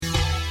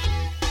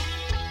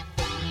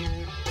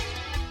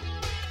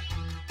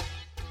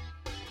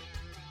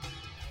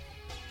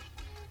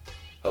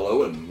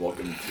Hello and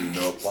welcome to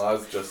No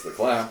Applause, Just the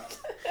Clap.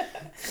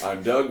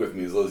 I'm Doug, with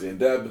me is Lizzie and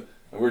Deb,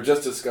 and we're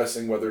just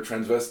discussing whether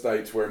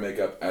transvestites wear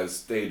makeup as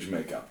stage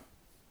makeup.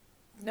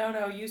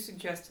 No, you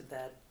suggested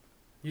that.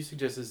 You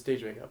suggested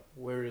stage makeup.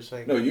 We were just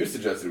saying... No, you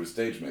suggested it was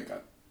stage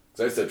makeup.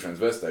 Because I said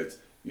transvestites,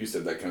 you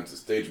said that counts as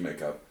stage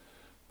makeup.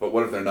 But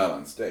what if they're not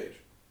on stage?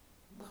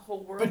 The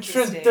whole world But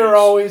is stage. they're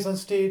always on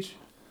stage.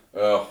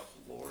 Oh,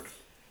 Lord.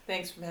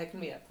 Thanks for backing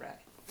me up, Brad.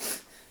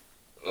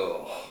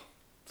 Oh,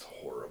 it's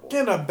horrible.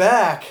 Get them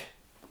back.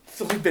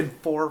 It's only been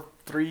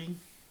 3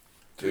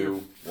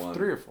 1.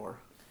 3 or 4.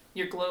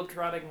 Your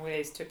globe-trotting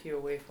ways took you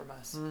away from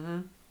us.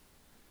 Mm-hmm.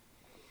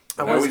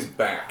 Now he's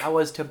back. I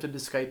was tempted to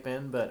Skype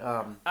in, but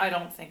I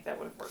don't think that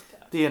would have worked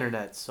out. the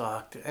internet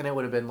sucked, and it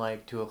would have been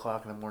like 2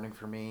 o'clock in the morning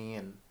for me,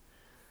 and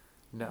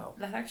no.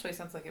 That actually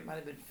sounds like it might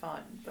have been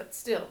fun, but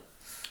still.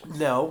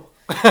 No.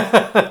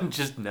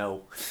 Just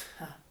no.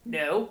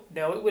 No,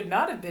 it would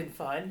not have been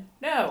fun.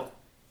 No.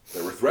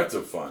 There were threats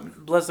of fun.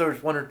 Unless there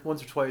was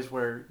once or twice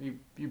where you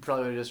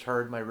probably would have just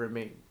heard my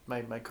roommate,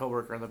 my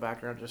coworker in the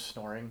background just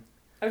snoring.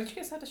 Oh, did you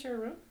guys have to share a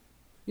room?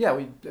 Yeah,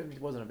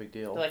 it wasn't a big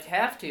deal. Like,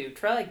 have to.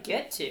 Try to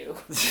get to.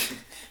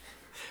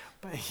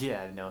 But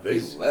yeah, no.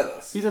 They let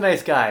us. He's a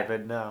nice guy,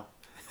 but no.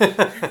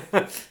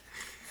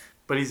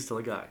 But he's still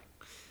a guy.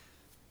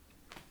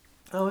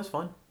 Oh, it was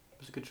fun. It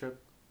was a good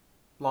trip.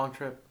 Long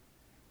trip.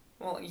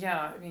 Well,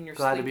 yeah, I mean,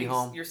 Glad to be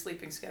home. Your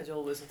sleeping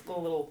schedule was a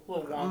little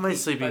wonky. My by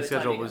sleeping the time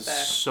schedule you got was back.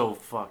 so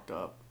fucked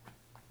up.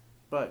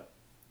 But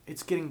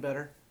it's getting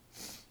better.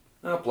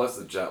 Oh, plus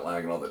the jet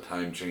lag and all the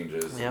time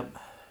changes. Yep.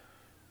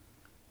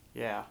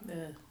 Yeah.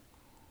 Eh.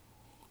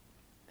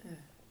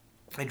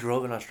 I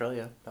drove in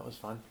Australia. That was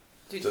fun.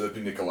 To the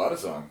Pina Colada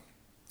song.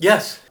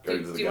 Yes. Do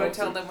Guardians of the you want to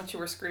Galaxy. tell them what you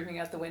were screaming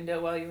out the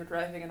window while you were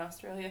driving in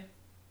Australia?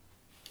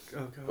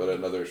 Oh, God. Put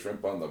another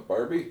shrimp on the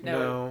Barbie?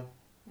 No.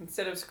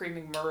 Instead of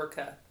screaming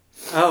Murica.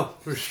 Oh.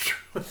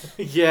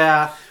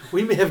 Yeah.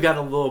 We may have gotten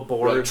a little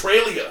bored.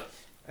 Australia!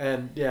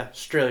 And, yeah,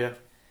 Australia.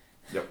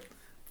 Yep.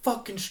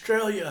 Fucking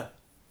Australia.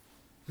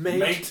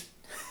 Mate.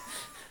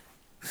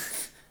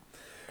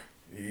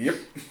 Yep.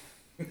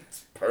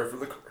 It's par for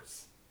the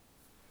course.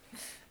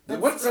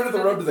 What side of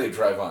the road do they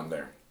drive on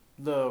there?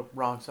 The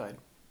wrong side.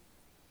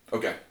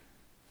 Okay.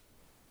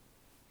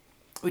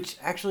 Which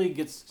actually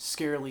gets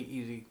scarily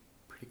easy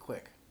pretty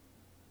quick.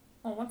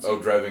 Well, once Oh,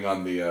 you... driving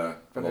on the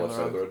left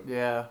side of the road?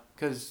 Yeah,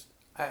 because,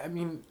 I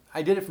mean,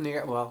 I did it from the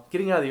air. Well,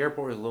 getting out of the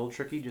airport was a little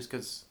tricky just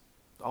because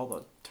all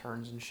the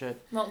turns and shit.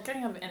 Well,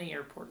 getting out of any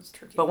airport is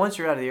tricky. But once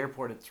you're out of the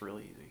airport, it's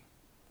really easy.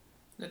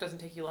 It doesn't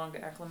take you long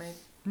to acclimate.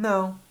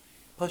 No.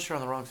 Plus, you're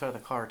on the wrong side of the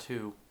car,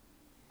 too.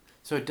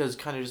 So it does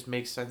kind of just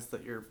make sense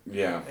that you're...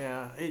 Yeah.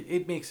 Yeah,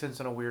 it makes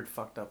sense in a weird,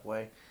 fucked up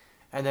way.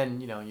 And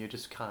then, you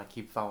just kind of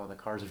keep following the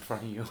cars in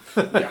front of you.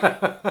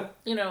 Yeah.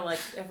 You know, like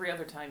every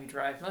other time you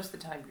drive, most of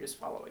the time you're just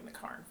following the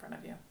car in front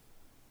of you.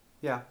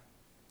 Yeah.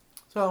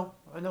 So,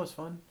 I know it's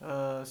fun.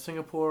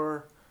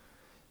 Singapore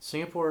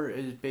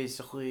is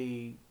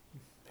basically...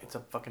 It's a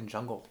fucking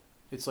jungle.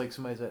 It's like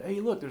somebody said, hey,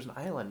 look, there's an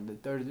island.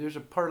 There's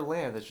a part of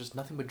land that's just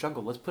nothing but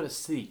jungle. Let's put a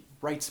city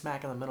right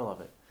smack in the middle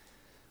of it.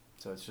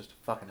 So it's just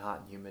fucking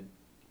hot and humid.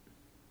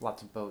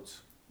 Lots of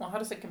boats. Well, how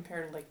does it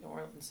compare to Lake New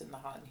Orleans in the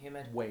hot and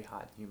humid? Way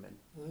hot and humid.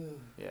 Ooh.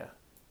 Yeah.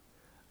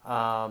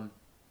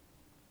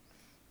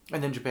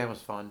 And then Japan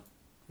was fun.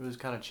 It was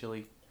kind of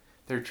chilly.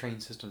 Their train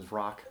systems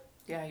rock.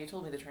 Yeah, you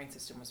told me the train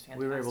system was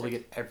fantastic. We were able to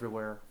get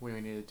everywhere we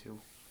needed to.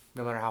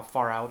 No matter how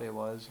far out it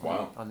was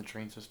on the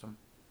train system.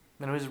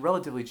 And it was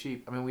relatively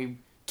cheap. I mean, we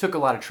took a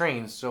lot of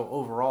trains, so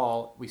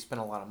overall, we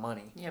spent a lot of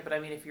money. Yeah, but I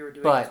mean, if you were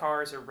doing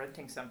cars or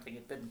renting something,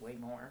 it'd been way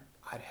more.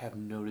 I'd have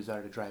no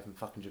desire to drive in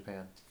fucking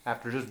Japan.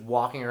 After just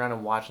walking around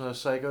and watching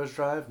those psychos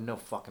drive, no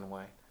fucking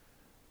way.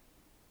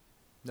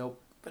 Nope.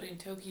 But in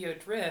Tokyo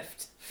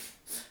Drift...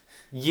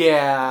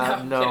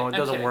 Yeah, No, it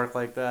doesn't work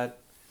like that.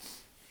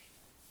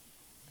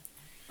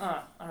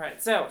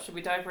 Alright, so, should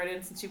we dive right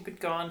in since you've been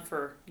gone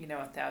for,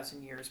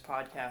 1,000 years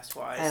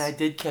podcast-wise? And I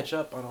did catch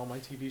up on all my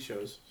TV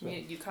shows. So.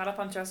 You caught up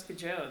on Jessica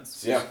Jones.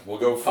 So yeah, we'll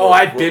go for... Oh,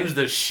 I binged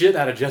the shit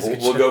out of Jessica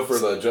Jones. We'll go for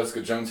the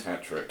Jessica Jones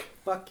hat trick.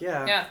 Fuck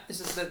yeah. Yeah, this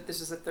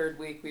is the third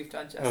week we've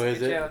done Jessica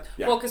is it? Jones.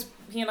 Yeah. Well, because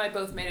he and I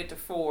both made it to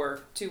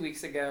 4 2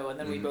 weeks ago, and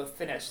then we both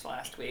finished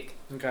last week.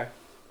 Okay.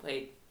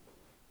 Wait.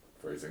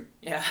 Phrasing.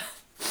 Yeah.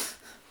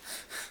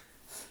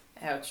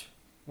 Ouch.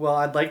 Well,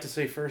 I'd like to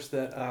say first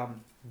that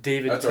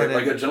David That's all right.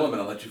 Tennant... Like a gentleman,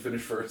 I'll let you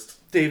finish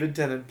first. David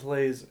Tennant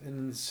plays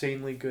an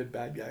insanely good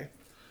bad guy.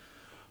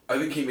 I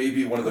think he may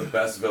be one of the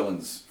best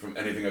villains from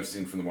anything I've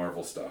seen from the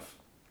Marvel stuff.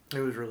 It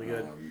was really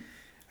good.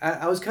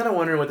 I was kind of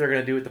wondering what they're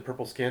going to do with the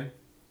purple skin.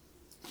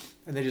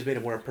 And they just made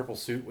him wear a purple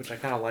suit, which I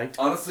kind of liked.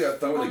 Honestly, I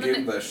thought when they gave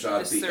him the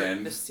shot at the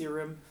end... The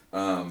serum.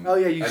 Oh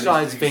yeah, you saw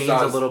his veins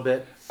a little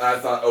bit. I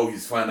thought,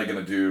 he's finally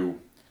going to do...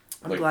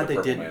 I'm glad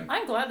they did. Man.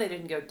 I'm glad they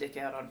didn't go dick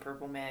out on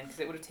Purple Man, because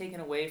it would have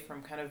taken away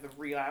from kind of the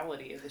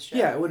reality of the show.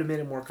 Yeah, it would have made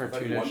it more I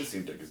thought he wanted to cartoonish. see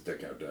him take his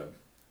dick out, Deb.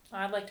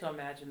 I'd like to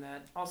imagine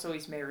that. Also,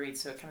 he's married,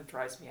 so it kind of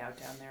drives me out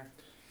down there.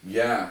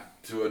 Yeah,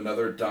 to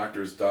another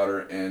doctor's daughter,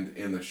 and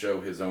in the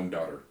show, his own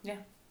daughter. Yeah.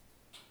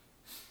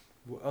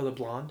 Oh, the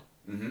blonde.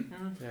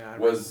 Mm-hmm. Yeah.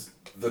 Was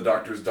the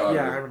doctor's daughter,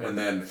 Yeah, I remember. and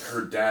then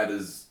her dad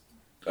is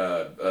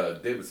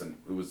Davidson,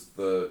 who was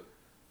the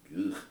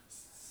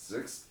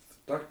sixth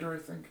Doctor, I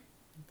think.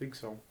 I think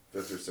so.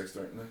 Fifth or sixth,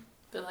 right?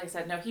 But like I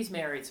said, no, he's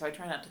married, so I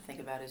try not to think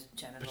about his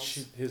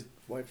genitals. But his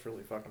wife's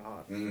really fucking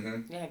hot.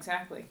 Mm-hmm. Yeah,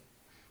 exactly.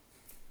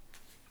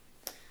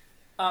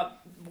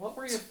 What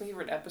were your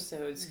favorite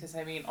episodes? Because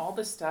I mean, all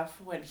the stuff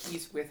when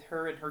he's with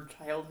her in her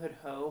childhood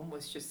home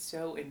was just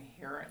so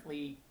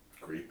inherently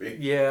Creepy.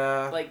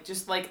 Yeah. like,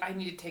 just like I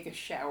need to take a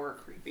shower,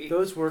 creepy.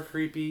 Those were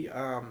creepy.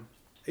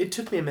 It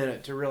took me a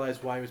minute to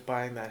realize why he was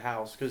buying that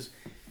house because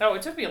Oh,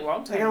 it took me a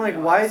long time. I'm to like,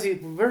 realize. why is he?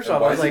 First And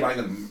off, why I is was he like, buying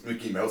a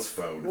Mickey Mouse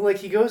phone? well, like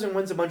he goes and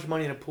wins a bunch of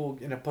money in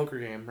a poker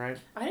game, right?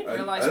 I didn't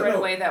realize I don't right know.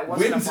 away that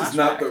wasn't Wins a is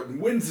not flashback. the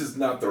wins is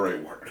not the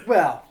right word.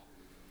 Well,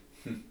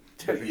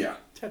 But yeah,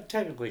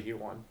 technically he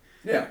won.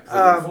 yeah,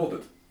 because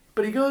folded.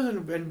 But he goes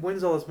and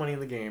wins all this money in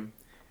the game,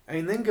 and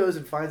he then goes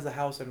and finds the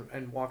house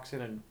and walks in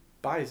and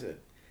buys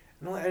it.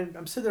 And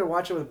I'm sitting there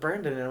watching with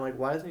Brandon, and I'm like,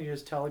 why doesn't he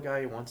just tell the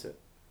guy he wants it?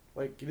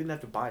 Like, he didn't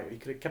have to buy it. He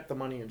could have kept the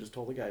money and just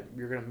told the guy,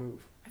 you're going to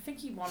move. I think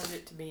he wanted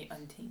it to be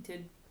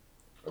untainted.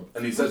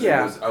 And he says,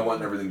 Yeah. it was, I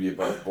want everything to be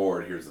above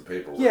board. Here's the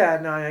paperwork. Yeah,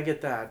 no, I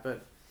get that,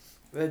 but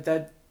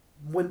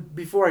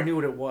before I knew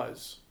what it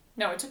was.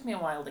 No, it took me a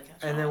while to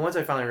catch on. And then once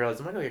I finally realized,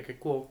 I'm like, okay,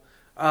 cool.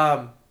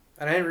 And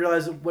I didn't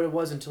realize what it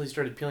was until he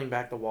started peeling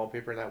back the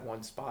wallpaper in that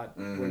one spot,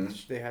 Mhm.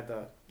 which they had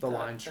the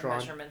lines the drawn.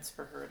 measurements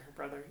for her and her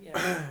brother. Yeah.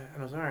 And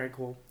I was like, all right,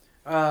 cool.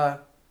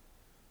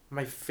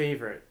 My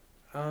favorite.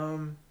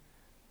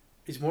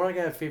 It's more like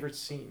I have favorite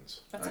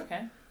scenes. That's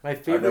okay. My I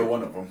favorite. know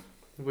one of them.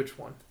 Which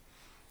one?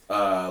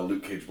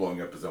 Luke Cage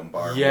blowing up his own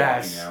bar.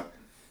 Yes. Walking out.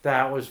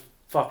 That was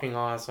fucking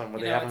awesome. Where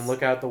You they know, have him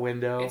look out the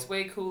window. It's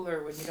way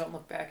cooler when you don't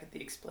look back at the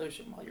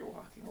explosion while you're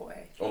walking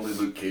away. Only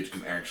Luke Cage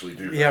can actually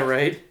do that. Yeah,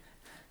 right.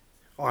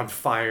 On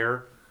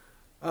fire.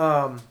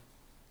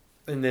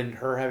 And then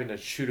her having to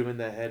shoot him in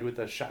the head with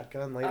a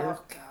shotgun later.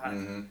 Oh god.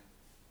 Mm-hmm.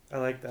 I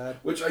like that.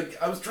 Which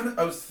I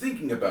was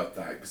thinking about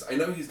that because I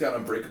know he's got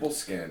unbreakable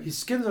skin. His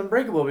skin's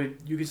unbreakable,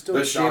 but you can still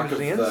The shock damage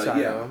the of the-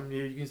 inside yeah. of him.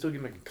 You can still give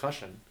him a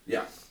concussion.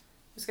 Yeah. I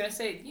was gonna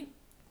say,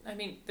 I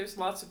mean, there's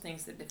lots of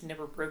things that have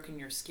never broken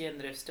your skin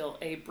that have still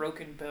A,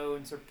 broken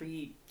bones, or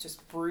B,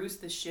 just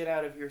bruised the shit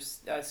out of your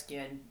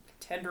skin,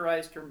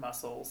 tenderized your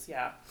muscles.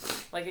 Yeah,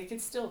 like it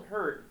could still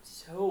hurt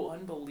so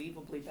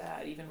unbelievably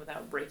bad even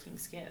without breaking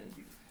skin.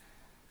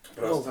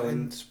 But I was telling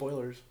and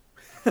spoilers.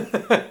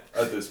 at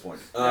this point.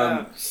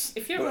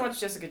 If you haven't but- watched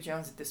Jessica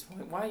Jones at this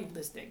point, why are you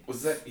listening?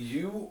 Was that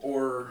you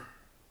or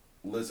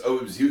Liz? Oh,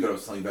 it was you that I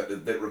was telling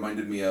that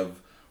reminded me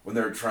of when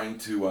they were trying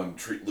to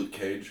treat Luke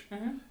Cage.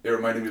 Mm-hmm. It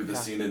reminded me of the Yeah.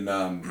 scene in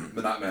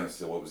but not Man of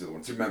Steel. What was the other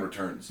one? Superman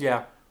Returns.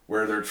 Yeah.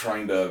 Where they're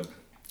trying to,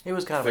 It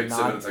was kind of a Fix it,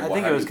 and nod. it's like, I well,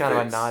 think how it do was you kind of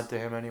a fix- nod to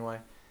him anyway.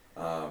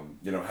 how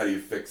do you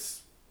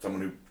fix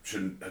someone who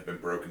shouldn't have been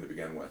broken to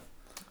begin with?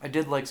 I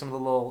did like some of the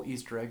little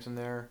Easter eggs in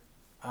there.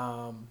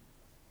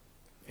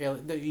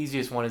 The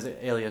easiest one is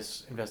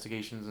Alias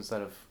Investigations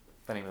instead of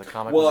finding the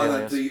comic. Well, was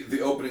and Alias.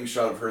 the opening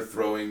shot of her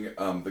throwing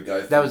the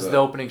guy. That was the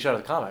opening shot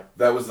of the comic.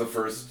 That was the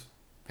first.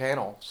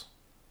 Panels.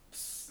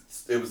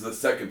 It was the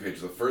second page.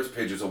 The first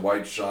page is a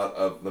wide shot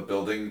of the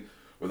building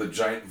with a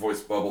giant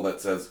voice bubble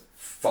that says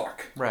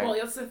 "fuck." Right. Well,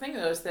 that's the thing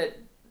though, is that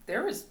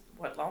there was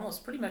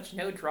almost pretty much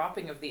no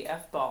dropping of the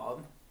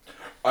F-bomb.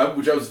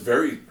 Which I was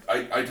very.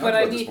 I talked But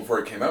about this before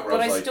it came out. Where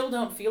But I was I like, still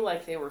don't feel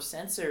like they were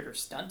censored or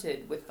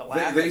stunted with the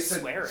lack they of said-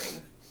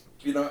 swearing.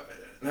 you know,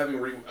 having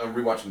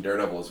rewatching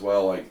Daredevil as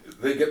well. Like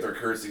they get their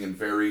cursing in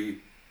very,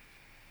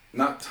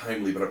 not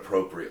timely but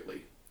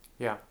appropriately.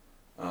 Yeah.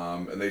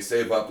 And they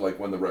save up like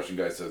when the Russian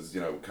guy says,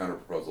 counter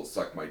proposal,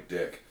 suck my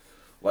dick.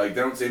 Like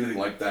they don't say anything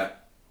like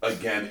that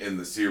again in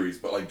the series,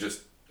 but like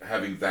just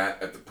having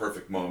that at the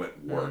perfect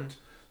moment worked.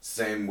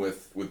 Same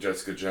with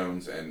Jessica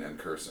Jones and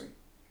cursing.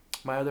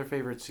 My other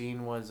favorite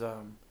scene was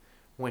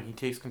when he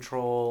takes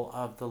control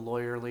of the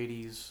lawyer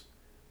lady's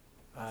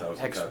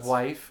Thousand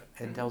ex-wife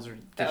and tells her,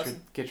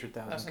 get your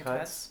thousand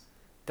cuts.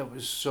 That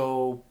was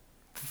so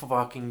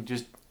fucking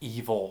just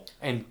evil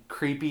and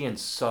creepy and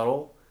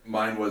subtle.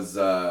 Mine was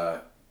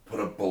put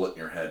a bullet in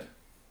your head.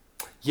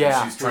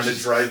 Yeah. And she's trying to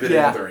drive it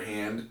in with her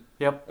hand.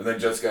 Yep. And then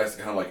Jessica has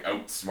to kind of like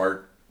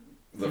outsmart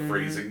the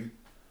phrasing.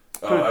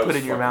 Put it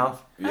in your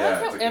mouth. Yeah, I like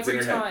how it's like, it's in every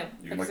your time, head.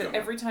 You can like I let said, go.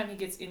 every time he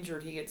gets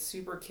injured, he gets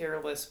super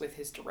careless with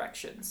his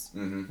directions,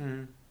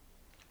 Mm-hmm.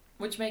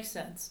 which makes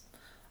sense.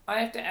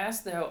 I have to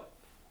ask though,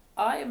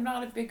 I am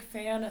not a big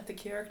fan of the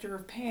character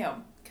of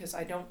Pam because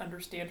I don't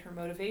understand her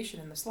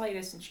motivation in the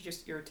slightest, and she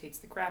just irritates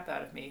the crap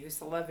out of me. Who's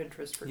the love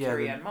interest for Yeah,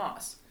 Carrie the- Ann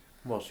Moss?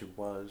 Well, she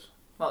was.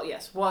 Well,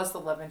 yes, was the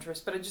love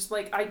interest, but it just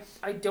like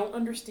I don't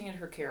understand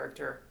her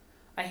character.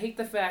 I hate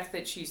the fact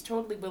that she's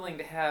totally willing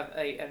to have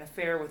an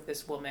affair with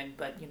this woman,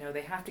 but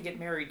they have to get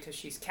married because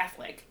she's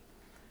Catholic.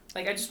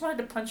 Like I just wanted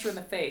to punch her in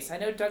the face. I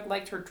know Doug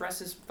liked her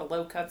dresses with the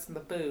low cuts and the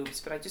boobs,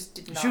 but I just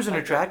did not. She was an like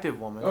her. attractive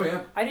woman. Oh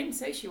yeah. I didn't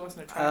say she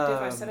wasn't attractive.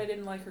 I said I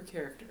didn't like her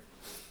character.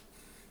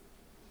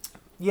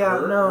 Yeah,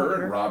 her, no.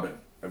 Her and Robin.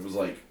 It was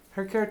like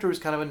Her character was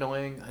kind of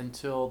annoying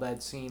until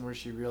that scene where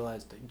she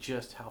realized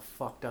just how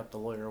fucked up the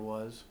lawyer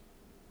was.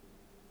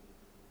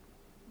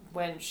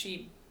 When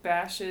she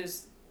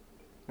bashes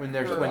When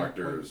there's Her when,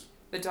 Doctors.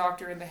 the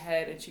doctor in the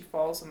head and she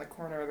falls on the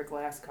corner of the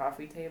glass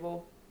coffee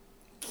table.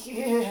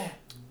 Yeah.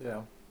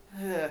 yeah.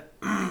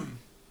 Ugh.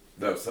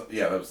 That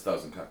was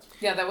Thousand Cuts.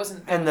 Yeah, that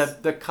wasn't. And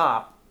the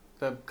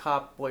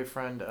cop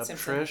boyfriend of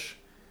Simpson. Trish,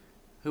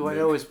 who I Nuke.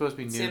 know is supposed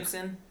to be Nuke.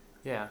 Simpson.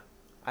 Yeah,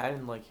 I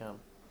didn't like him.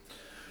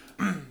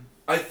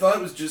 I thought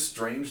it was just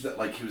strange that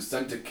like he was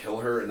sent to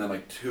kill her, and then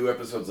like 2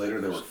 episodes later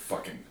they were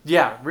fucking.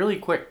 Yeah, really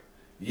quick.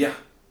 Yeah,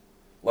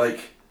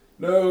 like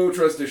no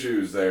trust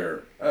issues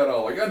there at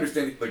all. Like I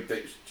understand like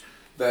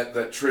that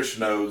Trish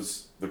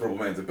knows the Purple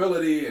Man's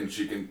ability, and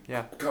she can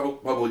Yeah.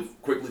 probably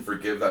quickly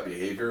forgive that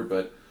behavior.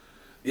 But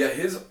yeah,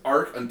 his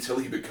arc until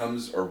he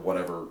becomes or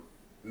whatever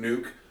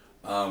Nuke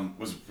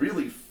was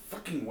really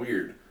fucking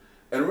weird.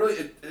 And really,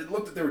 it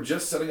looked like they were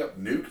just setting up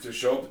Nuke to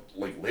show up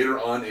like later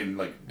on in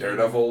like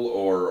Daredevil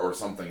or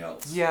something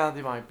else. Yeah,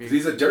 they might 'Cause be.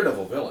 he's a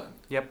Daredevil villain.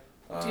 Yep.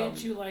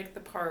 Did you like the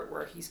part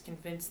where he's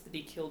convinced that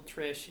he killed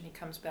Trish and he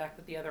comes back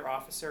with the other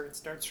officer and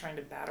starts trying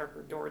to batter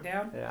her door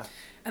down? Yeah.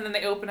 And then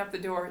they open up the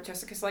door.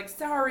 Jessica's like,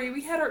 "Sorry,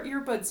 we had our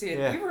earbuds in.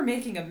 Yeah. We were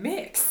making a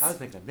mix." I was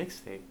making a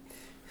mixtape.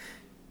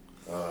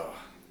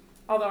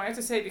 Although I have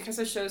to say, because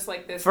of shows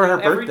like this, For her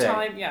now every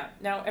birthday. time,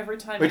 now every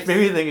time, Which I made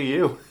see, me think of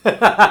you.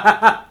 like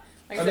I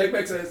I make said,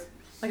 mixes.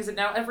 like I said,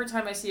 now every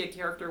time I see a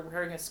character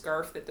wearing a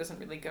scarf that doesn't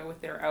really go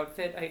with their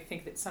outfit, I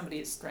think that somebody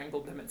has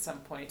strangled them at some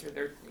point, or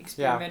they're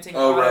experimenting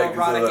Oh, with right, 'cause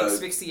autoerotic of the-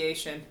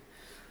 asphyxiation.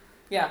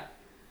 Yeah.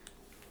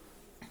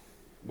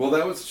 Well,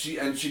 that was she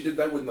did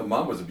that when the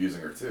mom was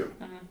abusing her too.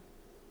 Mhm.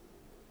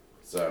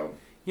 So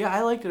Yeah,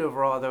 I liked it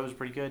overall. That was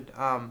pretty good.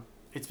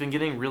 It's been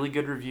getting really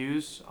good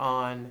reviews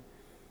on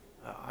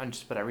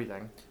just about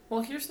everything.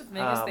 Well, here's the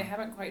thing: is they Um,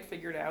 haven't quite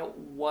figured out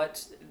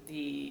what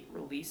the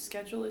release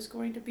schedule is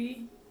going to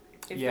be.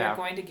 If Yeah. they're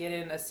going to get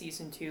in a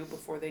season 2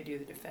 before they do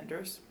the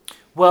Defenders,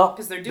 Well,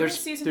 because they're doing there's-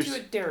 season there's- 2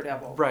 at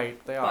Daredevil,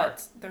 Right, they are.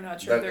 but they're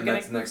not sure if they're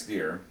that's getting. next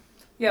year.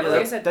 Yeah, but yeah,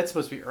 like I said, That's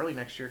supposed to be early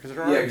next year because they're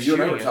Yeah, already because you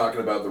and I were shooting it. talking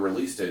about the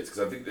release dates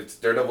because I think it's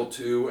Daredevil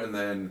 2 and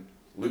then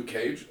Luke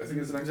Cage. I think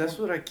is the next That's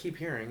one. what I keep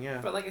hearing. Yeah.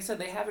 but like I said,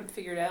 they haven't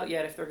figured out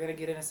yet if they're going to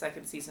get in a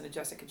second season of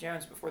Jessica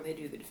Jones before they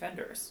do the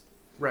Defenders.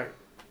 Right.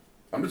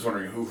 I'm just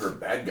wondering who her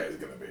bad guy is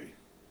gonna be.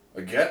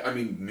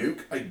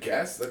 Nuke. I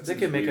guess that's. They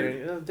can make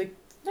it. They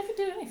They could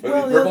do anything. But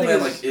Well, the Purple other Man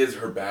thing like is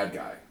her bad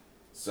guy.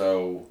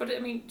 So But I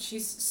mean,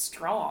 she's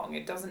strong.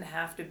 It doesn't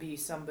have to be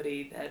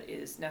somebody that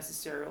is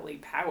necessarily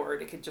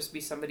powered. It could just be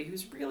somebody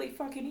who's really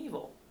fucking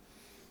evil.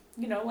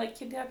 You know, like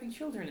kidnapping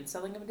children and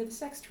selling them into the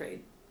sex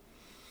trade.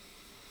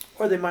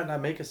 Or they might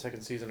not make a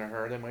second season of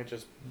her. They might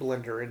just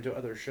blend her into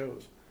other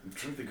shows. I'm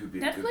trying to think who'd be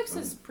a good Netflix film.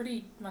 has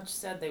pretty much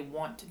said they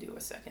want to do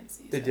a second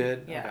season. They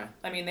did? Yeah. Okay.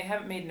 I mean, they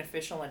haven't made an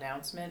official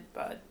announcement,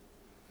 but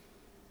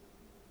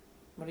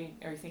are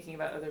you thinking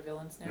about other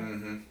villains now?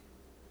 Mm-hmm.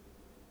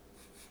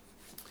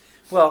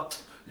 Well,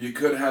 You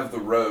could have the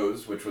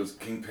Rose, which was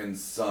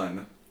Kingpin's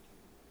son.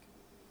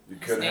 You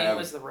His could name have.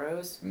 was the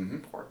Rose.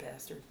 Mhm. Poor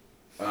bastard.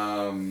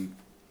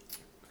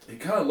 He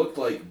kind of looked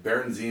like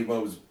Baron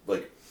Zemo's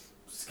like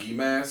ski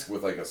mask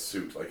with like a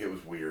suit. Like it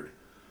was weird.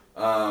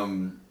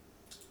 And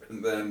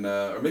then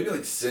or maybe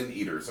like Sin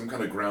Eater, some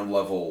kind of ground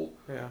level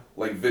yeah.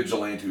 like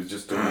vigilante who's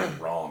just doing it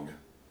wrong.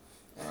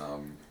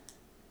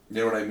 You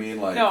know what I mean?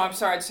 Like No, I'm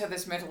sorry. I just had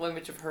this mental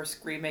image of her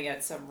screaming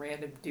at some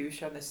random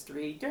douche on the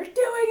street. You're doing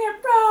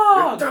it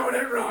wrong. you're doing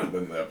it wrong.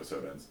 Then the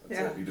episode ends. That's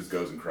Yeah. it. He just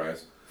goes and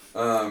cries.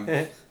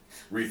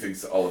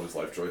 Rethinks all of his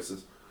life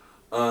choices.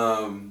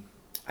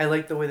 I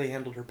like the way they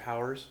handled her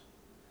powers.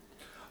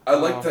 I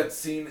liked that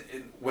scene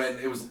when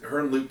it was her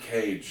and Luke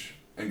Cage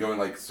and going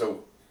like,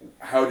 so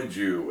how did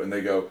you? And they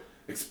go,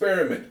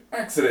 experiment,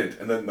 accident.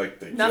 And then like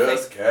they Nothing.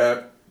 just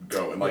kept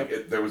going.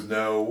 Like there was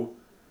no...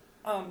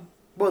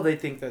 Well, they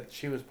think that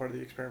she was part of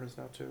the experiments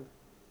now too.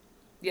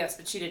 Yes,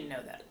 but she didn't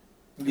know that.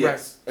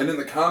 Yes. And in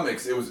the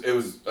comics, it was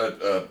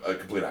a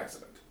complete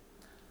accident.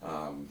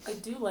 I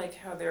do like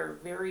how they're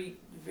very,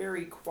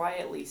 very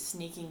quietly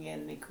sneaking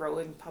in the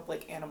growing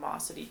public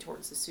animosity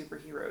towards the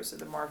superheroes of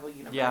the Marvel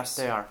Universe. Yes,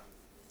 they are.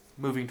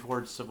 Moving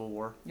towards Civil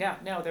War. Yeah,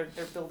 no, they're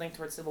building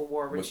towards Civil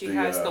War, when With she the,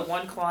 has the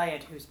one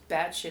client who's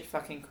batshit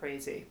fucking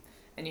crazy.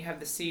 And you have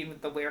the scene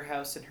with the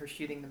warehouse and her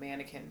shooting the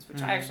mannequins,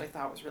 which I actually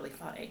thought was really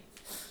funny.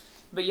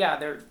 But yeah,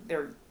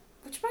 they're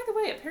which, by the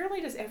way,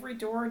 apparently does every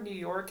door in New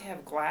York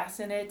have glass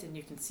in it and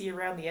you can see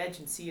around the edge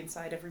and see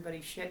inside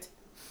everybody's shit?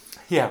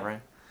 Yeah,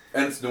 right.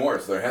 And it's noir,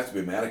 so there has to be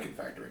a mannequin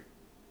factory.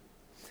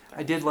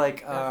 I did like.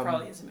 There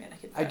probably is a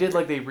mannequin I did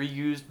like they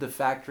reused the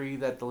factory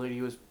that the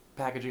lady was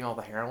packaging all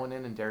the heroin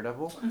in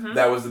Daredevil. Mm-hmm.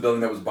 That was the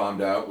building that was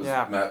bombed out. Was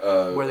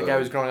Yeah. Where the guy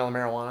was growing all the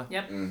marijuana.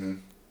 Yep. Mm-hmm.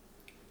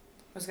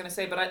 I was going to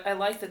say, but I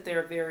like that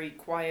they're very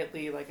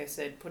quietly, like I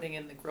said, putting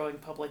in the growing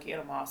public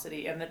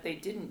animosity, and that they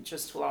didn't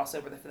just gloss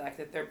over the fact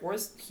that there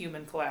was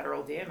human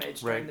collateral damage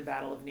during Right. the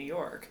Battle of New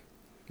York.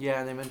 Yeah,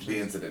 and they mentioned. The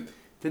incident.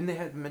 Didn't they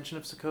have mention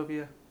of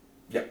Sokovia?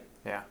 Yep.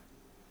 Yeah.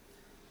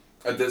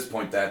 At this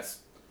point, that's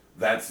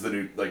That's the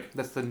new like.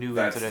 That's the new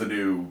That's incident. the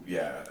new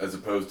as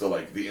opposed to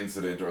like the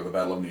incident or the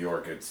Battle of New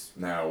York. It's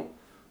now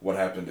what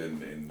happened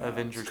in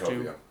Avengers 2.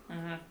 Sokovia.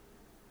 Mm-hmm.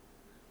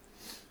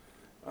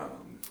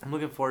 I'm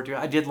looking forward to it.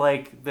 I did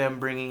like them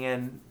bringing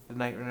in the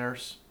night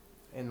nurse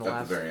in the At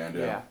last. the very end,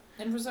 yeah.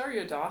 And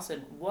Rosario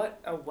Dawson, what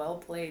a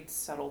well-played,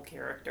 subtle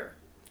character.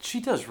 She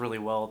does really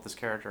well at this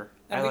character.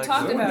 And I we like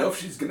talked Does anyone about- know if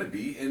she's gonna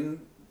be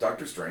in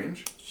Doctor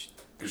Strange?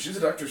 Because she's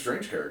a Doctor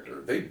Strange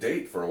character. They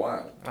date for a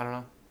while. I don't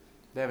know.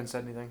 They haven't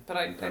said anything. But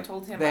I Okay.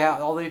 told him... They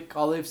all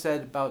they've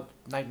said about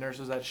Night Nurse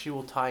is that she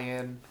will tie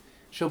in.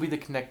 She'll be the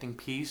connecting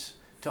piece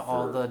to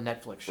all For- the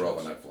Netflix shows. For all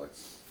the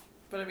Netflix.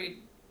 But I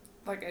mean,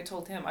 like I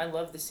told him, I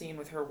love the scene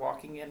with her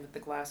walking in with the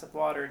glass of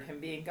water and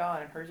him being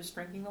gone and her just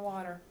drinking the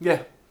water.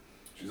 Yeah.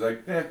 She's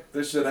like,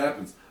 this shit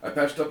happens. I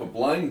patched up a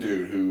blind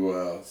dude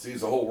who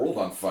sees the whole world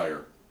on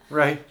fire.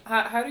 Right.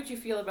 How did you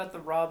feel about the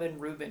Robin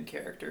Rubin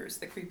characters,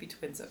 the creepy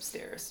twins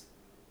upstairs?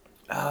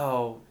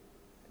 Oh,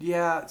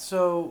 yeah.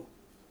 So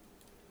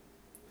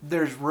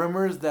there's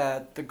rumors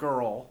that the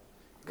girl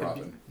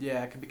Robin.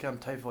 could become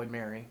Typhoid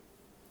Mary.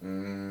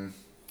 Mm,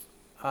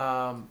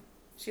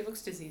 She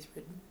looks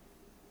disease-ridden.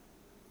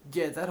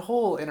 Yeah, that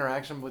whole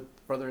interaction with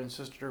brother and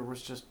sister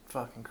was just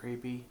fucking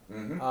creepy.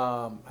 hmm And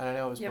I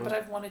know it was Yeah, but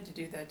supposed- I've wanted to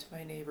do that to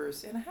my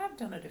neighbors, and I have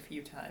done it a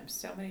few times,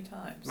 so many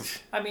times.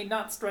 I mean,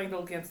 not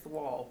strangled against the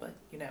wall, but,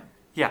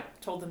 Yeah.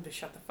 told them to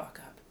shut the fuck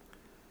up.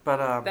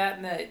 But That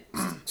and the,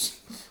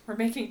 we're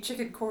making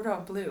chicken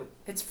cordon bleu.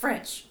 It's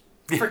French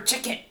for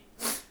chicken.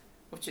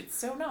 Which it's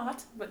so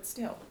not, but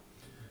still.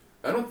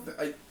 I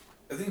think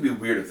it'd be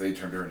weird if they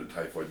turned her into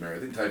Typhoid Mary. I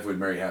think Typhoid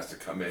Mary has to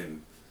come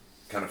in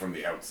kind of from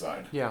the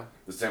outside. yeah,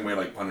 The same way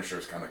like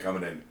Punisher's kind of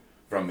coming in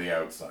from the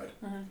outside.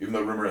 Mhm. Even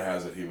though rumor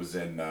has it he was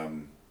in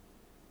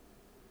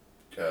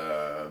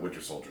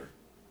Winter Soldier.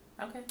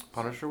 Okay.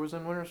 Punisher was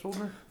in Winter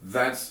Soldier.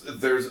 There's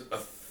a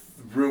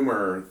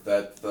rumor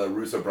that the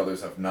Russo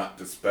brothers have not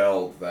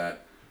dispelled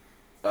that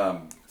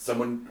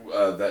someone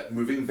that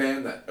moving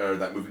van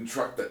that moving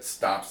truck that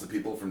stops the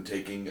people from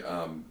taking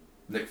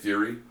Nick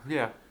Fury,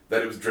 Yeah.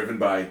 that it was driven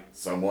by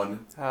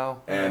someone,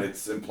 Oh. and yeah.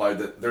 it's implied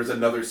that there's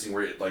another scene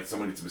where like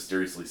someone gets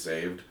mysteriously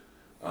saved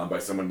by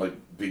someone like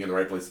being in the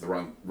right place at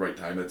the right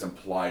time. It's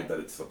implied that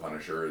it's the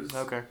Punisher is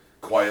Okay.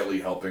 quietly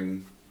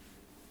helping.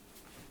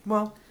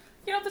 Well,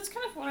 That's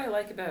kind of what I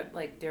like about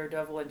like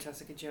Daredevil and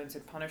Jessica Jones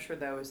and Punisher,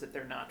 though, is that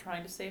they're not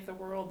trying to save the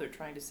world. They're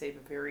trying to save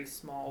a very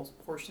small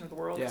portion of the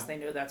world because Yeah. they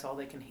know that's all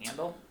they can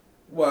handle.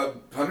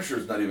 Well,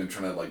 Punisher's not even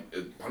trying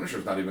to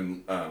Punisher's not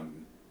even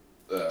Trying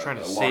to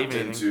locked save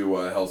anything. into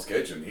Hell's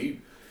Kitchen.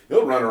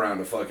 He'll run around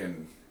to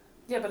fucking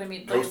Yeah, but I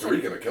mean, like I Costa said-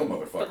 Rica to kill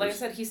motherfuckers. But like I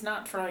said, he's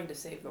not trying to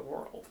save the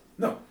world.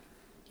 No.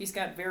 He's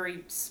got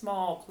very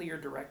small, clear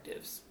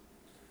directives.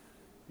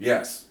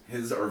 Yes,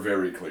 his are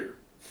very clear.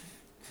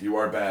 You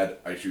are bad.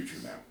 I shoot you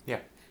now. Yeah.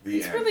 The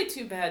It's end. really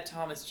too bad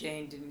Thomas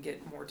Jane didn't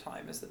get more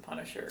time as the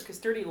Punisher, because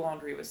Dirty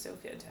Laundry was so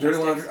fantastic. Dirty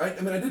Laundry. I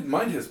mean, I didn't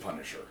mind his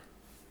Punisher.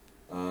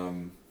 I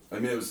mean,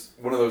 it was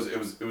one of those.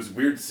 It was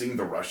weird seeing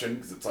the Russian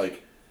because it's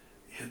like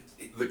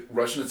the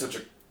Russian is such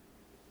a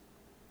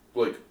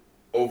like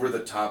over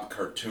the top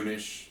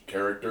cartoonish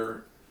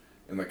character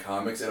in the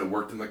comics, and it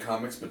worked in the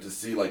comics. But to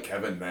see like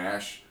Kevin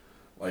Nash,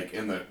 like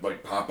in the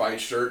like Popeye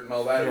shirt and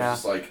all that, it Yeah. was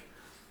just like,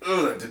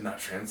 ugh, that did not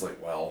translate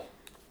well.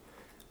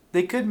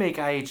 they could make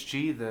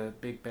IHG the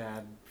big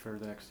bad for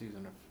the next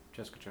season of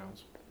Jessica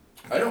Jones.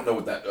 I don't know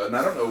what that, and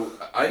I don't know.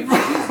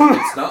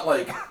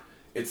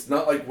 It's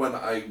not like when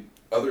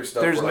other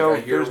stuff. There's where, no-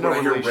 like, I hear there's no when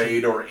I hear relation.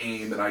 raid or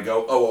aim, and I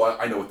go, oh,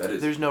 I know what that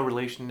is. There's no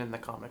relation in the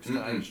comics to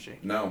Mm-mm.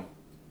 IHG. No.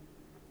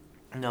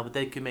 No, but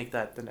they could make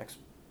that the next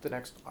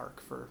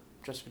arc for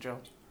Jessica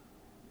Jones,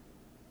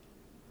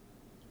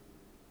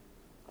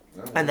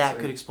 No, and that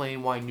it's could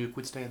explain why Nuke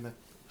would stay in the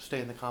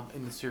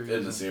series.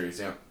 in the series,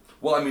 yeah.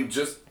 Well, I mean,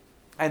 just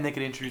And they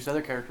could introduce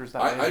other characters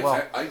that way I as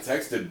well. I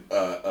texted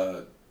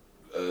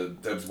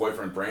Deb's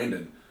boyfriend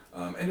Brandon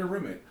and your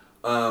roommate.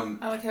 I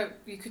like how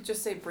you could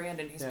just say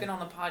Brandon. He's Yeah. been on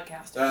the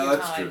podcast a few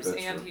That's true, times,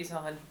 that's and true. he's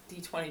on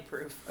D20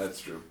 Proof. That's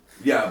true.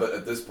 Yeah, but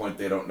at this point,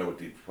 they don't know what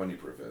D20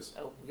 proof is.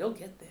 Oh, you'll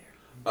get there.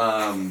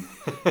 But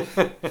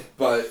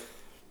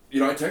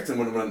I texted him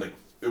when like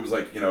it was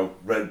like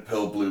red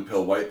pill, blue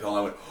pill, white pill. And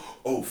I went,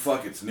 oh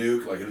fuck, it's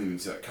Nuke. Like I didn't even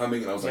see that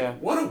coming, and I was Yeah.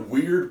 like, what a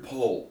weird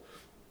pull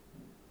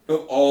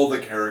of all the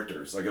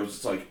characters. Like it was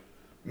just like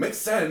makes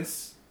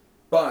sense,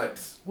 but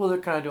Well, they're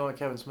kind of doing what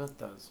Kevin Smith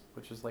does,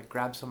 which is like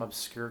grab some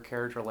obscure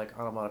character like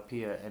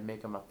Onomatopoeia and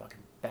make him a fucking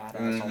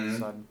badass all of a Mhm.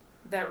 sudden.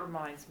 That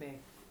reminds me.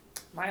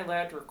 Am I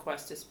allowed to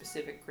request a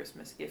specific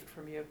Christmas gift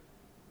from you?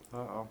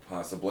 Uh-oh.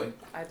 possibly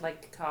I'd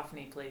like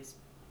cacophony, please.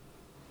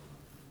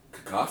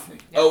 Cacophony.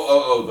 Yes.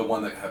 Oh, the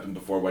one that happened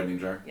before Whitening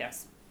Gyre.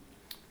 Yes.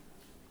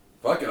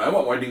 Fuck it, I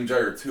want Whitening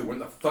Gyre too. When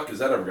the fuck is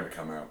that ever gonna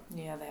come out?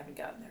 Yeah, they haven't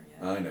gotten there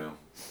yet. I know.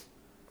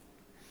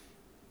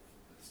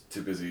 He's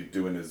too busy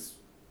doing his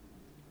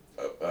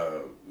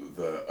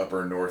the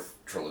Upper North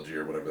trilogy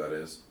or whatever that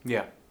is.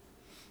 Yeah.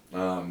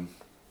 When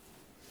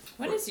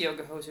is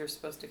Yoga Hoser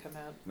supposed to come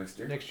out? Next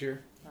year. Next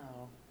year.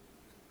 Oh.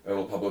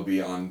 It'll probably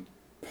be on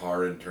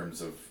par in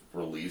terms of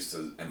release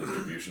and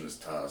distribution as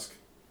Tusk.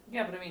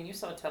 Yeah, but I mean, you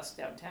saw Tusk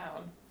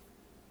downtown.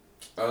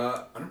 I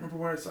don't remember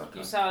where I saw You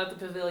Tusk. saw it at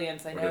the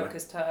pavilions, I Where know,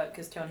 did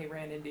because Tony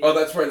ran into you. Oh,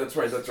 that's right.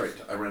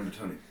 I ran into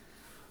Tony.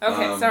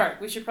 Okay, sorry.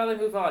 We should probably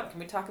move on. Can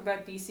we talk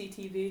about DC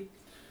TV?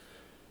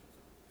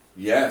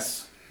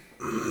 Yes.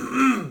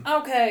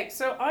 Okay,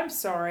 so I'm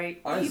sorry.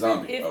 Even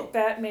Zombie. if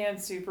Batman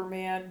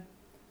Superman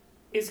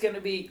is going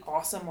to be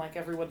awesome like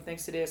everyone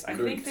thinks it is, We're I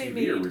doing think they TV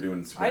made... or we're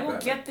doing I will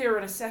Batman? get there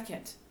in a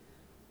second.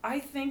 I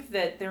think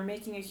that they're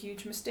making a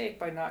huge mistake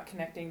by not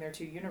connecting their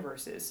two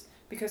universes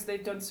because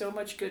they've done so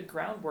much good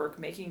groundwork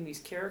making these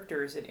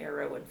characters in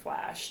Arrow and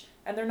Flash,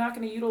 and they're not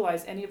going to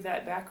utilize any of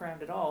that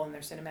background at all in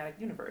their cinematic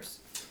universe.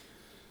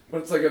 But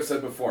it's like I've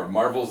said before,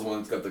 Marvel's the one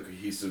that's got the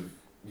cohesive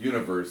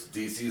universe.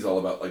 DC's all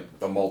about like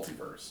the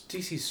multiverse.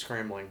 DC's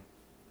scrambling.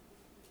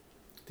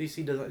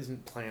 DC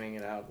isn't planning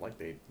it out like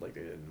they did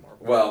in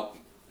Marvel. Well,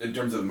 in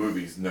terms of the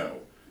movies, no.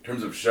 In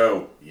terms of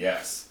show,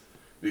 yes.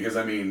 Because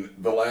I mean,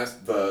 the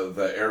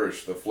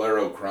Arish, the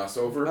Flaro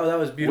crossover. Oh, that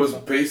was beautiful.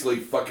 Was basically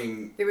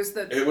fucking. It was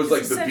like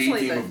the B essentially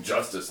team of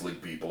Justice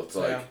League people. It's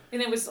like. Yeah.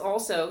 And it was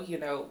also,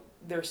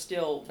 they're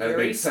still And it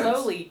very made sense.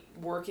 slowly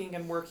working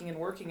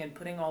and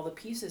putting all the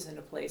pieces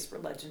into place for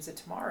Legends of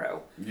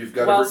Tomorrow, You've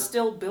got while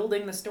still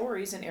building the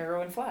stories in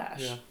Arrow and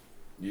Flash.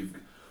 Yeah.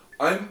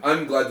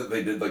 I'm glad that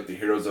they did like the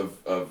heroes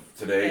of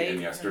today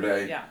and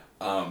yesterday.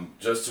 Yeah.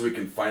 Just so we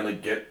can finally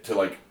get to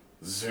like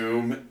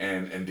Zoom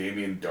and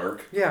Damien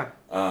Dark. Yeah.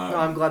 No,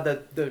 I'm glad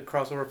that the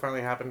crossover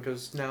finally happened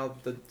because now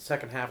the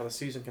second half of the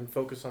season can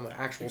focus on the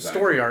actual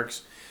story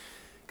arcs.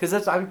 Because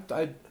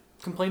I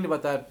complained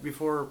about that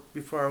before I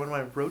went on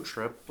my road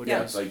trip.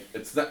 Yeah, it's like I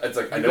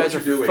you know what guys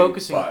you're are doing,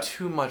 focusing but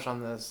too much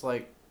on this.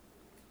 Like,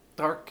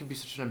 the arc could be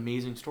such an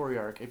amazing story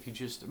arc if you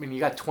just. I mean, you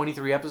got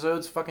 23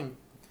 episodes. Fucking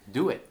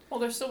do it. Well,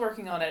 they're still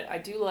working on it. I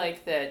do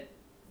like that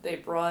they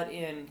brought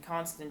in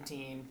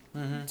Constantine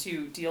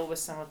to deal with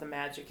some of the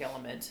magic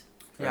element.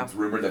 and it's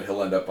rumored that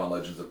he'll end up on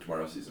Legends of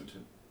Tomorrow season 2.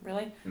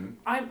 Really? Mhm.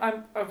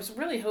 I was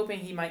really hoping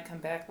he might come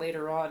back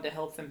later on to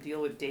help them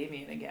deal with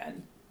Damien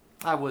again.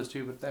 I was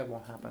too, but that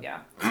won't happen.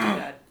 Yeah, it's too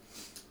bad.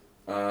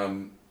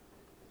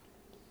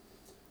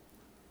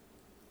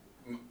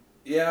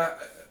 Yeah,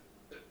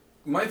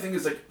 my thing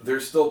is like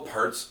there's still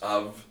parts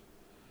of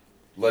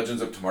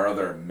Legends of Tomorrow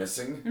that are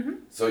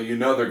missing, so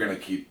they're gonna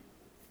keep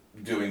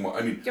doing more.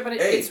 I mean, Yeah, but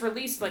it's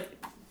released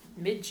like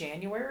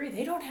mid-January.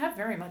 They don't have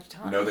very much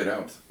time. no, they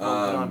don't.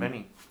 Well, they don't have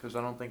any because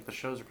I don't think the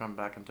shows are coming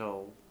back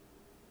until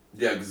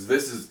Yeah, because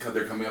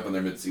they're coming up on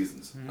their mid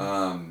seasons.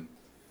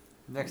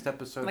 next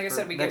episode. Like I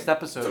said, we next get-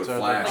 episodes So are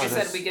Flash. Like I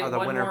the, said, we are get the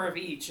one winner. more of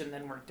each, and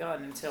then we're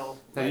done until.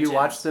 Have you Legends.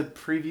 watched the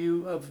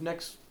preview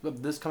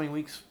of this coming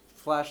week's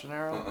Flash and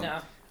Arrow? Uh-uh. No.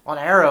 On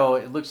Arrow,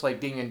 it looks like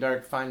Damien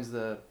Dark finds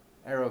the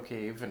Arrow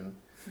Cave and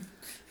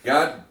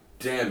God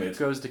damn it!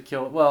 goes to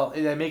kill. Well,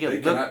 they make They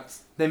it look. cannot.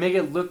 They make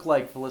it look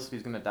like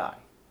Felicity's gonna die.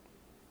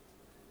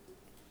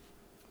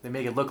 They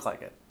make it look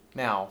like it.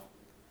 Now,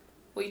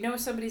 Well,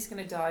 somebody's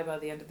going to die by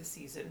the end of the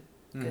season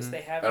because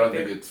they have. I don't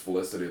think it's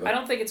Felicity though. I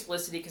don't think it's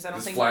Felicity because I don't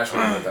This think. Flash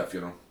went at that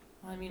funeral.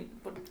 I mean,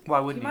 but why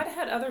he wouldn't might have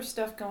had other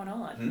stuff going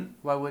on. Hmm?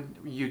 Why would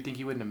you think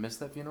he wouldn't have missed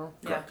that funeral?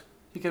 Yeah. Correct.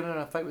 He could have been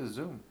in a fight with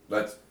Zoom.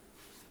 That's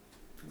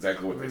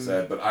exactly what they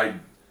said. But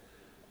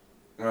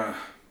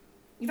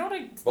You know what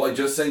I? well, like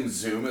just saying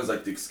Zoom is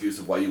like the excuse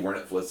of why you weren't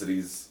at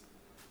Felicity's.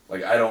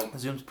 Like I don't.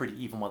 Zoom's a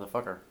pretty evil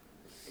motherfucker.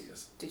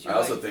 Did you I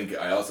also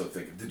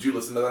think. Did you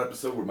listen to that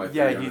episode where my Yeah,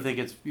 theory on you it?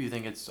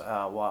 think it's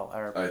Wild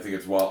Arab. I think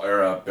it's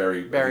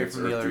Barry. Barry it's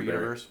from the Earth other 2 Barry.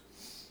 universe.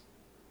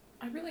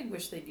 I really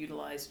wish they'd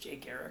utilize Jay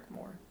Garrick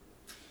more.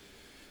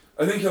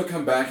 I think he'll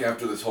come back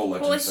after this whole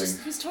Legends Well, it's thing.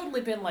 just he's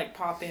totally been like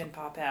pop in,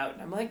 pop out,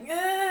 and I'm like,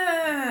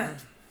 ah.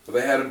 But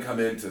they had him come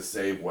in to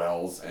save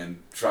Wells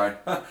and try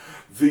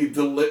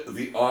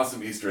the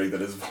awesome Easter egg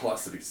that is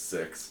Velocity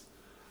 6.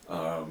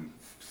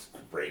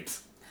 Great.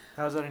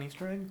 How's that an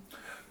Easter egg?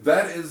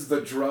 That is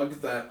the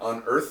drug that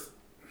on Earth,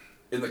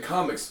 in the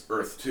comics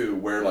Earth 2,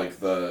 where like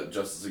the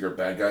Justice League are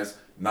bad guys,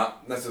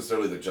 not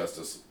necessarily the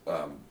Justice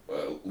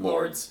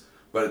Lords,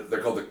 but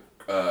they're called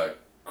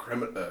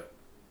the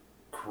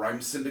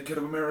Crime Syndicate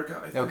of America,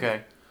 I think.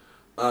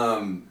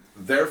 Okay.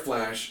 Their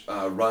Flash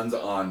runs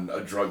on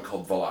a drug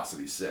called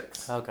Velocity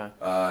 6. Okay.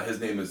 His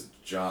name is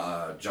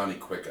Johnny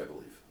Quick, I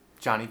believe.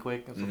 Johnny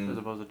Quick as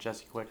opposed to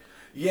Jesse Quick.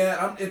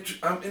 Yeah,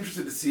 I'm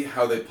interested to see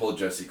how they pull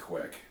Jesse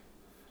Quick.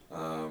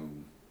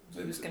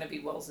 Who's going to be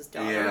Wells'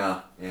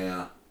 daughter?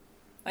 Yeah.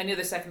 I knew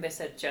the second they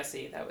said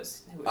Jesse, that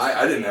was. Who was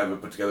I didn't have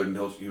it put together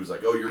until he was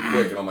like, "Oh, you're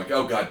Quick," and I'm like,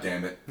 "Oh, god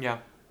damn it!" Yeah.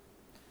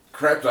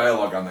 Crap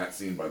dialogue on that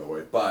scene, by the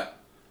way. But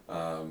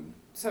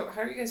So,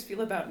 how do you guys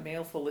feel about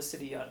male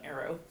Felicity on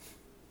Arrow?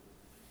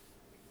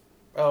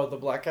 Oh, the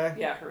black guy?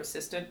 Yeah, her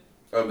assistant.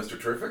 oh,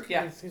 Mr. Terrific.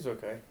 Yeah, He's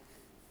okay.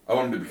 I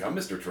want him to become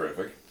Mr.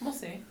 Terrific. we'll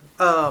see.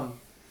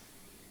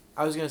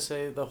 I was gonna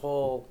say the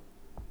whole.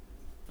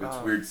 It's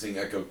weird seeing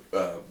Echo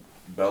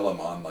Bellum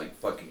on like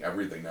fucking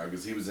everything now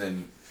because he was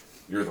in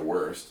You're the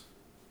Worst.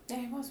 Yeah,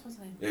 he was,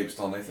 wasn't he? Yeah, he was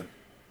Tall Nathan.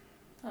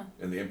 Huh.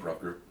 In the improv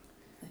group.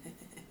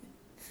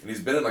 And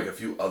he's been in like a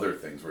few other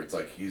things where it's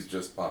like he's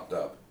just popped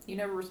up. You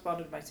never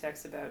responded to my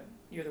text about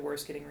You're the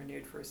Worst getting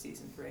renewed for a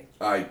season 3.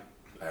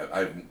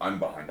 I'm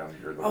behind on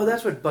here. Oh,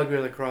 that's what bugged me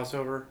with the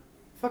crossover.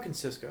 Fucking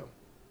Cisco.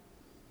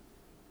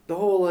 The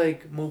whole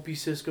like mopey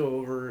Cisco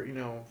over,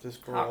 this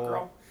girl. Hot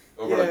girl.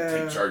 Over like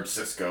Yeah. Take Charge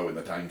Cisco and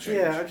the time change.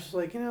 Yeah, I was just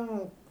like,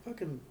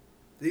 fucking.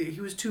 He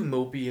was too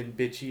mopey and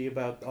bitchy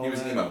about all that.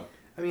 He was emo.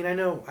 I mean, I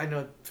know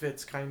it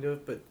fits kind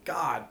of, but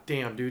god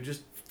damn, dude,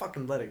 just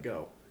fucking let it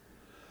go.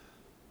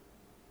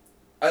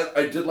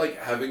 I did like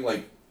having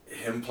like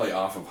him play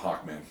off of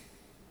Hawkman.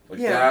 Like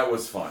Yeah. that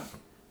was fun.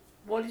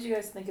 What did you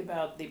guys think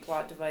about the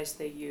plot device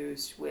they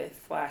used with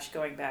Flash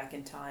going back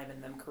in time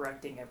and them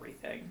correcting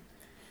everything?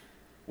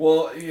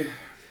 Well, yeah.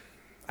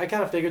 I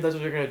kind of figured that's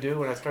what they're gonna do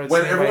when I started.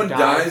 When seeing everyone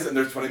everybody die. dies and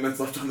there's 20 minutes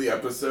left on the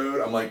episode,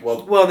 I'm like,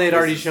 well. Well, they'd this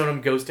already is- shown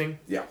him ghosting.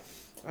 Yeah.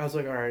 I was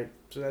like, all right,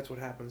 so that's what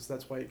happens.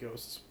 That's why he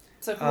ghosts.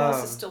 So who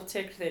else is still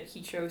ticked that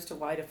he chose to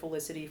lie to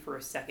Felicity for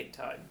a second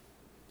time?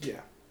 Yeah.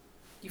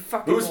 You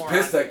fucking Who's moron.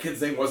 pissed that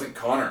kid's name wasn't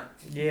Connor?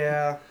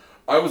 Yeah.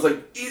 I was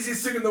like,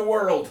 easiest thing in the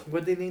world.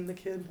 What'd they name the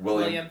kid?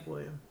 William.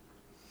 William.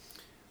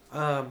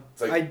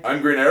 It's like,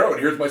 I'm Green Arrow and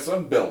here's my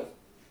son, Bill.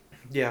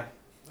 Yeah.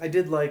 I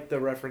did like the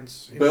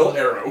reference. Bill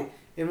Arrow.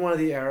 In one of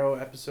the Arrow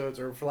episodes,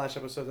 or Flash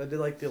episodes, I did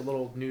like the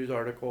little news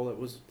article that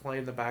was playing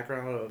in the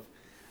background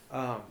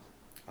of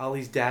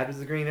Ollie's dad was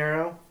the Green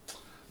Arrow.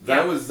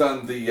 That was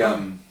on the,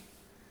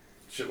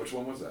 shit, which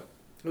one was that?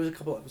 It was a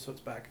couple episodes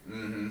back.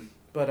 Mm-hmm.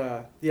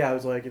 But, yeah, I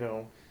was like,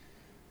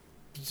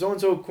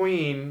 so-and-so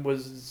Queen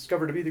was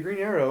discovered to be the Green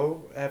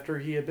Arrow after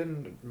he had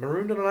been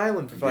marooned on an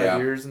island for 5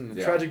 years and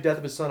the tragic death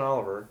of his son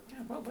Oliver. Yeah,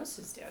 what was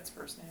his dad's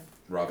first name?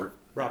 Robert.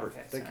 Robert,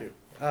 Okay, thank sorry.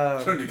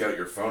 you. You got it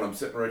your phone, I'm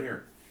sitting right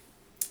here.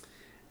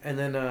 And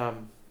then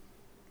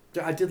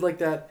I did like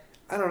that.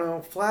 I don't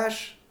know,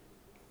 Flash.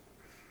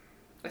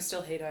 I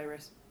still hate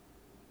Iris.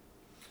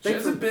 She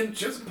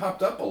hasn't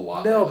popped up a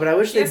lot. No, but I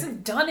wish She they.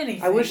 hasn't done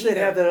anything. I wish they'd either.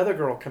 have that other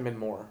girl come in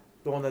more.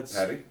 The one that's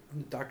Patty?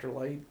 Dr.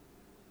 Light.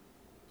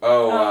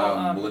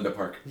 Linda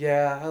Park.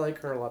 Yeah, I like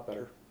her a lot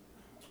better.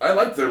 I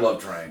like their love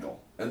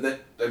triangle. And then,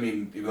 I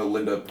mean, even though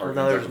Linda Park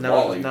Well, and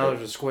Wally. now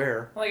there's a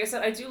square. Like I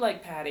said, I do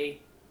like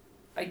Patty.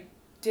 I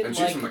did and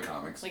like. she's from the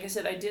comics. Like I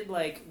said, I did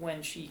like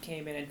when she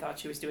came in and thought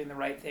she was doing the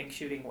right thing,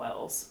 shooting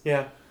Wells.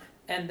 Yeah.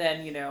 And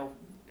then,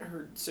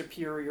 her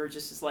superior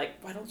just is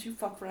like, why don't you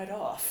fuck right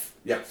off?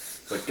 Yeah,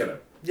 it's like, get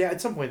it. Yeah,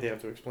 at some point they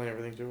have to explain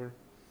everything to her.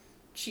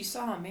 She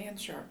saw a man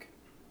shark.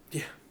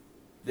 Yeah.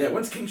 Yeah,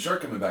 when's King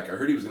Shark coming back? I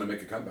heard he was going to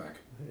make a comeback.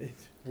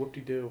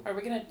 Whoop-de-doo. Are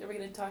we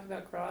gonna talk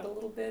about Grodd a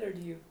little bit, or do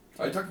you?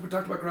 We talked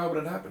about Grodd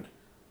when it happened.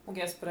 Well,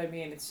 yes, but I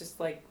mean, it's just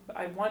like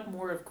I want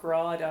more of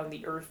Grodd on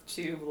the Earth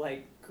 2,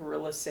 like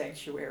Gorilla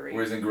Sanctuary.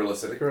 Where he's in Gorilla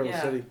City. Gorilla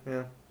Yeah. City,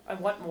 yeah. I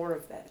want more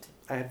of that.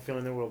 I had a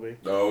feeling there will be.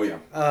 Oh, yeah.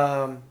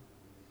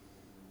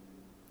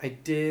 I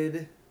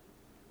did...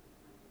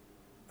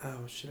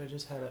 Oh, shit, I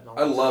just had it.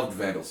 I loved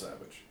Vandal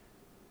Savage.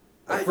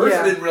 At first,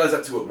 yeah. I didn't realize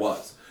that's who it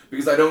was.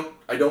 Because I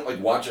don't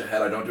like watch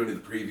ahead. I don't do any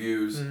of the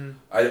previews.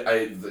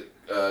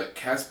 Mm-hmm.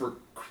 Casper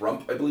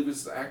Crump, I believe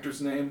is the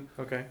actor's name.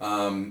 Okay.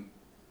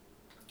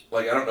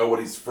 Like, I don't know what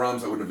he's from,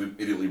 so I wouldn't have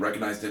immediately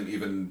recognized him,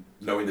 even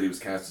knowing that he was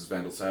cast as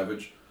Vandal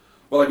Savage.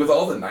 But, like, with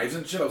all the knives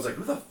and shit, I was like,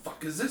 who the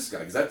fuck is this guy?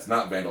 Because that's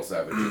not Vandal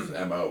Savage's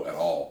MO at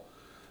all.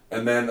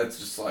 And then it's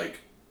just like,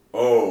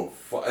 oh,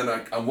 and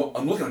I'm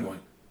looking, I'm going,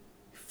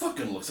 he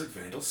fucking looks like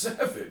Vandal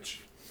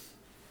Savage.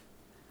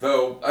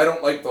 Though, I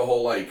don't like the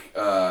whole, like,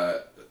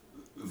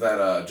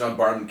 that John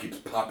Barman keeps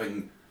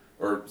popping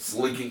or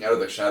slinking out of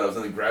the shadows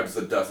and then grabs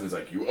the dust and he's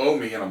like, you owe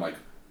me. And I'm like,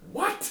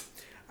 what?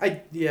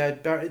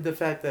 The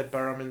fact that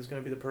Barrowman's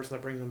going to be the person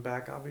that brings him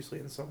back, obviously,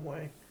 in some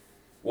way.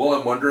 Well,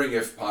 I'm wondering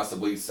if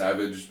possibly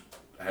Savage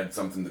had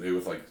something to do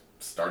with, like,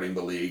 starting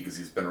the league because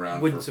he's been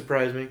around Wouldn't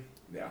surprise me.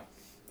 Yeah.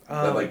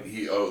 That, like,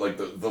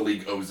 the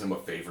league owes him a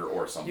favor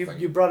or something.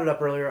 You brought it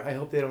up earlier. I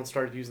hope they don't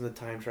start using the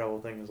time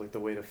travel thing as, like, the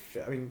way to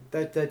fit. I mean,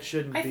 that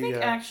shouldn't be... I think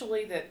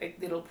actually that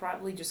it'll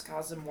probably just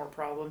cause him more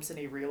problems than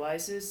he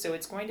realizes. So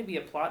it's going to be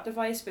a plot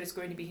device, but it's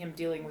going to be him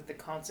dealing with the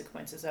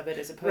consequences of it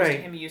as opposed to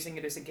him using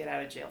it as a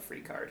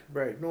get-out-of-jail-free card.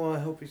 Right. No, I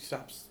hope he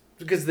stops.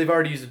 Because they've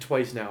already used it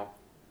twice now.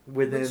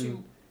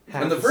 Within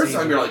half and the first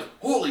season. time you're like,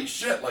 holy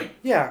shit, like...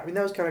 Yeah, I mean,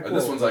 that was kind of cool.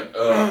 And this one's like,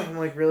 ugh. I'm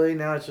like, really?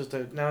 Now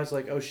it's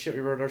like, oh shit,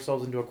 we run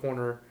ourselves into a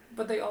corner.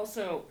 But they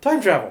also...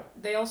 Time travel!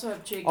 They also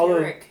have Jay Although,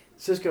 Garrick.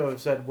 Cisco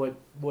said what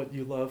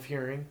you love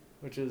hearing,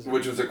 which is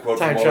a quote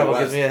time from travel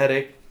Wally gives me a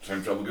headache.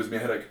 Time travel gives me a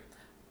headache.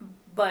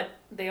 But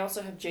they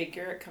also have Jay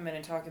Garrick come in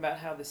and talk about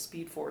how the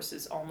Speed Force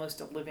is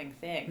almost a living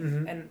thing.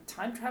 Mm-hmm. And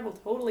time travel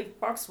totally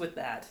fucks with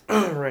that.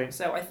 Right.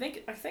 So I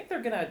think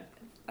they're gonna...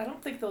 I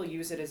don't think they'll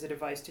use it as a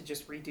device to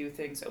just redo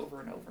things over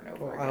and over and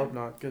over Well, again. I hope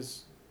not,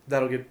 because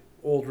that'll get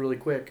old really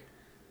quick.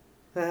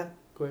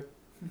 Quick.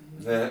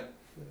 Yeah.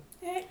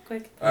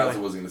 Quick. I also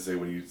wasn't going to say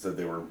when you said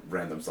they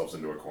ran themselves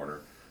into a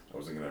corner. I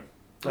wasn't going to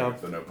bring up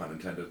the no pun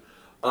intended.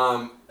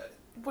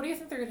 What do you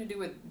think they're going to do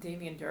with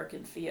Damien Dark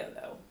and Thea,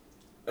 though?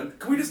 And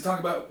can we just talk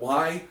about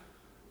why,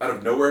 out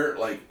of nowhere,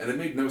 like, and it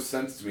made no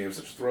sense to me, it was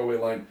such a throwaway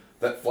line,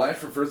 That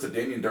Flash refers to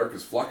Damien Dark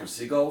as flock of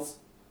seagulls.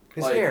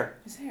 His Like- hair.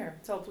 His hair,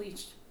 it's all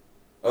bleached.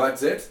 Oh,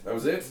 that's it. That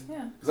was it.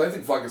 Yeah. Because I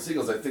think flock of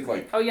seagulls. I think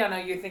Oh yeah, no,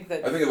 you think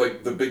that I think of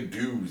like the big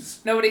dews,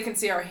 nobody can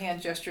see our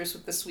hand gestures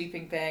with the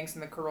sweeping bangs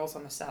and the curls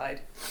on the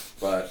side.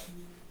 but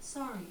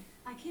Sorry,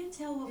 I can't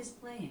tell what is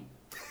playing.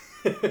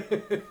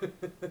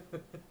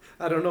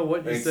 I don't know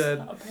what you Thanks.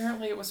 said.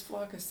 Apparently, it was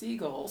flock of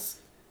seagulls.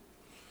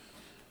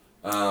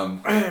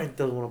 um,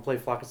 Doesn't want to play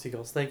Flock of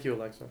Seagulls. Thank you,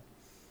 Alexa.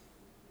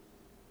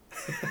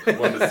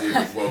 wanted to see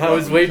if it woke I up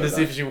was when waiting you to said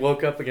see if she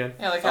woke up again.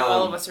 Yeah, like how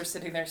all of Um, us are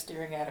sitting there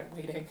staring at it,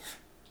 waiting.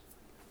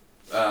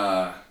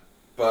 that.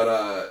 What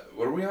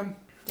are we on?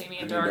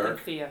 Damien Damien Dark and Dark?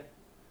 Thea.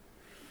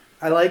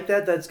 I like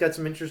that. That's got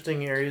some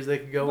interesting areas they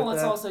could go Well, with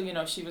it's that.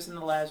 also, she was in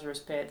the Lazarus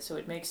pit, so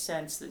it makes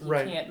sense that you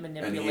Right. can't And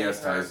manipulate he has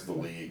her. ties to the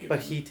league.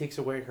 But he takes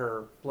away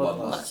her bloodlust.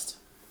 Lust.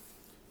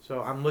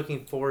 So I'm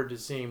looking forward to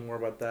seeing more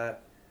about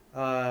that.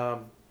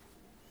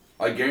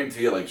 I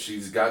guarantee you, like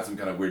she's got some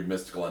kind of weird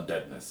mystical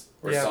undeadness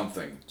or Yeah.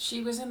 something,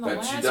 She was in the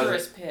But she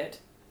Lazarus pit.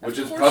 which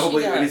Of is course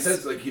probably. she And he does.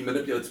 says like he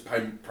manipulates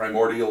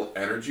primordial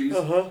energies,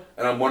 huh.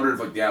 and I'm wondering if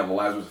like the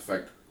Lazarus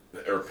effect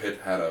or pit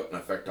had an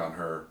effect on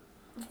her,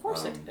 Of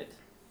course it Um, did.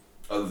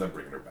 other than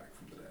bringing her back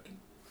from the dead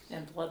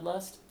And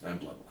bloodlust. and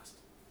bloodlust.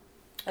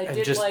 I And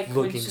did just like when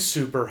looking she,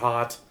 super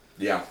hot.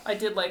 Yeah, I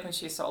did like when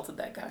she assaulted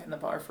that guy in the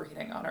bar for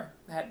hitting on her.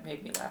 That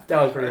made me laugh.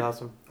 That was pretty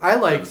awesome. I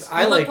liked. You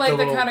I You look liked like the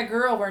the little. kind of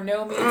girl where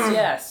no means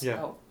yes.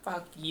 Yeah. Oh,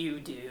 fuck you,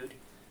 dude.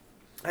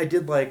 I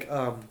did like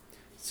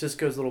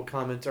Cisco's little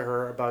comment to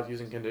her about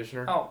using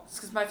conditioner. Oh, it's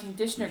because my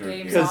conditioner Your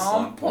game's game's on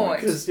on point.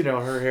 point. Because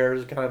her hair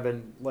has kind of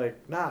been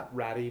like not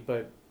ratty,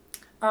 but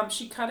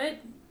She cut it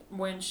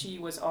when she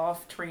was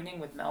off training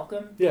with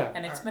Malcolm. yeah.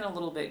 And it's been a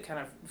little bit kind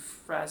of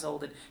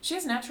frazzled. And she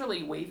has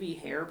naturally wavy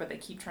hair, but they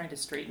keep trying to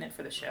straighten it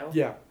for the show.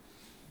 Yeah,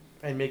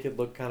 and make it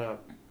look kind of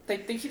They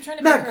keep trying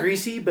to make not her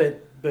greasy,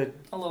 but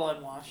a little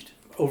unwashed.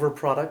 over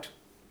product.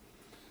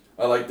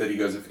 I like that he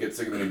goes, if you get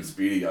sick of the name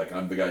Speedy, like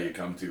I'm the guy you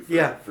come to for,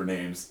 Yeah. for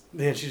names.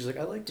 Then she's like,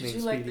 I like Did being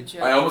you like the Speedy.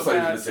 joke? I almost thought he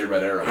was about, gonna say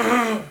Red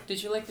Arrow.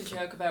 Did you like the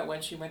joke about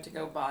when she went to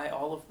go buy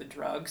all of the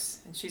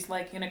drugs and she's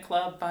like in a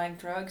club buying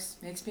drugs?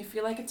 Makes me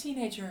feel like a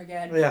teenager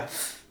again. Yeah,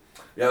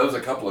 Yeah, that was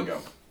a couple ago.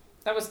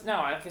 That was no,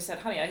 like I said,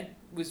 honey, I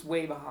was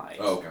way behind.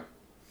 Oh, okay.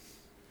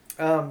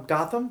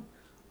 Gotham.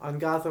 On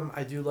Gotham,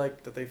 I do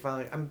like that they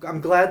finally.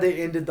 I'm glad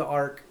they ended the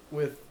arc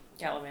with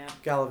Gallivant.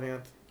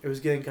 Gallivant. It was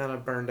getting kind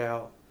of burned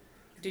out.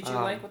 Did you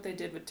like what they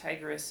did with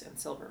Tigress and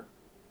Silver?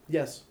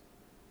 Yes.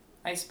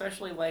 I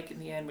especially like in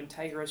the end when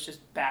Tigress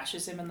just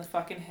bashes him in the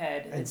fucking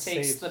head and, And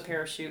takes saves. the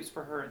parachutes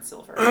for her and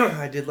Silver.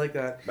 I did like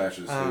that.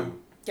 Bashes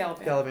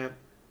Gallivant. Gallivant.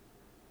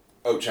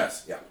 Oh,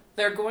 chess. Yeah.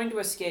 They're going to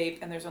escape,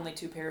 and there's only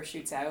 2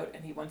 parachutes out,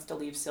 and he wants to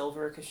leave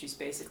Silver because she's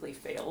basically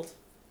failed.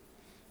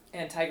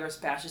 And Tigress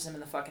bashes him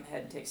in the fucking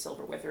head and takes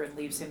Silver with her and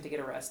leaves him to get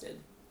arrested.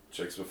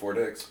 Chicks before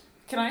dicks.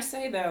 Can I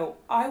say, though,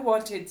 I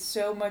wanted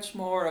so much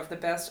more of the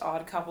best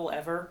odd couple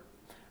ever.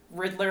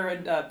 Riddler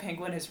and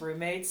Penguin as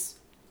roommates.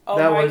 Oh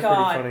That my was pretty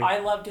god, funny. I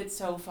loved it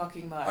so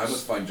fucking much. I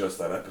must find just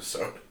that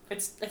episode.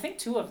 It's, I think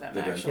 2 of them,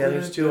 They did. actually. Yeah,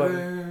 there's 2 of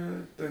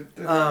them.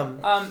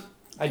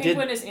 I did.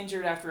 Penguin is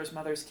injured after his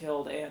mother's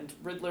killed, and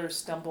Riddler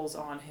stumbles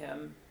on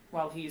him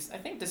while he's, I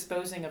think,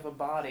 disposing of a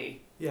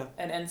body. Yeah.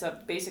 And ends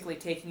up basically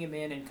taking him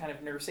in and kind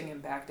of nursing him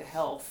back to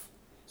health.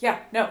 Yeah,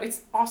 no,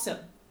 it's awesome.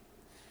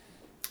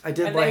 I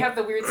did And like. they have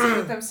the weird scene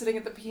with them sitting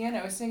at the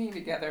piano singing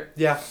together.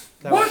 Yeah.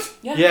 that What? was-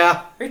 Yeah,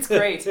 yeah. it's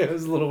great. It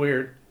was a little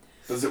weird.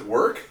 Does it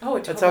work? Oh,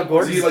 it That's totally how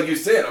Gordon- works. See, like you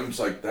say it, I'm just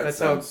like, that That's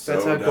how. sounds so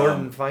That's how dumb.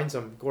 Gordon finds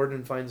him.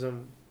 Gordon finds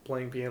him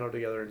playing piano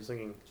together and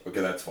singing.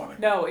 Okay, that's funny.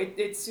 No,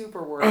 it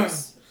super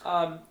works.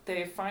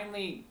 They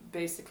finally,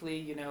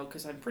 basically,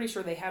 because I'm pretty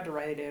sure they had to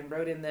write it in,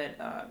 wrote in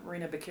that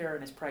Rena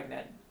Bakarin is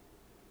pregnant.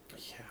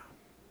 Yeah.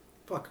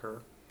 Fuck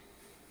her.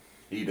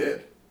 He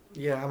did.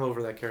 Yeah, I'm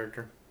over that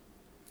character.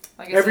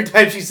 Like I Every said,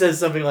 time she says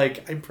something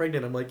like, I'm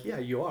pregnant, I'm like, yeah,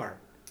 you are.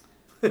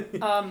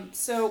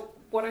 So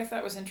what I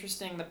thought was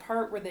interesting, the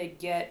part where they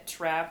get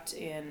trapped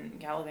in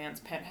Gallivant's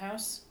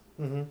penthouse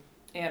Mm-hmm.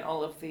 and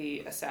all of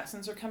the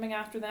assassins are coming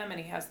after them, and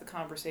he has the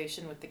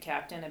conversation with the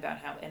captain about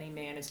how any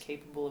man is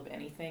capable of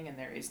anything and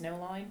there is no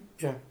line.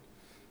 Yeah.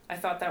 I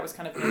thought that was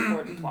kind of an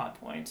important plot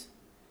point.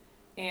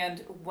 And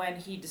when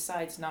he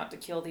decides not to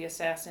kill the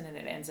assassin and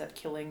it ends up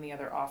killing the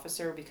other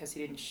officer because he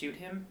didn't shoot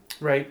him.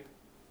 Right.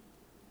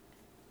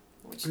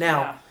 Which,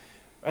 Now,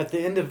 At the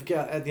end of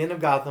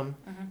Gotham,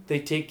 Mhm. they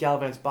take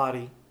Gallivant's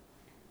body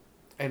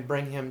and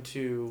bring him The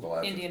to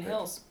Lazarus Indian Pit.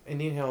 Hills.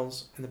 Indian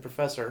Hills and the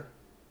professor.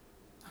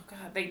 Oh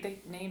god, they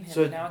name him,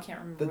 So but now I can't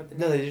remember what the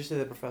No, name they just say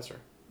the professor.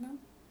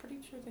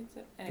 Pretty sure they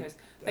said. Anyways,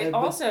 they But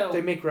also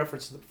they make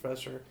reference to the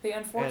professor. they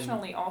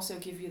unfortunately also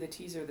give you the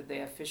teaser that they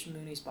have Fish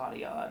Mooney's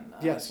body on. I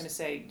was Yes. going to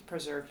say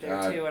preserved there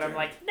God too, and I'm damn.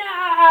 like,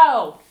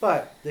 no.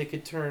 But they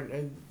could turn.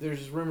 And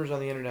there's rumors on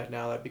the internet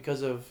now that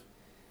because of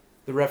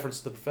the reference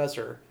to the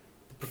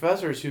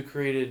professor is who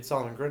created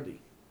Solomon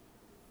Grundy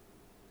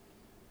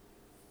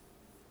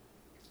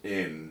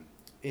In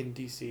in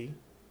DC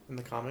in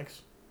the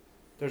comics.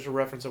 There's a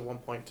reference at one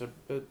point to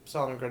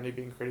Solomon Grundy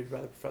being created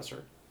by the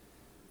professor.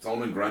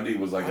 Solomon Grundy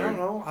was like I don't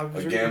know. I was a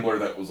reading- gambler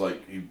that was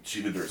like he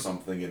cheated or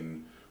something,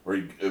 and where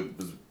he it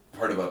was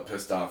part of a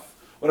pissed off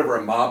whatever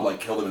a mob like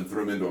killed him and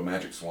threw him into a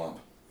magic swamp.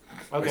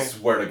 I Okay.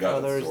 swear to God,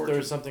 Oh, that's his origin.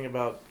 there's something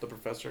about the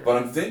professor. But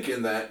I'm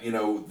thinking that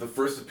the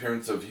first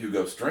appearance of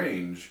Hugo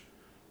Strange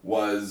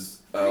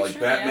was Pretty like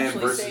sure Batman they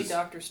actually say versus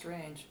Doctor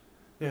Strange.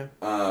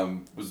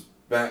 was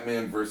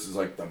Batman versus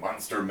like the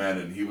Monster Men,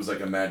 and he was like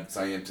a mad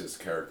scientist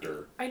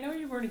character. I know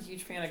you weren't a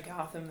huge fan of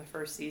Gotham the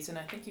first season.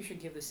 I think you should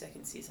give the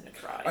second season a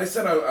try. I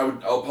said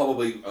I'll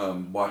probably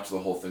watch the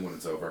whole thing when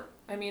it's over.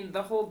 I mean,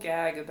 the whole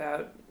gag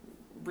about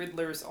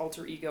Riddler's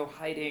alter ego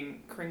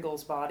hiding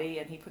Kringle's body,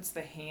 and he puts the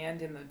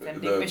hand in the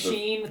vending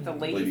machine with the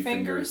lady, lady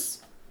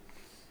fingers.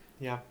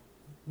 Yeah.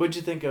 What'd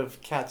you think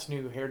of Kat's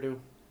new hairdo?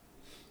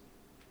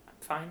 I'm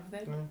fine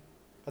with it. Yeah.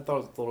 I thought it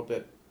was a little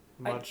bit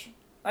much.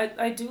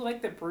 I do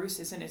like that Bruce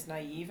isn't as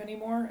naive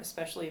anymore,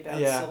 especially about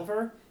Yeah.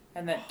 Silver,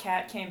 and that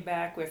Cat came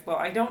back with, well,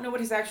 I don't know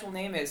what his actual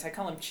name is. I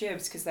call him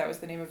Chibs because that was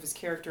the name of his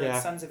character Yeah.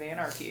 in Sons of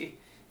Anarchy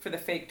for the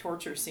fake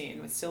torture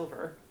scene with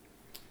Silver.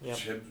 Yep.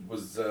 Chib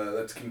was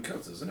that's Kim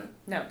Coates, isn't it?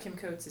 No, Kim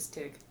Coates is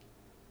Tig.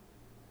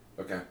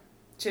 Okay.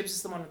 Chibs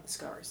is the one with the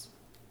scars.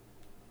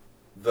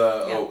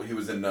 He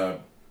was in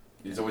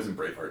he's always in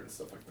Braveheart and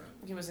stuff like that.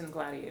 He was in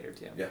Gladiator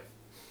too. Yeah.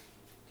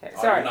 Okay,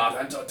 Are sorry. you not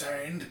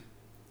entertained?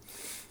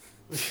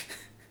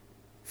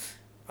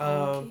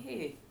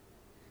 Okay.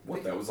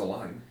 What? That was a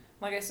line.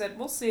 Like I said,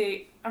 we'll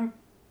see. I'm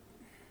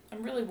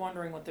really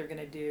wondering what they're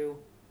gonna do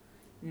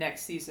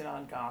next season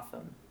on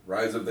Gotham.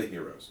 Rise of the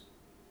Heroes.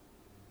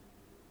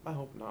 I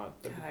hope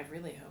not. God, I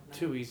really hope not.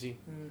 Too easy.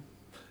 Mm.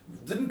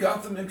 Didn't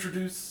Gotham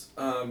introduce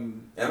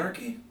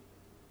Anarchy?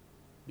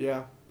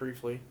 Yeah,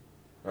 briefly.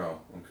 Oh,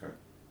 okay.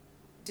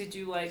 Did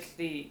you like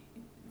the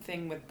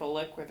thing with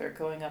Bullock where they're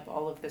going up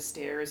all of the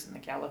stairs in the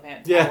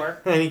Gallivant Yeah,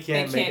 Tower? and he They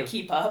can't make can't it.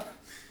 keep up.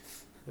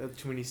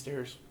 Too many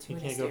stairs. Too he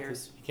many can't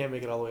stairs. He can't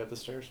make it all the way up the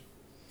stairs.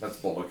 That's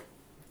Bullock,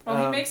 Well,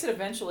 he Um, makes it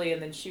eventually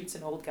and then shoots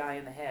an old guy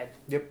in the head.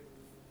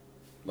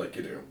 like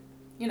you do.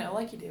 You know,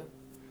 like you do.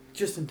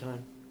 Just in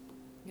time.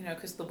 You know,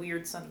 because the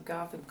weird Son of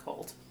Gotham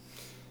cult.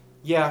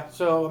 Yeah,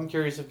 so I'm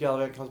curious if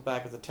Gallivant comes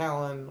back as a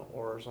Talon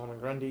or Solomon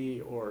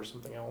Grundy or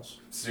something else.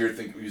 So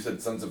you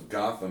said Sons of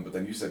Gotham, but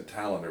then you said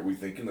Talon. Are we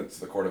thinking that's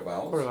the Court of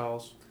Owls? Court of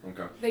Owls.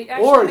 Okay. They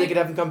actually Or they could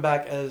have him come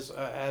back as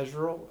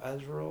Azrael.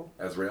 Azrael,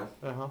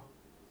 Uh-huh.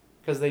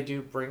 Because they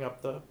do bring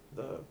up the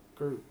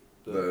group.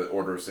 the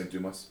Order of Saint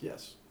Dumas.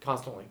 Yes,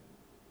 constantly.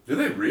 Do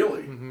they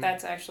really? Mhm.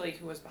 That's actually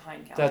who was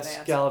behind Gallivant. That's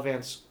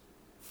Gallivant's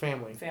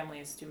family. Family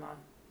is Dumont.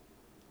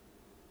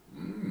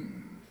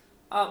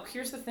 Mm.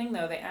 Here's the thing,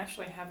 though. They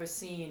actually have a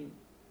scene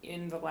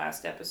in the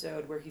last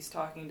episode where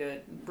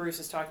Bruce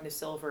is talking to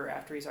Silver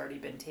after he's already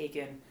been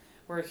taken,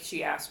 where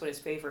she asks what his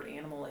favorite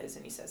animal is,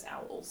 and he says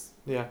owls.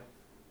 Yeah.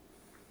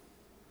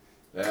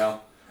 Yeah.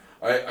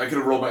 I could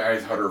have rolled my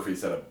eyes harder if he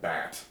said a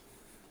bat.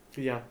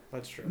 Yeah,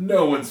 that's true.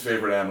 No one's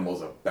favorite animal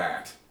is a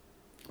bat.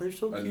 They're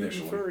so cute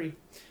Initially. and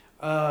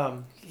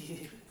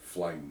furry.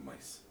 Flying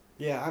mice.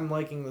 Yeah, I'm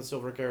liking the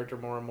Silver character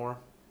more and more.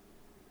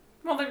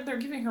 Well, they're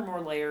giving her more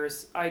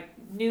layers. I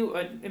knew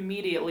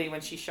immediately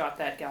when she shot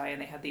that guy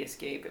and they had the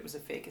escape, it was a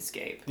fake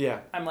escape. Yeah.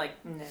 I'm like,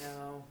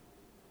 no.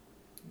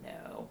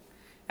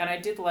 And I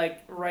did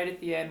like, right at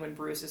the end when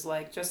Bruce is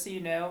like, just so you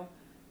know,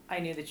 I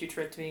knew that you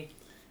tricked me.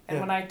 And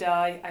Yeah. when I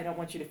die, I don't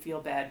want you to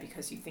feel bad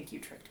because you think you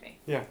tricked me.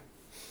 Yeah.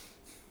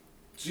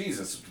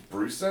 Jesus,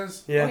 Bruce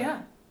says? Yeah. Oh,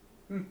 yeah.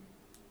 Hmm.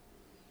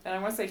 And I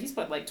want to say he's,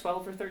 like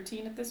 12 or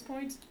 13 at this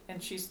point,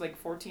 and she's like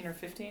 14 or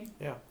 15.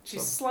 Yeah.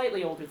 She's So-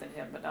 slightly older than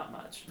him, but not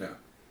much. Yeah.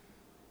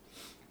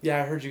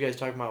 Yeah, I heard you guys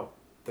talking about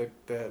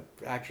the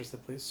actress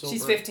that plays Silver.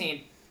 She's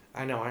 15.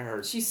 I know, I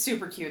heard. She's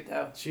super cute,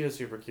 though. She is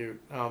super cute.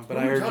 But Who I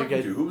were we heard you talking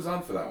guys. to? Who was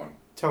on for that one?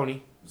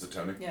 Tony. Was it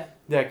Tony? Yeah.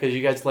 Yeah, because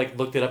you guys like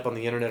looked it up on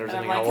the internet or And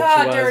I'm something. like, how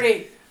old she was.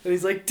 dirty! And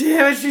he's like,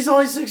 damn it, she's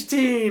only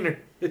 16.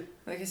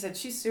 Like I said,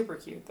 she's super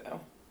cute, though.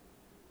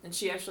 And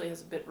she actually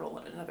has a bit role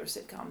in another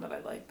sitcom that I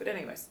like. But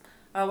anyways,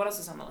 what else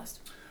is on the list?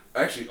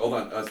 Actually, hold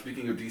on.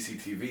 Speaking of DC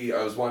TV,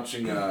 I was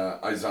watching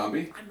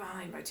iZombie. I'm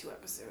behind by 2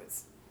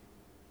 episodes.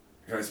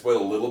 Can I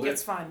spoil a little bit?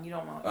 It's fine. You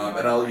don't want.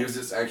 And I'll use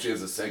this actually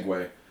as a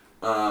segue.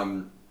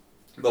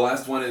 The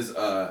last one is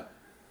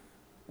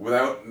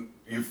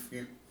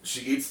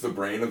she eats the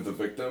brain of the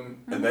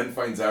victim and then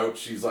finds out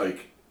she's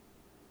like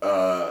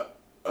a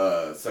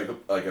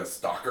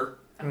stalker,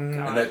 Oh, Mm.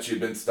 God. and that she'd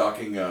been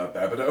stalking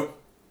Babido.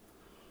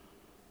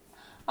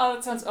 Oh,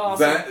 that sounds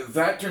awesome.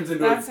 That turns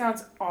into That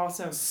sounds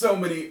awesome. so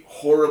many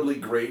horribly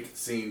great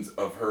scenes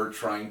of her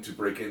trying to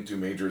break into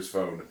Major's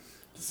phone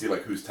to see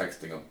like who's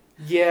texting him.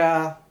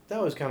 Yeah,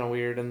 that was kind of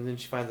weird. And then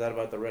she finds out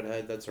about the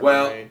redhead. That's her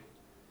Well, roommate.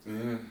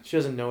 Yeah. She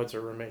doesn't know it's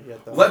her roommate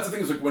yet, though. Well, that's the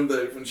thing. Is like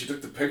when she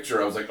took the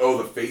picture, I was like, "Oh,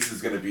 the face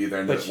is going to be there,"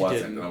 and But then it she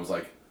wasn't. didn't. And I was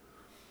like,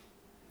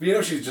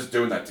 "But she's just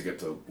doing that to get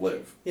to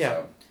live."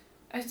 Yeah.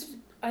 So.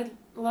 I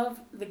love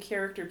the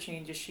character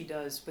changes she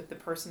does with the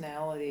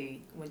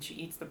personality when she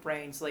eats the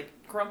brains. Like,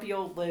 Grumpy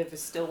Old Liv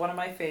is still one of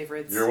my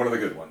favorites. You're one of the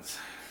good ones.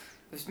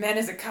 Which meant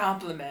as a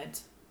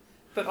compliment.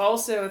 But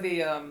also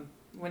the,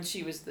 when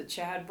she was the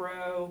Chad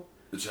bro,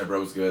 The Chebra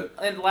was good.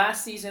 And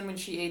last season when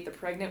she ate the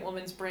pregnant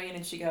woman's brain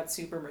and she got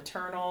super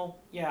maternal,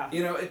 yeah.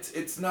 You know,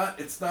 it's not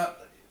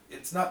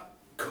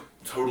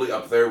totally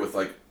up there with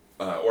like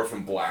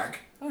Orphan Black.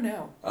 Oh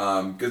no.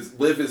 Because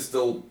Liv is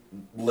still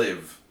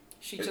Liv.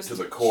 She just to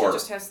the core. She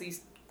just has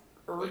these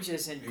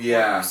urges and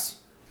Yeah. quirks.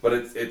 But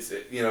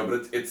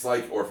it's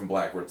like Orphan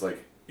Black, where it's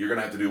like you're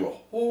gonna have to do a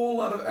whole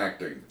lot of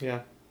acting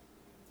Yeah.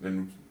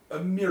 in a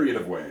myriad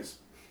of ways,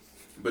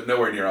 but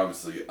nowhere near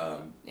obviously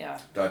Yeah.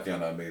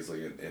 Tatiana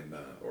Maslany in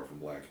Orphan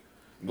Black.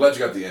 I'm glad you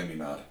got the Emmy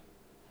nod.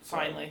 So,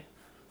 Finally.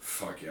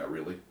 fuck yeah,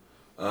 really.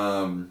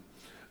 And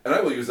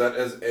I will use that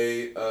as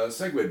a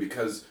segue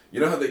because you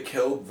know how they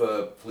killed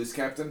the police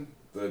captain,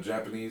 the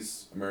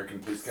Japanese American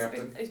police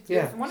captain.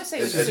 Yeah. I want to say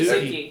it was It's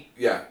Suzuki.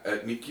 Yeah,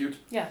 at Meet Cute.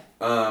 Yeah.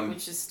 Um,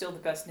 Which is still the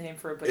best name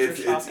for a butcher It's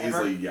shop it's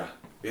ever. easily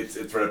it's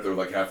right up there with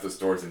like half the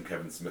stores in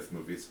Kevin Smith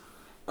movies.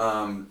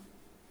 I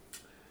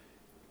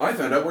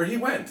found out where he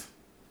went.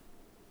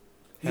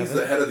 He's Heaven?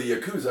 the head of the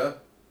Yakuza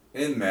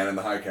in Man in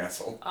the High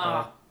Castle.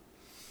 Ah.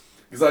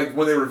 He's like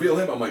when they reveal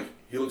him, I'm like,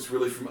 he looks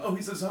really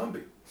he's a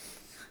zombie.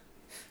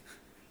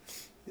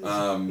 He's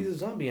a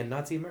zombie in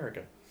Nazi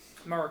America.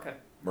 America.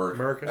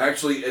 America.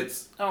 Actually,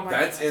 it's Oh my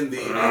that's God. in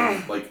the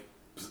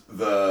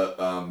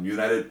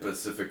United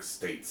Pacific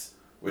States,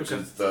 which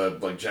Okay. is the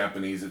like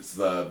Japanese. It's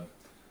the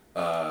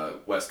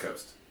West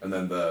Coast, and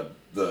then the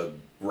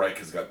Reich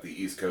has got the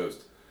East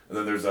Coast, and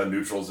then there's a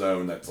neutral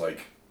zone that's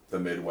like the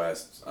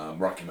Midwest,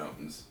 Rocky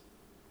Mountains.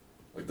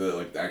 Like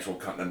the actual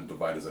continental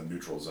divide is a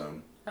neutral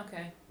zone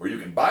Okay. where you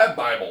can buy a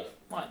Bible.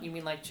 What, you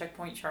mean like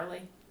Checkpoint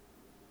Charlie?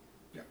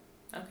 Yeah.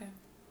 Okay.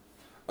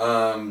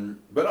 But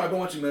no, I've been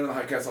watching Man in the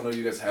High Castle. I know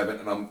you guys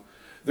haven't, and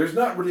there's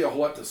not really a whole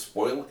lot to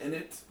spoil in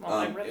it. Well,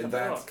 I read in the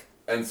that, book.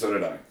 and so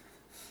did I.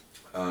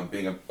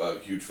 Being a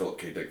huge Philip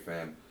K. Dick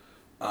fan,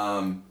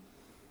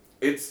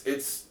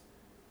 it's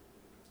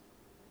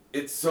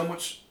so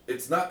much.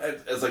 It's not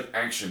as like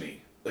actiony.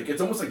 Like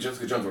it's almost like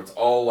Jessica Jones, where it's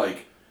all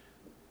like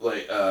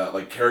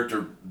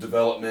character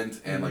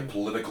development and like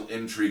political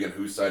intrigue and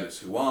whose side is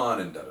who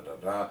on and da da da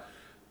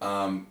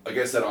da. Like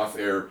I said off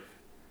air,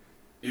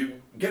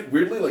 you get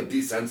weirdly like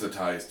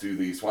desensitized to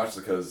the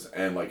swastikas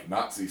and like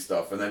Nazi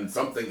stuff, and then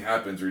something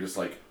happens where you're just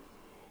like,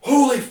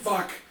 holy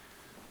fuck,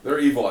 they're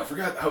evil. I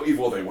forgot how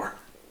evil they were.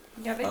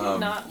 Yeah, they did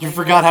not. You like,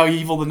 forgot how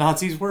evil the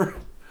Nazis were?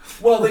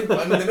 Well, they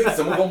make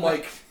some of them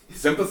like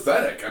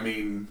sympathetic. I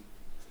mean,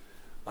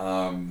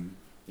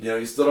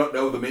 you still don't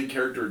know the main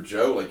character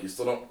Joe. Like you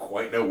still don't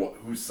quite know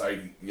whose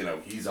side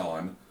he's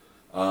on.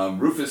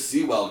 Rufus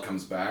Sewell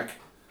comes back.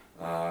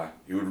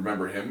 You would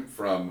remember him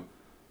from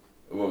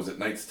what was it,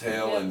 Knight's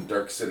Tale Yep. and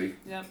Dark City.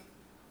 Yep.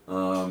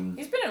 Um,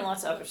 He's been in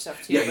lots of other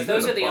stuff too, Yeah, but he's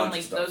those been are in a the bunch only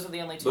of stuff. those are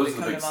the only two Those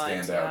that are come the to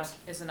mind. big Yeah, standouts.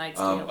 is the Knight's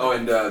Tale.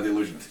 and The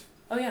Illusionist.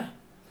 Oh yeah.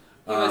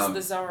 He was Um,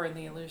 the Tsar in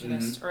The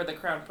Illusionist, or the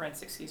Crown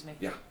Prince, excuse me.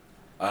 Yeah.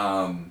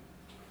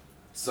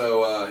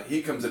 So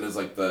he comes in as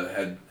like the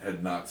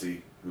head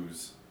Nazi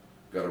who's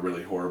got a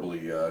really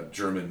horribly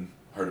German,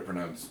 hard to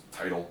pronounce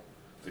title.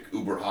 It's like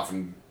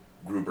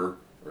Oberhoffengruber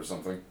or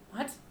something.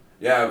 What?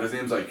 Yeah, but his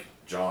name's like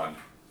John.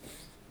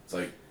 It's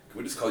like, can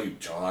we just call you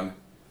John?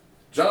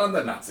 John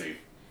the Nazi.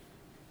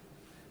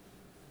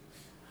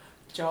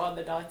 John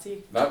the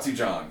Nazi. Nazi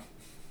John.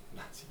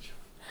 Nazi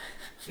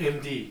John.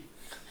 MD.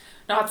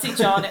 Nazi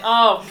John.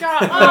 Oh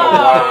God. Oh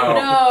wow.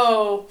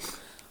 no.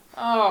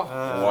 Oh.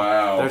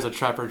 Wow. There's a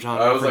Trapper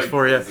John I was reference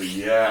like, for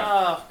you. yeah.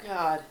 Oh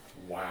God.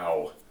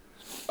 Wow.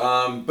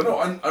 But no,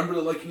 I'm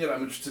really liking it.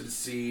 I'm interested to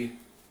see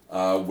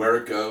where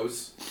it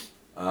goes.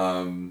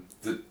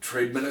 The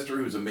trade minister,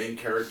 who's a main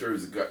character,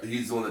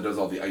 he's the one that does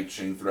all the I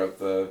Ching throughout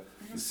the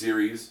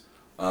series.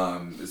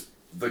 Is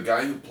the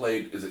guy who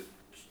played, is it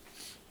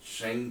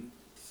Shang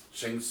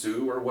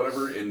Tsung or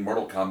whatever in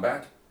Mortal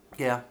Kombat?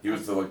 Yeah. He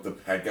was the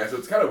head guy. So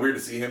it's kind of weird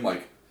to see him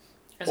like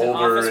As an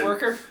older office and-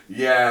 worker.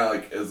 yeah,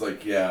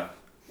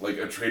 like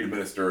a trade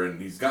minister,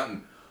 and he's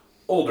gotten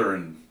older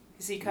and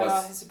Has he cut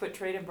less- off? Has he put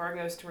trade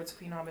embargoes towards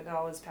Queen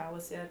Amidala's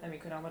palace yet? I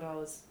mean, Queen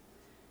Amidala's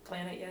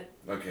planet yet?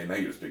 okay. Now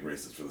you're just being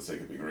racist for the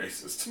sake of being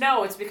racist.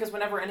 No, it's because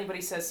whenever anybody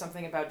says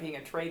something about being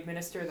a trade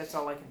minister, that's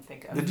all I can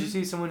think of. Did you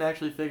see someone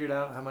actually figured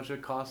out how much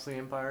it cost the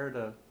Empire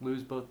to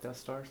lose both Death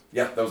Stars?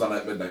 Yeah, that was on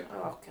at midnight.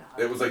 Oh God.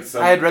 It was like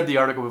some. I had read the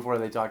article before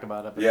they talked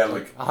about it. But Yeah, it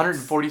was like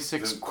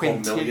 146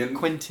 quintillion.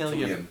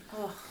 quintillion.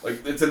 Ugh.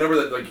 Like it's a number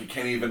that like you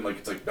can't even like.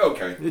 It's like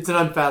okay, It's an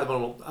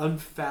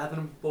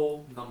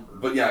unfathomable number.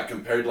 but yeah,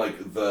 compared to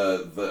like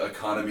the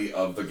economy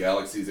of the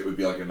galaxies, it would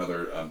be like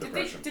another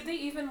depression. Did they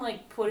even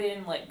like put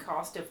in like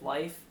cost of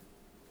life?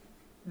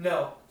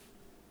 No.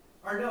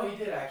 Or no, he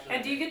did actually.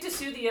 And do you get to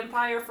sue the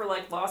Empire for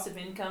like loss of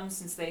income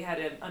since they had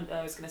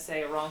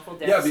a wrongful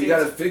death? Yeah, but you suit?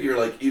 gotta figure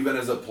like even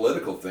as a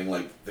political thing,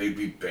 like they'd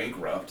be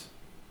bankrupt.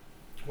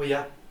 Well,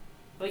 yeah.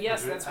 But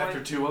yes, that's why.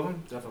 After two of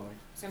them, definitely.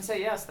 I was gonna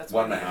say yes. That's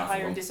One why and the a half of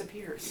Empire them.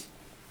 disappears.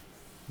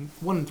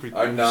 1 and 3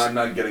 I'm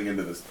not getting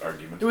into this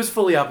argument. It was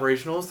fully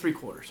operational. It was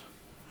 3/4.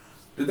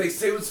 Did they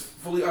say it was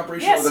fully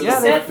operational? Yes, Then you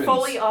the said weapons-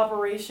 fully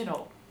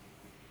operational.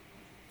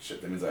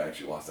 Shit, that means I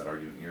actually lost that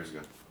argument years ago.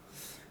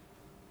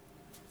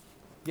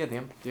 Yeah,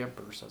 the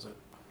Emperor says it.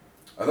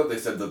 I thought they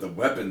said that the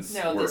weapons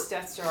No, were... this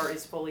Death Star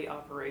is fully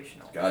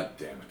operational. God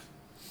damn it.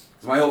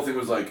 So my whole thing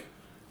was like,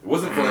 it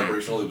wasn't fully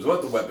operational, it was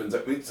about the weapons.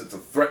 That means it's a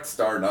threat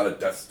star, not a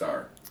Death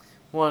Star.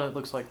 Well, it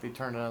looks like they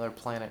turned another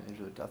planet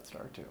into the Death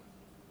Star, too.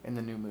 In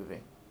the new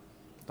movie.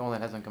 The one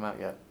that hasn't come out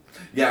yet.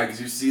 Yeah,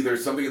 because you see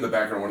there's something in the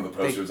background of one of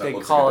the posters that They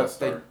looks call like a it Death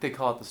Star. they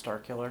call it the Star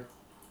Killer.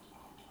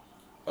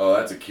 Oh,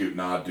 that's a cute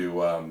nod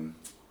to,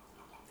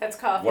 That's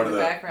coffee One in of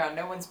the the- background.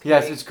 No one's peeing.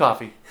 Yes, it's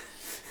coffee.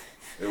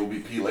 it will be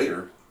P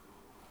later.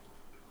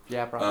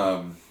 Yeah,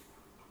 probably.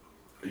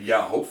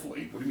 Yeah,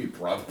 hopefully. What do you mean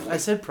probably? I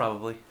said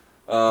probably.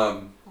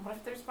 What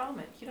if there's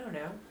vomit? You don't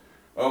know.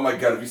 Oh my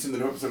god, have you seen the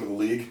new episode of The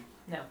League?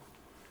 No.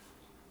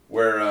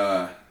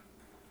 Where,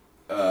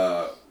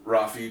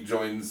 Rafi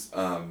joins,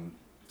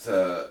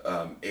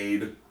 to,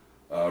 aid,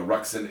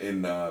 Ruxin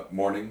in,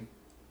 mourning.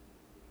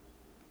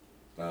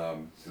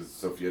 Because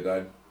Sophia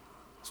died.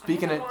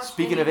 Speaking I haven't watched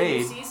speaking any of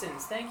aid,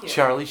 seasons. Thank you.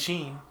 Charlie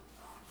Sheen.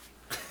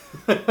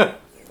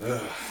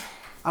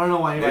 I don't know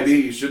why he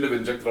Maybe he shouldn't have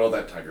injected all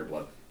that tiger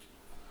blood.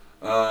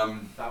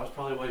 That was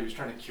probably what he was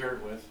trying to cure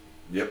it with.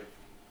 Yep.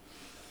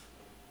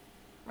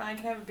 Ryan,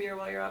 can I have a beer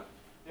while you're up?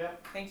 Yeah.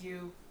 Thank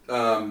you.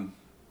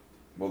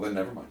 Well then,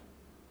 never mind.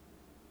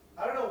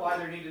 I don't know why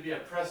there needed to be a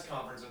press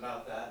conference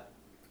about that.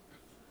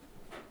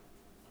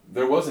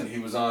 There wasn't. He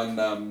was on,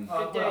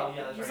 Good day.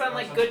 It was on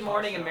like Good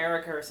Morning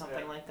America or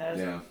something like that.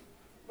 yeah.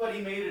 But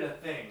he made it a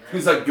thing, right?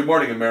 He's like, "Good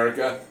morning,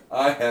 America.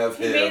 I have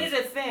He him." made it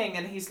a thing,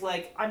 and he's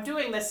like, I'm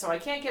doing this so I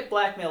can't get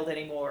blackmailed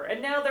anymore.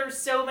 And now there's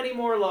so many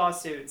more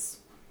lawsuits.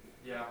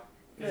 Yeah.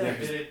 Yeah.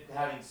 He admitted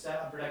having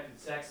unprotected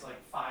sex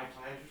like 5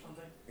 times or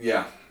something.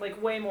 Yeah.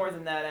 Like, way more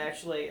than that,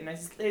 actually. And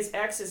his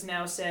ex is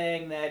now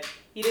saying that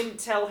he didn't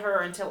tell her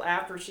until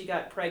after she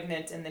got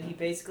pregnant, and then he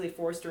basically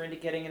forced her into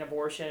getting an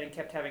abortion and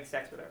kept having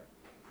sex with her.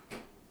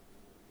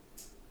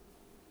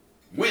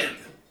 Win,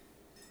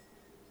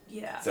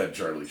 Yeah. said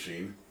Charlie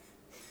Sheen.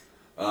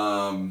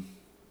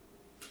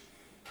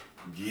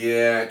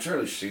 Yeah,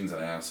 Charlie Sheen's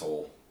an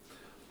asshole.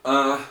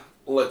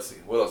 Let's see.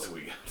 What else have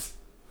we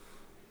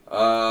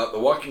got? The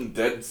Walking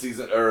Dead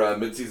season or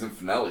mid-season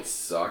finale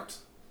sucked.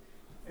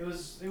 It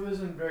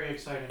wasn't very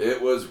exciting.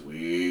 It was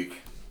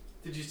weak.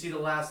 Did you see the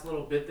last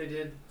little bit they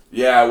did?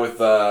 Yeah, with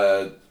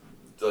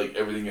like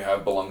everything you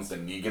have belongs to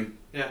Negan.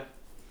 Yeah.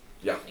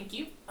 Thank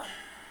you.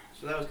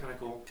 So that was kind of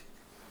cool.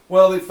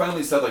 Well, they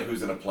finally said like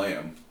who's gonna play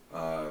him.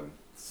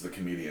 It's the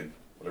comedian,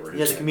 whatever. Yeah,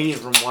 his the name comedian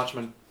is. from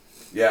Watchmen.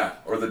 Yeah,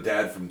 or the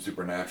dad from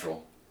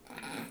Supernatural.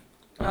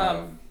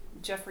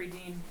 Jeffrey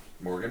Dean.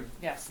 Morgan.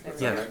 Yes. There we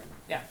That's go. right.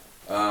 Yeah.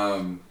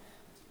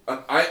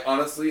 I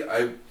honestly,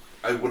 I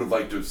would have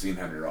liked to have seen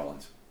Henry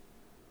Rollins.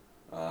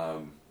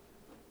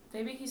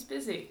 Maybe he's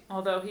busy.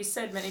 Although he's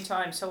said many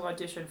times he'll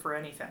audition for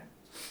anything.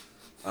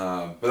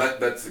 But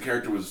that's the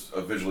character was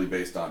visually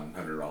based on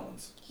Henry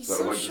Rollins. He's So,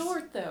 so like,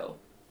 short, though.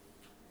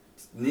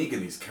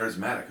 Negan, he's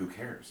charismatic. Who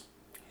cares?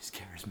 He's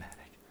charismatic.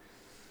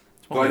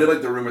 Well, I did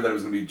like the rumor that it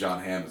was going to be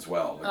John Hamm as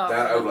well. Like Oh,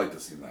 that, I really? would like to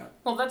see that.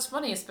 Well, that's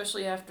funny,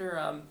 especially after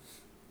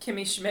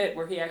Kimmy Schmidt,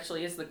 where he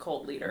actually is the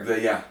cult leader.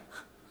 Yeah.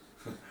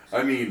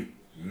 I mean,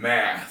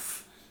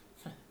 math.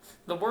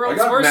 The world's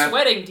I got worst math-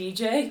 wedding,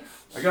 DJ.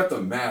 I got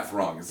the math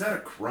wrong. Is that a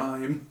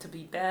crime? To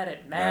be bad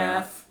at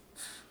math.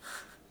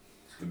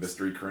 The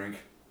mystery crank.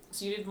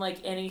 So you didn't like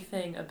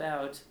anything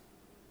about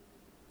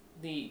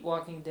the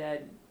Walking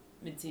Dead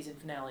mid-season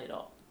finale at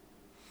all?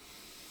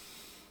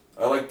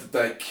 I like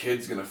that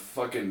kid's gonna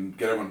fucking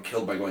get everyone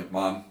killed by going,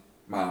 Mom.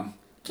 Can't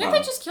Mom, they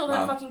just kill that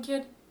Mom." fucking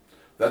kid?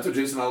 That's what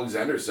Jason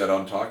Alexander said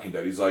on Talking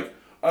Dead. He's like,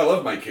 I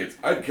love my kids.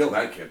 I'd kill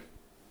that kid.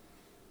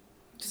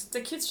 Just,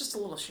 the kid's just a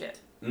little shit.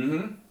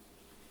 Mm-hmm.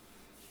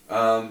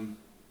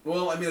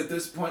 Well, I mean, at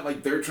this point,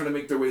 like, they're trying to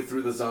make their way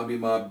through the zombie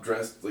mob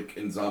dressed, like,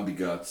 in zombie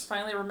guts.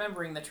 Finally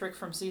remembering the trick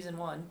from season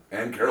 1.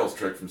 And Carol's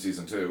trick from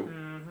season 2.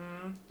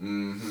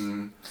 Mm-hmm.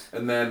 Mm-hmm.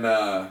 And then,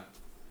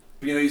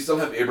 you know, you still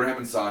have Abraham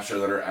and Sasha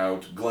that are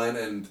out. Glenn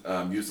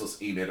and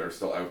Useless Enid are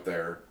still out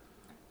there.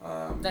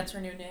 That's her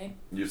new name?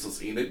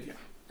 Useless Enid?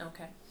 Yeah.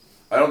 Okay.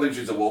 I don't think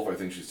she's a wolf. I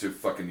think she's too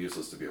fucking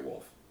useless to be a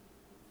wolf.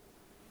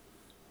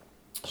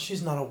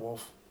 She's not a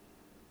wolf.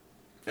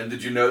 And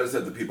did you notice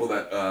that the people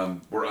that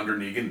were under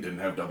Negan didn't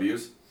have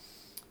W's?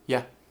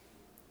 Yeah.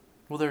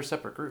 Well, they're a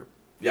separate group.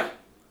 Yeah.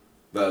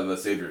 The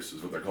Saviors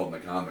is what they're called in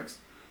the comics.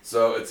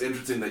 So it's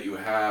interesting that you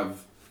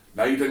have...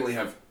 Now you technically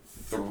have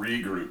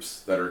 3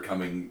 groups that are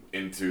coming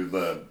into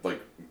the,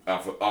 like,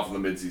 off of the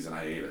mid-season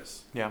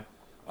hiatus. Yeah.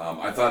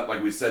 I thought,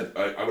 like we said,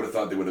 I would have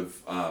thought they would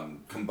have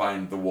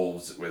combined the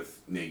Wolves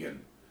with Negan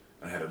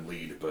and had him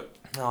lead, but...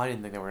 No, I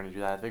didn't think they were going to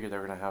do that. I figured they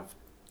were going to have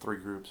 3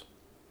 groups.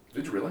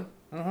 Did you really?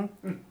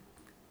 Mm-hmm.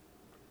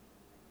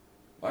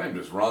 I am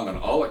just wrong on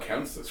all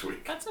accounts this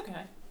week. That's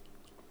okay.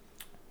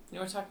 You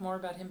want to talk more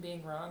about him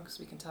being wrong? Because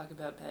we can talk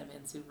about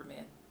Batman,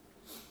 Superman.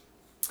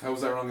 How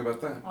was I wrong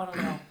about that? I don't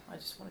know. I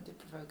just wanted to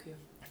provoke you.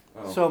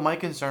 Oh. So my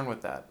concern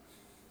with that,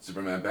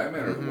 Superman,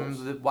 Batman, or the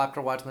Wolves?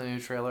 after watching the new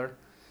trailer,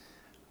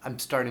 I'm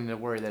starting to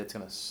worry that it's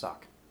going to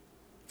suck.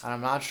 And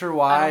I'm not sure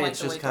why. like It's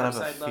the just way kind of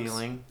a Darkseid looks.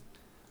 feeling.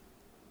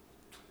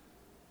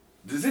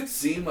 Does it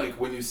seem like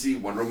when you see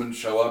Wonder Woman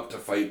show up to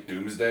fight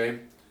Doomsday,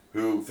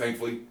 who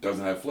thankfully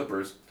doesn't have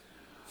flippers,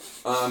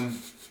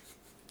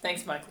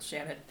 Thanks, Michael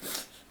Shannon.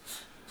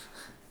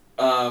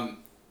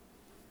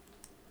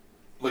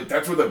 like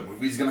that's where the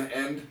movie's gonna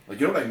end? Like,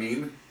 you know what I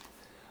mean?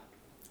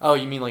 Oh,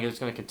 you mean like it's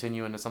going to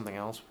continue into something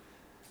else?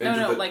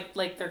 No, like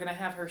they're gonna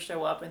have her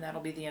show up, and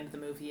that'll be the end of the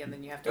movie, and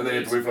then you have to. And then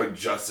you have to wait for like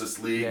Justice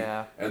League,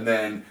 Yeah. and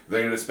then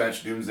they're gonna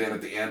dispatch Doomsday, and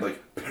at the end, like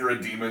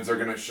parademons are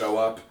gonna show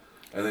up,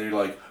 and then you're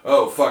like,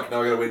 oh fuck,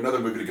 now I gotta wait another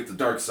movie to get to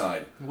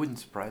Darkseid. It wouldn't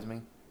surprise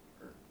me,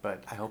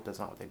 but I hope that's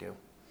not what they do.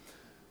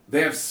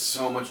 They have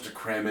so much to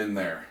cram in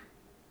there,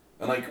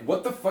 and like,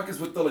 what the fuck is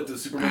with the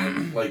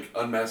Superman like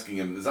unmasking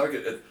him? Is that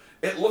like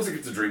it looks like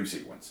it's a dream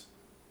sequence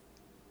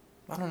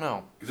I don't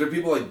know. because there are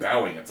people like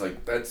bowing. It's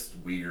like that's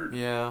weird.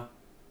 Yeah.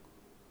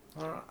 I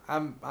don't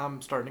know.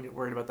 I'm starting to get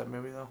worried about that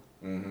movie though.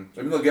 Mm-hmm.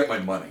 I mean, they'll get my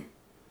money,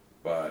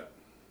 but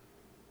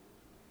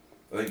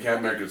I think Captain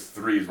America's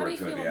 3 is How where do you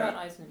it's gonna feel be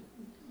about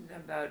at.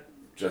 about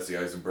Jesse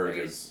Eisenberg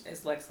is.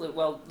 as Lex Luthor?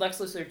 Well, Lex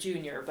Luthor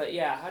Jr. But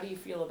yeah, how do you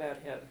feel about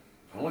him?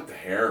 I don't like the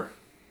hair.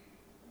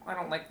 I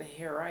don't like the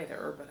hair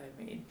either, but I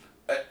mean,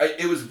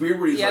 It was weird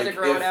where he's he had like, to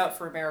grow if, it out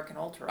for American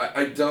Ultra.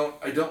 I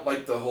don't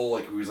like the whole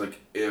like where he's like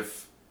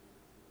if,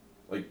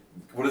 like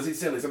what does he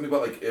say? Like something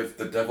about like if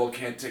the devil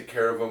can't take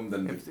care of him,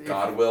 then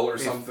God will or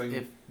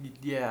something.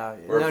 Yeah.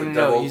 Or if no, the no,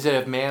 devil- no. He said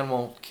if man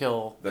won't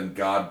kill, then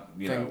God,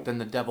 then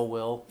the devil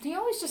will. He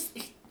always just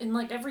in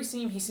like every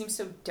scene he seems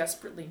so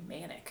desperately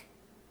manic.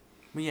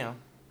 But yeah.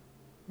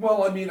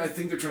 Well, I mean, I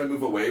think they're trying to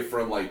move away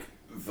from like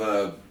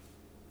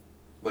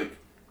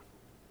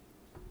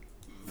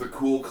the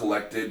cool,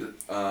 collected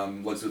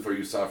Lex Luthor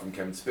you saw from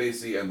Kevin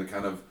Spacey, and the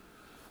kind of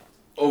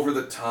over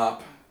the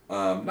top,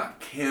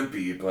 not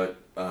campy, but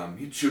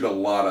he'd shoot a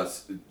lot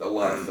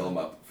of film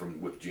up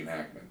with Gene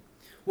Hackman.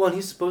 Well, and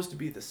he's supposed to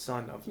be the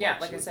son of. Yeah,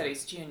 Lex like I Luthor. said,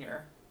 he's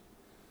Junior.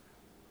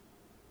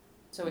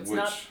 So it's Which-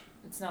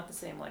 not the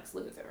same Lex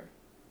Luthor.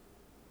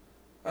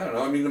 I don't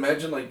know. I mean,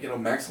 imagine like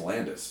Max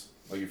Landis,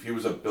 like if he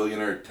was a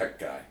billionaire tech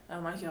guy.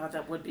 Oh my god,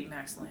 that would be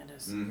Max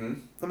Landis. Mm-hmm.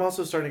 I'm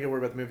also starting to get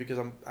worried about the movie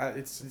because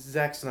it's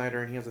Zack Snyder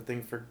and he has a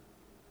thing for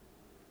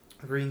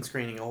green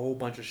screening a whole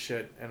bunch of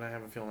shit, and I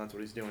have a feeling that's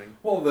what he's doing.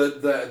 Well,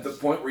 the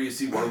point where you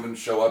see Wonder Woman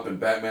show up and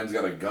Batman's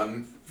got a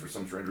gun for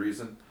some strange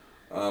reason.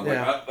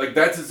 Yeah. Like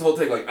that's his whole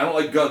take. Like, I don't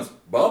like guns,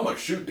 but I'm gonna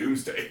shoot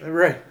Doomsday.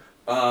 Right.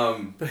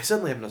 Um, But I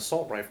suddenly have an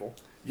assault rifle.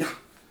 yeah.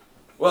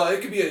 Well,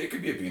 it could be a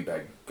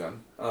beanbag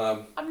gun.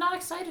 I'm not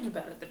excited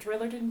about it. The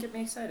trailer didn't get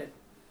me excited.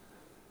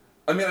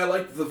 I mean, I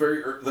liked the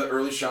the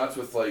early shots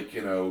with like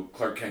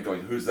Clark Kent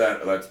going, "Who's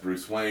that?" Oh, that's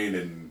Bruce Wayne,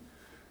 and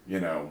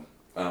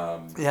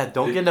Yeah,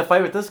 don't get in a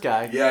fight with this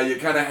guy. Yeah, you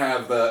kind of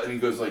have and he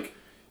goes like,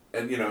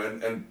 and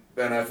and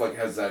Ben Affleck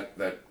has that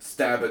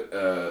stab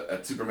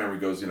at Superman where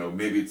he goes,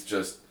 maybe it's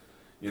just,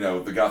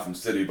 the Gotham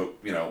City, but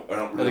I don't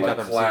really The like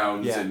Gotham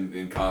clowns City,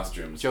 yeah. in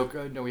costumes.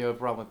 Joker. No, we have a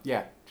problem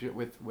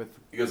with with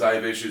Because I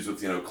have issues with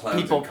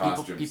clowns in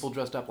costumes. people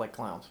dressed up like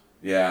clowns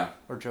Yeah.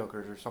 or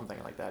jokers or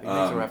something like that. He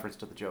makes a reference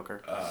to the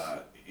Joker.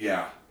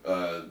 Yeah.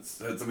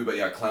 Something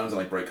about clowns in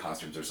like bright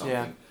costumes or something.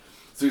 Yeah.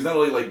 So he's not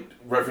only like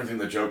referencing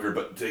the Joker,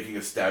 but taking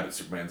a stab at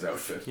Superman's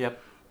outfit.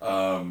 Yep.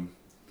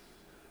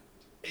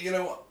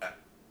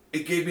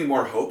 It gave me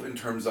more hope in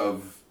terms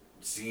of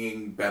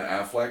seeing Ben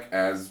Affleck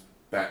as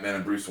Batman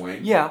and Bruce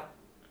Wayne. Yeah.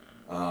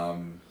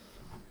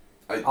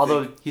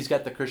 Although think he's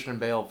got the Christian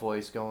Bale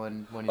voice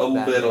going when he's a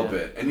Batman. little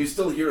bit, and you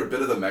still hear a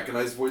bit of the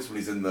mechanized voice when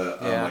he's in the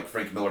Yeah. like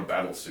Frank Miller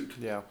battle suit.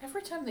 Yeah.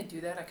 Every time they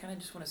do that, I kind of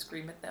just want to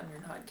scream at them.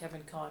 You're not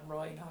Kevin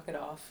Conroy. Knock it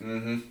off.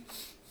 Mm-hmm.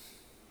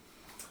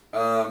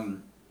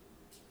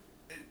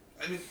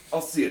 I mean,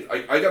 I'll see it.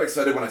 I got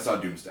excited when I saw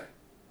Doomsday.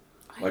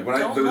 Like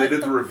when they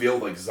did the reveal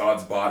like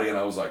Zod's body, and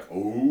I was like,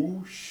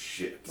 oh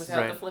shit! Without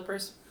Right. the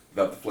flippers,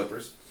 Without the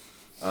flippers.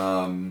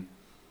 The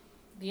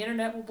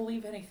internet will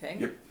believe anything.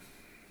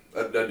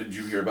 Yep. Did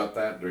you hear about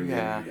that during the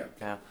interview?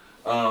 Yeah.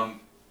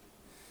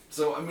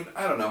 So, I mean,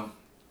 I don't know.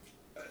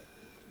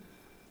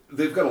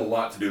 They've got a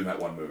lot to do in that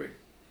one movie.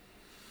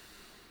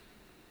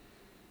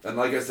 And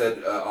like I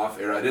said off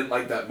air, I didn't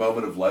like that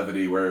moment of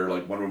levity where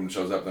like Wonder Woman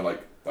shows up and they're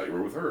like, "Thought you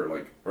were with her,"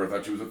 like, or "I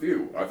thought she was with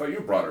you. I thought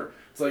you brought her."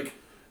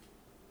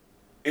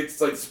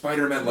 It's like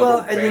Spider-Man level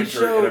and they banter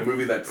show- in a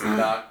movie that's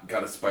not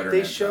got a Spider-Man.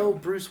 They show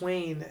tone. Bruce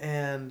Wayne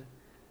and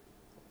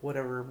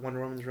whatever Wonder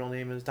Woman's real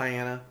name is,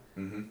 Diana,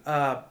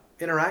 Mhm.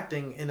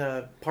 interacting in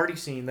a party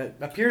scene that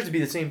appears to be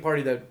the same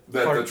party that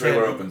That Clark the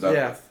trailer Kent- opens up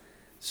yeah. with.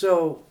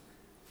 So,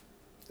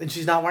 and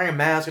she's not wearing a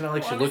mask, and Well,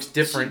 she I mean, looks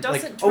different. she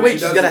Like, doesn't oh try- wait, She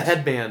she's got a doesn't-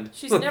 headband.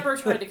 She's never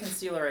tried to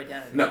conceal her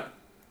identity. No.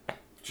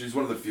 She's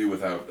one of the few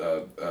without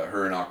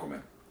her and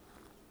Aquaman.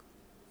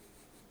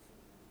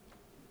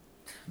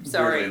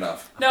 Sorry. Weirdly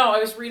enough. No, I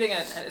was reading a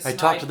I Snide-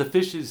 talked to the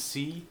fishes.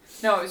 See,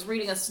 No, I was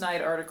reading a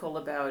Snide article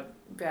about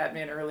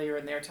Batman earlier,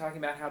 and they were talking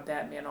about how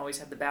Batman always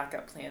had the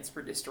backup plans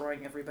for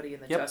destroying everybody in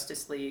the Yep.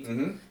 Justice League.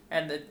 Mm-hmm.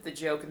 And the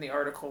joke in the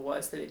article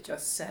was that it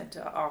just sent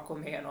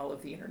Aquaman all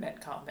of the internet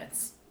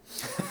comments.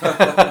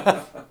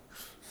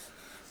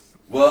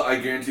 Well, I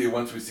guarantee you,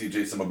 once we see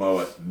Jason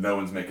Momoa, no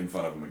one's making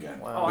fun of him again.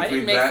 Wow. Oh, I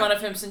Between didn't make that- fun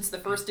of him since the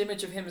first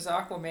image of him as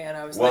Aquaman.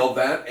 I was Well, like,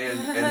 that and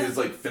his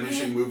like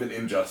finishing move in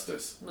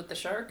Injustice. with the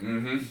shark?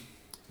 Mm-hmm.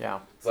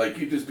 Yeah. It's like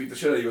he just beat the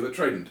shit out of you with a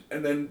trident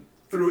and then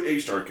threw a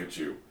shark at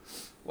you.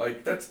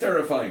 Like, that's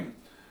terrifying.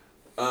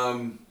 I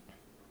mean,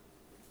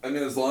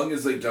 as long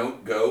as they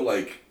don't go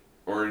like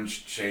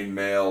orange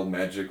chainmail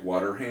magic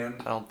water hand.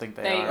 I don't think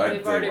they They've are.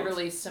 They already won't.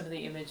 released some of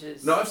the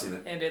images. No, I've seen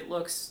it. And it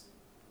looks...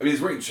 I mean,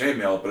 he's wearing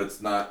chainmail, but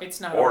it's not It's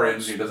not orange.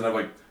 orange. He doesn't have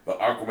like the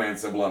Aquaman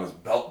symbol on his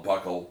belt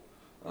buckle.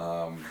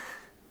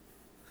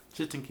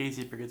 Just in case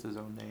he forgets his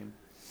own name.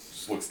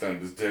 Just looks down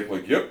at his dick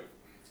like, yep,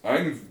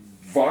 I'm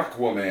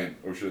Aquaman.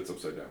 Oh shit, it's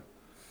upside down.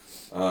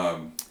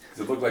 'Cause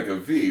it looked like a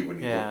V when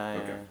you Yeah,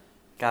 looked. yeah.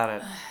 Got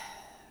it.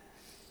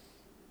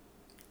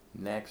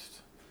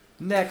 Next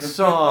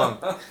song.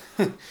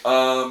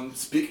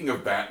 Speaking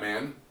of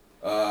Batman,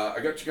 I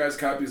got you guys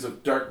copies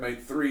of Dark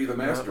Knight 3, The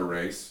Master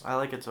Race. I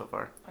like it so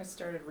far. I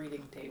started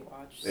reading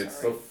Daywatch. It's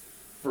Sorry. the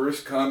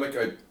first comic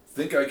I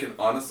think I can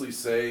honestly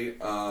say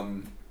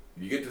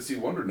you get to see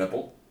Wonder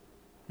Nipple.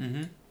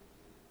 Mm-hmm.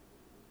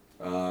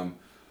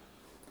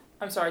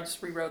 I'm sorry, I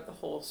just rewrote the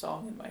whole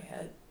song in my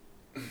head.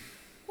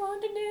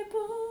 Wonder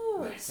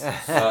nipples.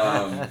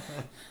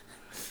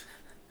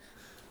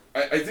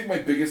 I think my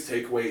biggest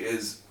takeaway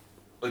is,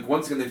 like,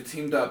 once again, they've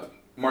teamed up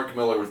Mark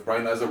Miller with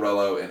Brian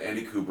Azzarello and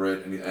Andy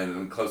Kubert,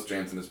 and Klaus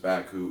Janson is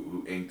back,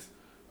 who inked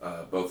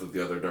both of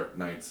the other Dark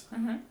Knights.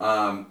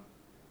 Mm-hmm.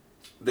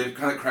 They've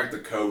kind of cracked the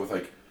code with,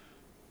 like,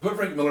 put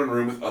Frank Miller in a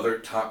room with other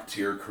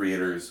top-tier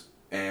creators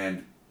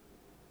and,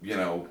 you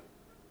know,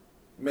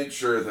 make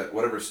sure that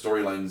whatever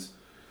storylines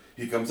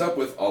he comes up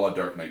with, a la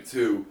Dark Knight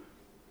 2,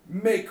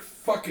 make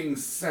fucking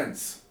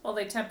sense. Well,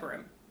 they temper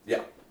him.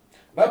 Yeah.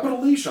 Not put a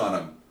leash on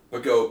him,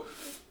 but go,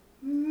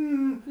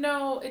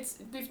 No,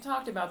 we've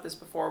talked about this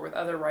before with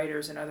other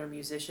writers and other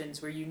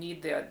musicians where you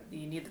need the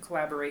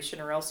collaboration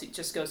or else it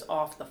just goes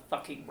off the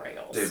fucking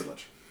rails. David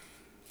Lynch.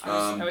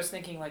 I was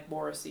thinking like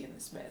Morrissey and the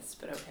Smiths,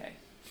 but okay.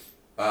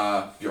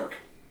 Bjork.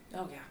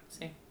 Oh yeah,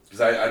 see.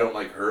 Because I don't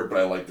like her, but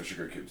I like the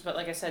Sugar Cubes. But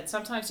like I said,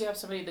 sometimes you have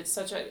somebody that's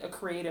such a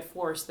creative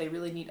force, they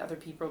really need other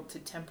people to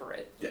temper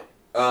it. Yeah.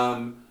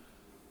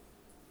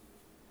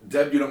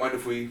 Deb, you don't mind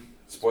if we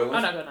spoil it? Oh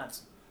no, go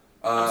nuts.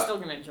 I'm still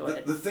gonna enjoy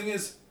it. The thing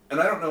is, and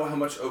I don't know how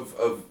much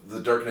of the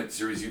Dark Knight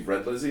series you've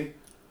read, Lizzie.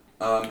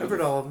 I've read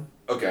all of them.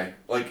 Okay,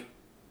 like,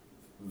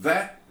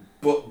 that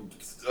book,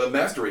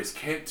 Master Race,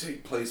 can't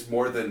take place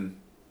more than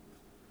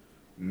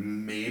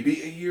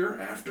maybe a year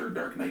after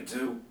Dark Knight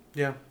 2.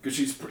 Yeah. Because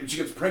she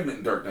gets pregnant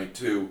in Dark Knight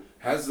 2,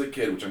 has the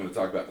kid, which I'm going to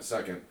talk about in a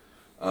second.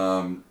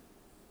 And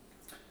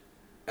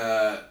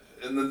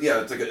then,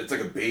 yeah, it's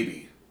like a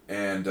baby.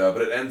 And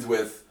but it ends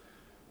with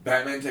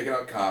Batman taking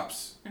out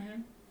cops.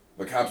 Mm-hmm.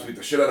 The cops beat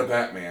the shit out of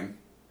Batman.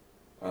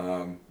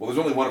 Well, there's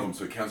only one of them,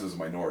 so he counts as a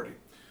minority.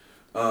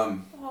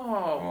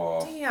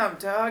 Oh, damn,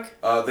 Doug.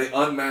 They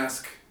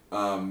unmask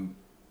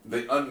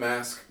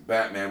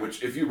Batman,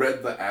 which if you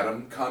read the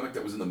Atom comic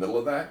that was in the middle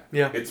of that,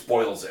 Yeah. it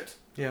spoils it.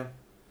 Yeah.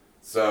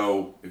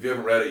 So if you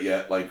haven't read it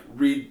yet, like,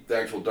 read the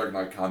actual Dark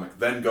Knight comic,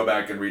 then go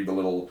back and read the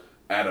little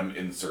Atom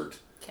insert,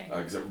 Okay.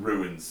 because it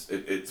ruins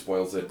it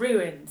spoils it.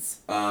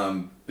 Ruins.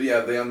 But yeah,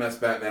 they unmask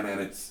Batman,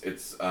 and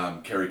it's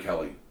Carrie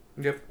Kelly,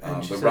 Yep.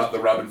 And she the says, the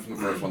Robin from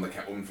the first one, the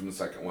Catwoman from the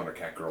second one, or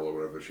Catgirl or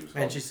whatever she was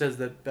called. and she says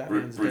that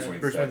Batman's Bruce dead.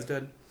 Wayne's Bruce dead. Wayne's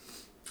dead.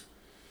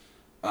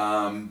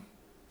 I'm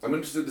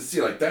interested to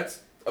see, like,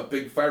 that's a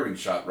big firing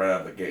shot right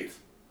out of the gate.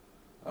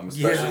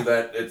 Especially Yeah.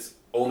 that it's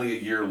only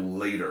a year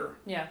later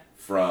Yeah.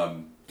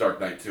 from Dark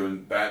Knight 2,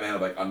 and Batman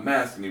had, like,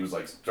 unmasked, and he was,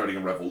 like, starting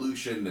a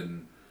revolution,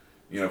 and,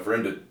 you know, for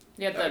him to...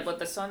 Yeah,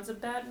 the Sons of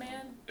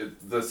Batman?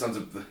 the Sons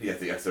of...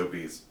 the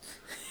SOBs.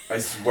 I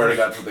swear to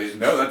God, that's what they...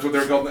 No, that's what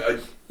they're called.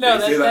 No,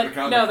 they say that in the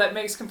comic. that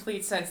makes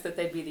complete sense that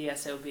they'd be the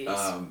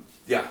SOBs.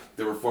 Yeah,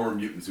 they were former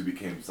mutants who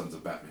became Sons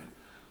of Batman.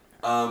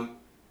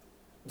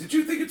 Did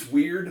you think it's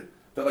weird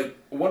that, like,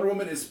 Wonder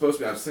Woman is supposed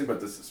to be... I was thinking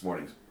about this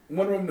morning.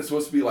 Wonder Woman is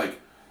supposed to be, like,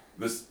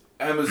 this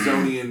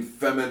Amazonian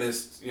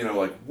feminist, you know,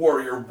 like,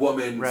 warrior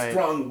woman, Right.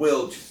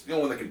 strong-willed. She's the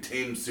only one that can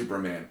tame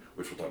Superman,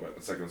 which we'll talk about in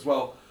a second as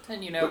well.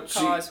 And, you know, but she-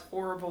 cause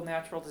horrible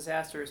natural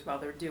disasters while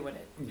they're doing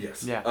it.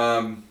 Yes. Yeah.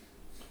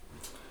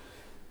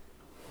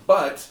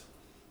 But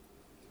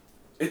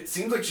it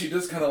seems like she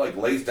just kind of, like,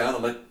 lays down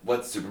and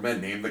let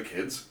Superman name the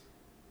kids.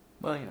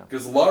 Well, you know.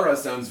 Because Lara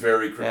sounds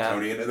very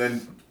Kryptonian, and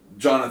then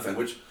Jonathan,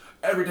 which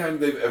every time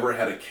they've ever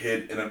had a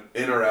kid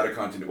in or out of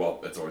continuity, well,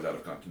 it's always out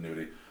of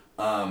continuity,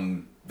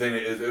 then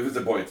if it's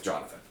a boy, it's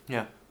Jonathan.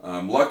 Yeah.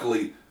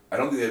 Luckily, I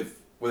don't think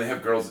when they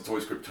have girls, it's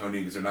always Kryptonian,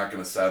 because they're not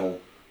going to saddle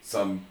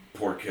some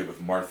poor kid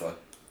with Martha.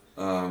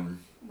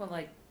 Well,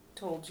 I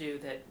told you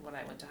that when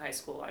I went to high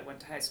school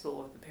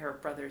with a pair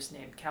of brothers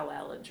named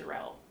Kal-El and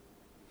Jor-El.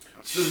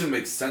 It doesn't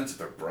make sense if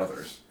they're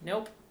brothers.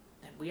 Nope.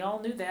 And we all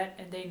knew that,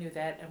 and they knew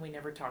that, and we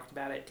never talked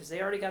about it, because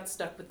they already got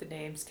stuck with the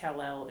names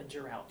Kal-El and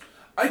Jor-El.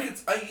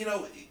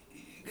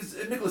 Because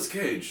Nicolas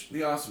Cage,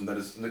 the awesome that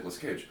is Nicolas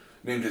Cage,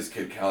 named his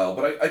kid Kal-El,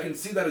 but I can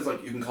see that as,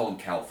 like, you can call him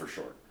Cal for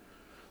short.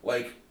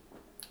 Like,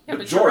 Yeah, But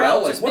but Jor-El,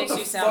 Jor-El like, just what makes the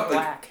you sound fuck? Like,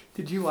 black.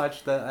 Did you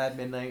watch the at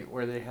midnight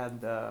where they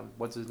had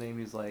what's his name?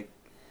 He's like,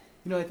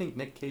 I think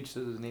Nick Cage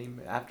says his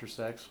name after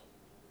sex.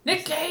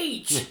 Nick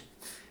Cage!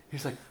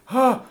 He's like,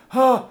 ha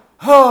ha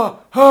ha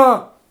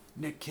ha.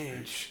 Nick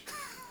Cage.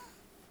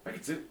 I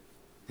can see it.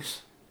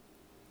 Is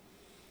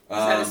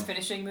that his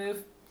finishing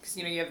move? Because,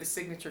 you have the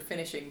signature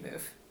finishing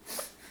move.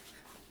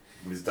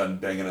 When he's done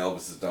banging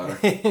Elvis's daughter.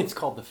 It's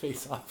called the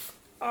Face Off.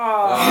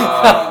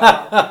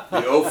 Oh.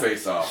 The O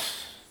face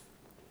off.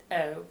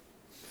 Oh.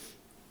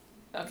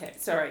 Okay,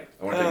 sorry.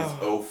 I want to take his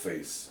O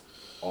face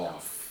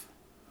off.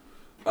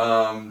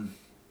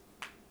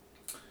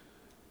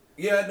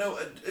 Yeah, no,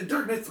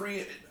 Dark Knight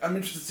 3, I'm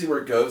interested to see where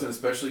it goes, and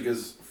especially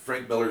because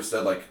Frank Miller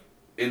said, like,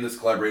 in this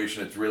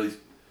collaboration, it's really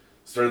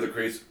started the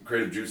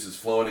creative juices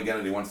flowing again,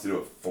 and he wants to do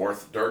a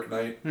fourth Dark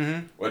Knight,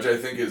 which I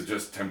think is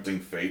just tempting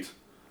fate.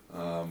 I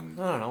don't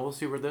know. We'll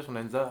see where this one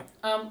ends up.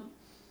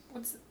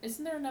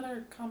 Isn't there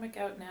another comic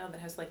out now that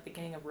has, like, the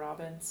Gang of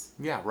Robins?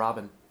 Yeah,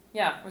 Robin.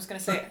 Yeah, I was gonna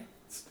say,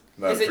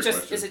 That's is the it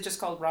question.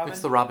 just called Robin?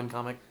 It's the Robin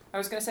comic. I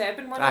was gonna say, I've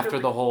been wanting After to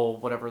the whole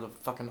whatever the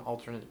fucking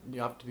alternate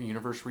after the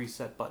universe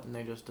reset button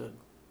they just did.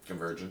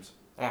 Convergence.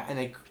 And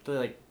they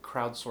like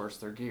crowdsource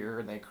their gear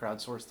and they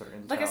crowdsource their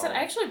intel. Like I said, I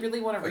actually really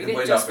want to I read it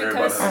complained just off air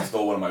about because. how it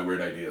stole one of my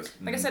weird ideas.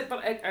 Like I said, but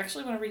I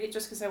actually want to read it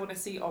just because I want to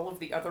see all of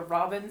the other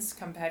Robins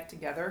come back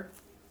together.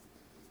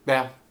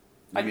 Yeah.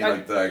 You mean I-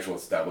 like the actual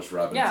established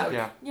Robins, Yeah. like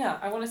Yeah. Yeah,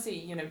 I want to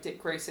see, Dick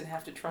Grayson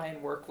have to try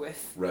and work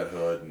with. Red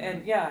Hood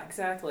And yeah,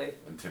 exactly.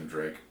 and Tim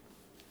Drake.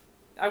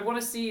 I want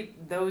to see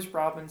those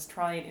Robins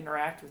try and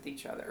interact with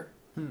each other.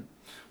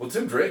 Well,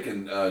 Tim Drake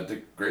and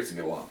Dick Grayson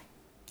get along.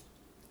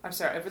 I'm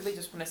sorry, I really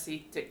just want to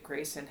see Dick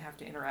Grayson have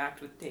to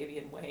interact with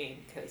Damian Wayne,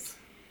 because,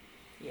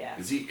 yeah.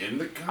 Is he in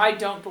the comic? I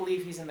don't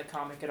believe he's in the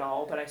comic at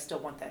all, but I still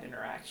want that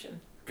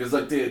interaction. Because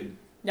like they had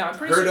No, I'm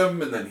pretty hurt sure.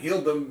 him and then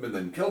healed him and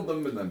then killed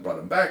him and then brought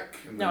him back.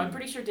 And No, then... I'm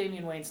pretty sure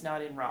Damian Wayne's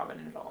not in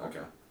Robin at all.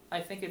 Okay.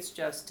 I think it's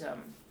just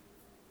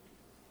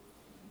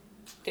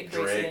Dick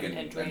Drake Grayson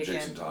and Drake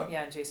Jason Todd.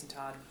 Yeah, and Jason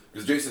Todd.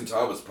 Because Jason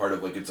Todd was part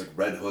of it's like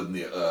Red Hood and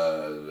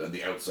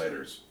the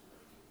Outsiders.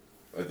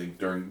 I think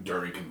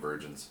during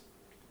Convergence.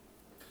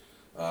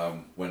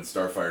 When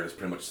Starfire just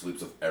pretty much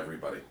sleeps with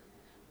everybody.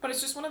 But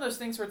it's just one of those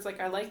things where it's like,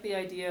 I like the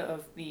idea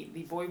of the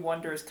Boy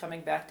Wonders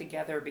coming back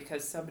together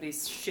because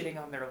somebody's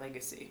shitting on their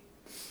legacy.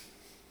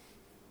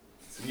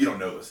 So you don't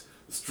know this.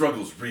 The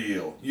struggle's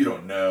real. You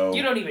don't know.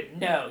 You don't even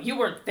know. You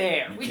weren't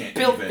there. You We can't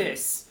built even.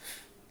 this.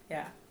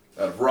 Yeah.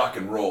 Out of rock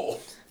and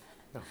roll.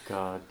 Oh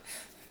God.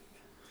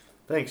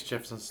 Thanks,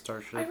 Jefferson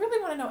Starship. I really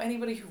want to know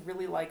anybody who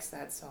really likes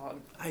that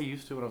song. I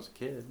used to when I was a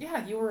kid.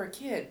 Yeah, you were a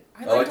kid.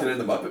 I liked it in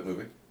the Muppet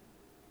movie.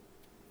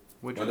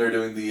 Which When they're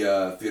doing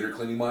the theater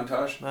cleaning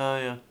montage. Oh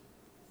yeah.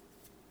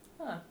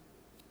 Huh.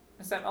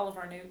 Is that all of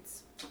our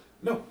notes?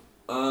 No.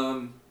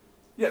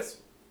 Yes.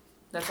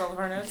 That's all of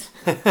our notes?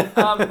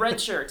 Red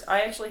shirt.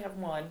 I actually have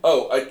one.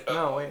 Oh,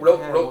 No, wait. real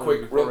I had real one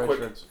quick, before real Red quick,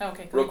 Shirts. Oh,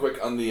 okay, real cool.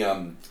 quick on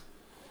the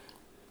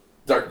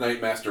Dark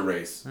Knight Master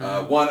Race.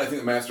 One, I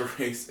think the Master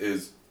Race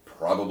is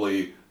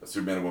probably a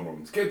Superman and Wonder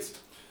Woman's kids.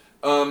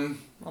 Well,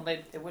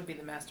 they would be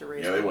the master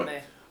race. Yeah, they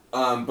wouldn't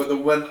would.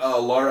 But when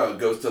Lara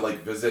goes to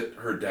visit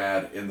her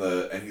dad and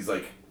he's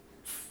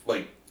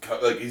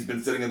he's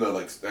been sitting in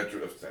the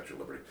Statue of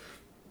Liberty,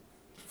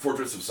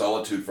 Fortress of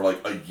Solitude for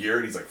a year,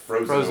 and he's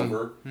frozen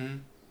over. Mm-hmm.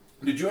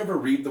 Did you ever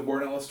read the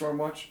Warren Ellis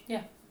Stormwatch?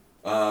 Yeah.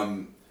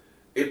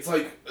 It's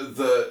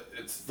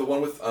the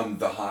one with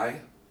the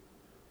High,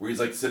 where he's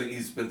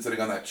been sitting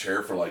on that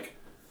chair for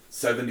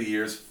 70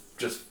 years,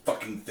 just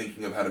fucking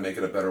thinking of how to make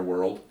it a better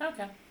world.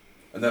 Okay.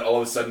 And then all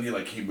of a sudden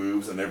he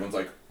moves and everyone's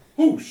like,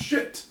 oh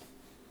shit.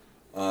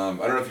 I don't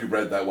know if you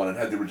read that one. It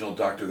had the original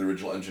Doctor, the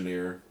original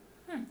Engineer,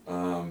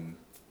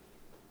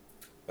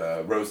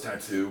 Rose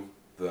Tattoo,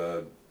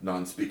 the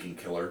non-speaking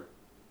killer,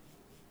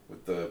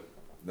 with the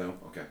no,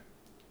 okay.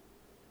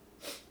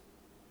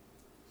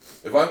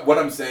 If what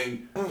I'm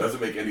saying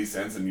doesn't make any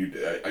sense, and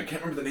I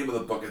can't remember the name of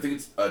the book. I think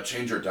it's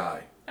Change or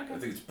Die. Okay. I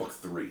think it's book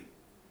 3.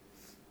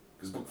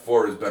 Because book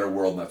 4 is Better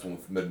World, and that's one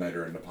with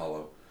Midnighter and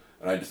Apollo.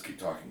 And I just keep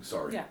talking.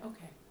 Sorry. Yeah,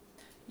 okay.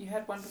 You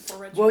had one before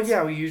Red Well, Shirts?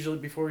 yeah, we usually,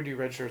 before we do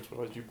Red Shirts,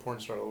 we'll do Porn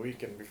Star of the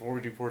Week. And before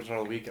we do Porn Star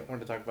of the Week, I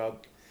wanted to talk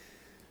about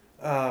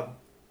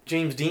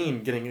James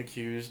Dean getting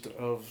accused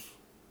of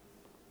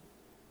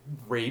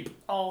rape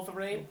All the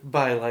rape?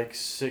 by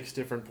 6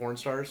 different porn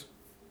stars,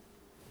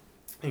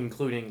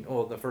 including,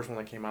 the first one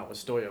that came out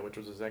was Stoya, which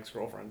was his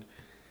ex-girlfriend.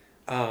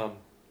 But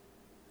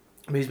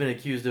he's been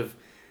accused of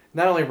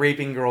not only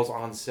raping girls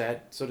on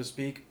set, so to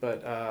speak,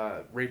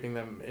 but raping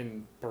them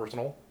in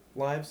personal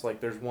lives.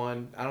 There's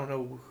one, I don't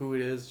know who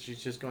it is,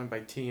 she's just going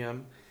by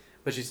TM,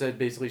 but she said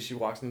basically she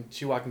walked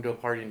into a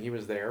party and he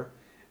was there,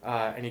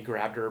 and he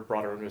grabbed her,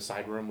 brought her into a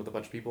side room with a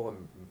bunch of people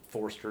and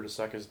forced her to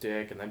suck his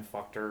dick and then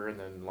fucked her and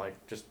then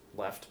just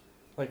left,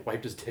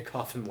 wiped his dick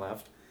off and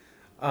left.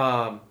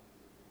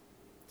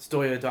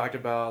 Stoya talked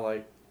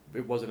about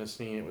it wasn't a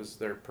scene, it was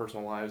their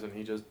personal lives,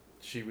 and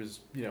she was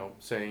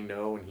saying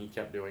no and he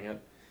kept doing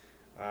it.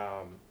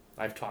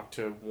 I've talked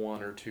to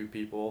 1 or 2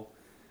 people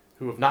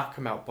who have not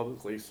come out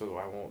publicly, so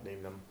I won't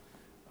name them.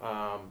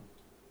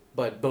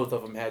 But both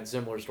of them had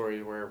similar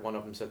stories where one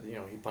of them said,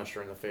 he punched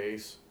her in the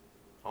face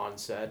on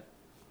set.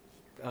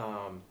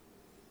 I'm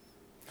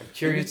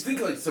curious. You'd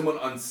think like someone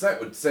on set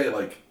would say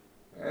like,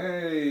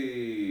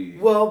 "Hey."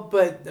 Well,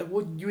 but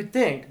you would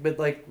think, but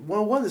like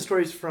one of the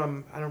stories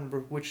from, I don't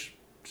remember which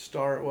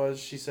star it was.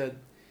 She said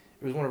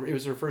it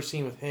was her first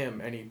scene with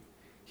him, and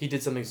he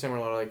did something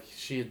similar. Like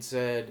she had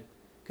said,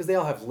 because they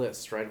all have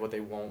lists, right? What they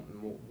won't,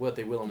 and what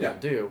they will and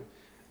won't do.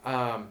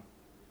 And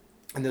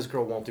this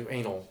girl won't do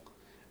anal,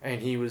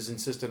 and he was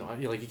insistent on,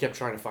 he kept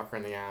trying to fuck her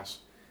in the ass,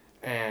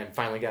 and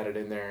finally got it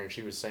in there, and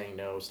she was saying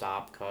no,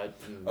 stop, cut.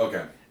 And,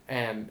 Okay.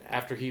 And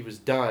after he was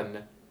done,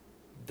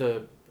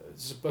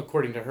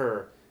 according to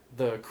her,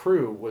 the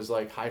crew was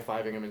like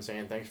high-fiving him and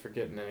saying thanks for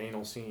getting an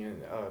anal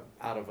scene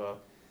out of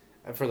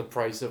for the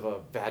price of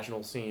a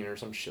vaginal scene or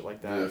some shit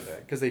like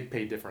that, because they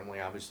pay differently,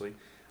 obviously.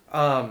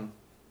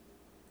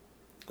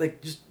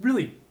 Like just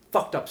really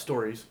fucked up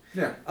stories.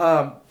 Yeah.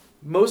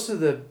 Most of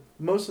the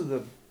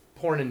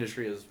porn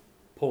industry has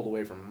pulled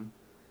away from them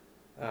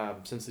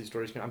since these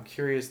stories came. I'm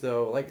curious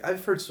though. Like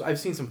I've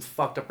seen some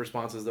fucked up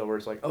responses though, where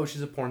it's like, oh,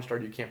 she's a porn star,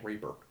 you can't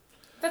rape her.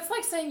 That's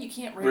like saying you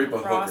can't rape a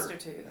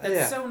prostitute.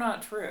 That's so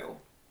not true.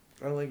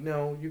 I'm like,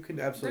 no, you can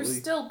absolutely.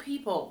 There's still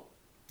people.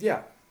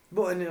 Yeah.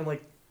 Well, and then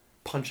like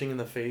punching in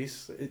the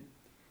face.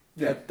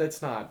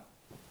 That's not.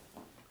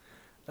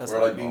 That's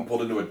or like being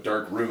pulled into a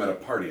dark room at a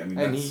party. I mean,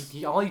 and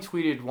he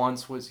tweeted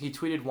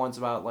once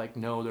about like,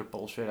 no, they're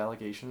bullshit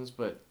allegations,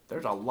 but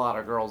there's a lot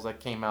of girls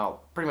that came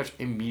out pretty much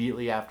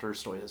immediately after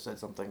Stoya said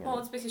something. Well,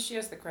 it's because she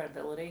has the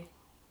credibility.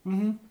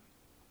 Mm-hmm.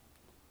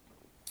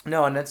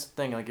 No, and that's the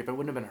thing. Like, if it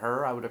wouldn't have been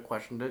her, I would have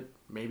questioned it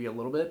maybe a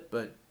little bit.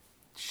 But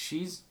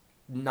she's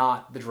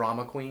not the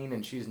drama queen,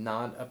 and she's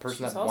not a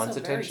person that wants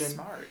attention. She's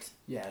also very smart.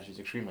 Yeah, she's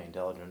extremely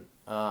intelligent.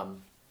 I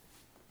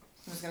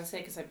was going to say,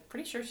 because I'm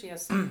pretty sure she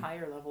has some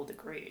higher level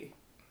degree.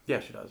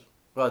 Yeah, she does.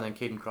 Well, and then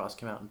Caden Cross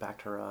came out and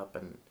backed her up,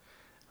 and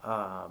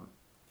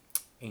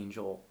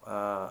Angel,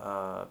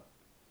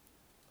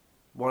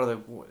 one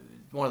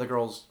of the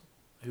girls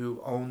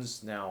who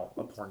owns now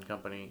a porn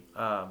company.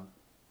 I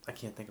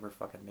can't think of her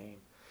fucking name,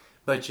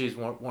 but she's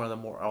one of the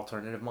more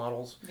alternative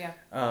models. Yeah.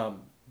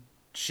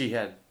 She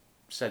had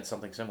said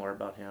something similar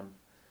about him,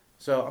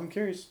 so I'm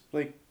curious.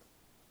 Like,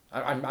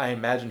 I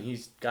imagine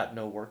he's got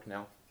no work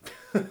now.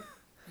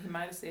 He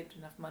might have saved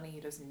enough money he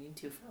doesn't need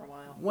to for a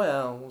while.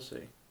 Well, we'll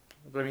see.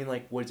 But I mean,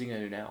 like, what's he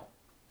gonna do now?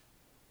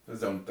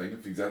 His own thing,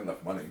 if he's got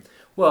enough money.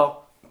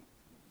 Well,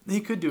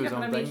 he could do his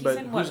own thing, but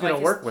who's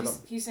gonna work with him?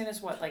 He's in his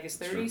his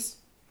 30s?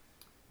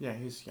 Yeah,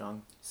 he's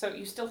young. So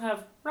you still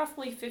have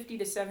roughly 50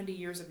 to 70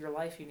 years of your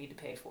life you need to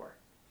pay for.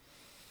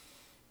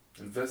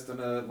 Invest in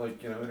a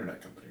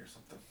internet company or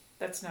something.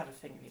 That's not a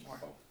thing anymore.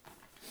 Oh.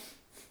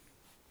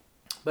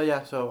 But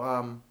yeah, so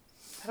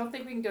I don't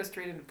think we can go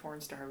straight into porn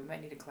star. We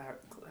might need a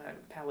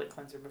palate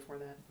cleanser before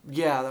that.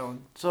 Yeah, that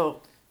one.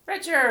 So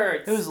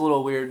Richards. It was a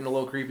little weird and a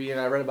little creepy, and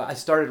I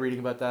started reading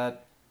about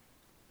that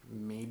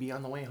maybe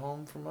on the way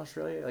home from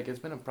Australia. Like, it's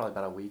been probably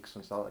about a week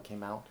since all that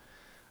came out.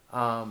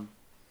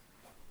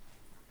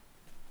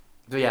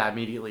 So yeah,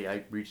 immediately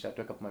I reached out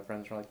to a couple of my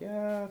friends and were like,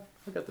 yeah,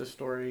 I got this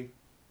story.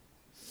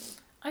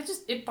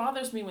 It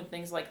bothers me when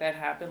things like that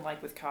happen,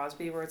 like with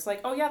Cosby, where it's like,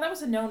 oh yeah, that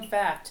was a known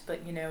fact,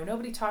 but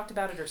nobody talked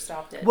about it or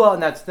stopped it. Well,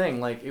 and that's the thing,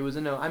 like, it was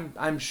a known,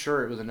 I'm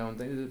sure it was a known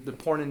thing. The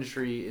porn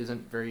industry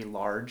isn't very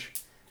large.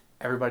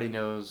 Everybody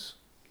knows,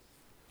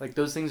 like,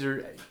 those things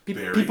are,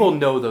 people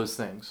know those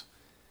things.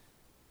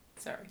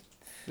 Sorry.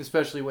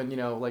 Especially when,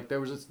 like, there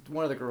was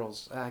one of the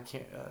girls,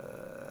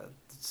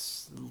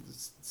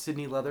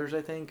 Sydney Leathers,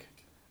 I think.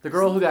 The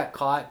girl who got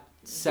caught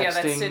sexting that's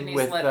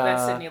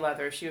Sydney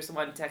Leathers. She was the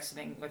one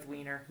texting with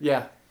Wiener.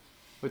 Yeah,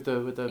 with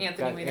the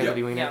Anthony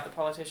Wiener. Yeah, the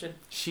politician.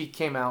 She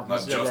came out.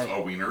 Not just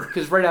a Wiener.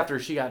 Because right after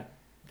she got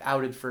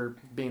outed for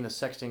being the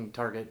sexting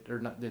target, or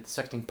not the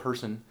sexting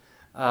person,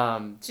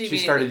 she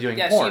started doing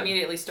porn. Yeah, she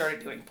immediately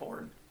started doing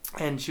porn.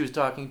 And she was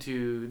talking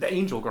to the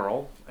Angel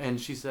girl,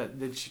 and she said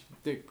that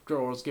the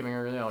girl was giving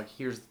her, like,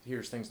 here's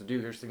things to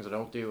do, here's things I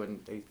don't do,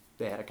 and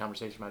they had a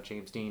conversation about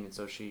James Dean, and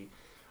so she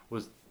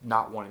was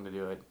not wanting to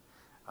do it.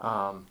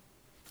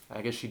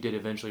 I guess she did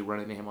eventually run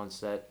into him on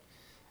set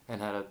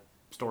and had a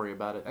story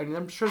about it. I mean,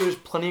 I'm sure there's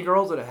plenty of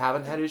girls that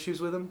haven't had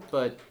issues with him,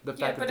 but the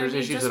fact that there's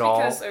issues at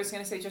all... I was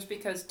going to say, just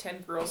because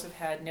 10 girls have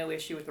had no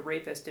issue with the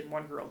rapist and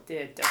one girl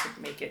did,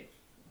 doesn't make it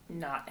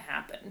not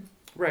happen.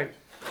 Right.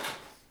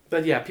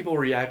 But yeah, people were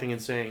reacting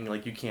and saying,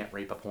 like, you can't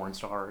rape a porn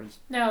star.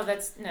 No,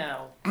 that's...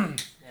 No.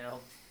 No.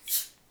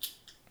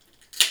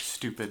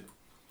 Stupid.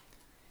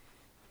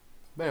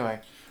 But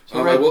anyway...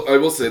 So I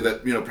will say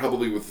that,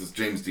 probably with this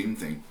James Dean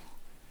thing,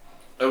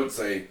 I would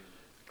say,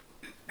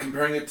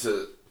 comparing it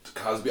to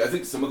Cosby, I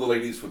think some of the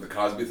ladies with the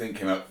Cosby thing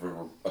came out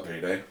for a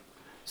payday.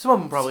 Some of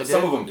them probably did.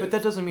 Some of them did. But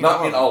that doesn't mean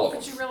all of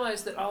them. But you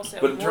realize that also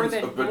but more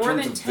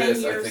than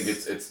 10 years... I think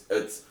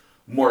it's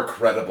more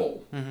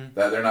credible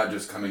that they're not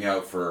just coming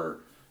out for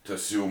to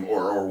assume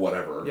or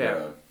whatever.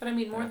 Yeah. But I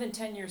mean, more than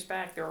 10 years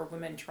back, there were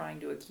women trying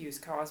to accuse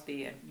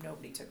Cosby, and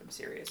nobody took them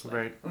seriously.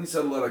 Right. When he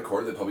settled out of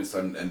court, they probably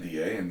signed an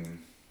NDA and.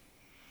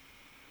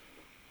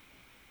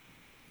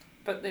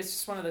 But it's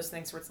just one of those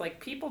things where it's like,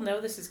 people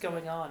know this is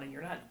going on, and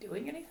you're not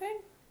doing anything?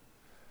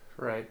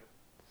 Right.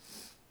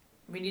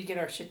 We need to get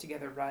our shit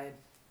together, Ryan.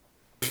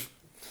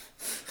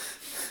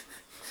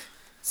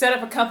 Set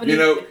up a company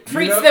that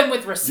treats them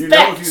with respect. You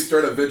know, if you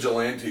start a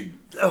vigilante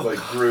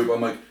group,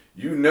 I'm like,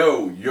 you're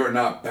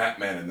not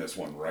Batman in this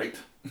one, right?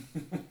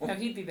 No,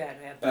 he'd be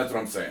Batman. That's what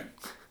I'm saying.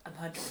 I'm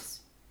Huntress.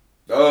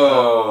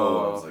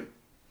 Oh, I was like,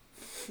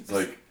 it's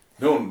like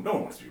no one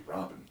wants to be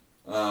Robin.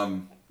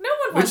 No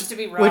one wants to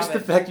be Robin. Which the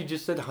fact you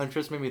just said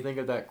Huntress made me think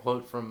of that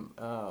quote from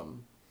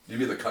You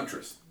be the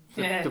Huntress.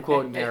 the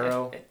quote in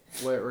Arrow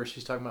where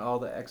she's talking about all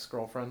the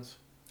ex-girlfriends.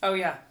 Oh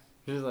yeah.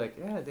 She's like,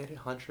 yeah, I dated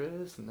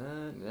Huntress, and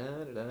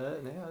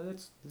yeah,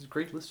 that's a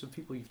great list of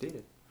people you've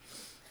dated.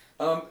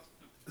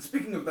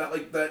 Speaking of that,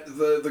 like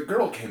the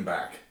girl came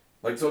back.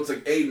 Like, so it's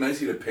like nice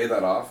of you to pay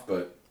that off,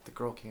 but The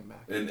girl came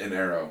back. in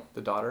Arrow.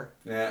 The daughter?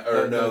 Yeah,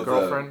 or the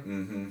girlfriend?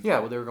 Mm-hmm. Yeah,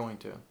 well, they were going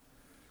to.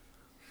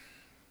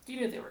 You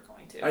knew they were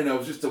going to. I know, it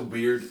was just a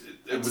weird.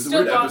 It was a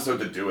still weird episode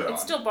to do it on. It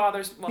still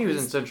bothers. Well, He was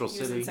in Central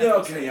City. Yeah,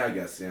 okay, yeah, I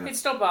guess, yeah. It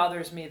still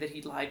bothers me that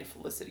he lied to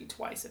Felicity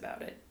twice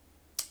about it.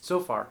 So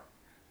far.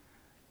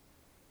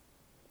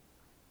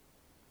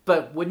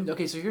 But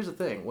so here's the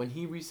thing. When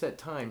he reset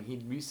time, he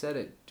reset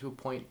it to a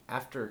point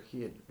after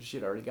she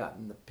had already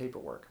gotten the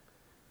paperwork.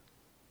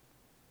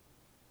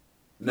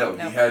 No, he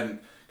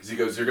hadn't, because he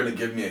goes, "You're going to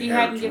give me a He hair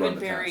hadn't to given run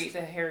the Barry test."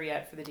 the hair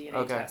yet for the DNA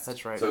Okay, test.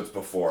 that's right. So it's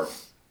before.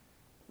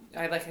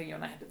 I like how you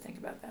and I had to think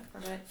about that for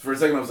a minute. For a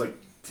second, I was like,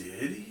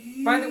 "Did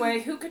he?" By the way,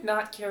 who could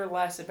not care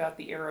less about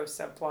the Arrow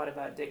subplot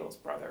about Diggle's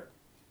brother?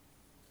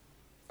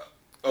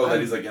 Oh,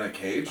 that he's like in a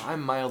cage?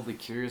 I'm mildly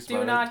curious Do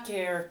about not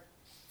care.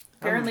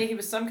 Apparently he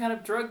was some kind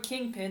of drug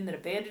kingpin that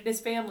abandoned his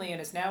family and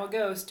is now a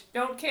ghost.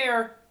 Don't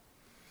care.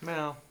 it.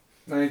 Well,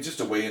 No, he's just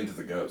a way into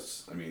the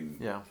ghosts. I mean,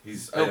 yeah.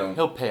 he'll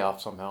He'll pay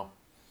off somehow.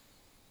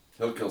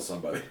 kill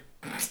somebody.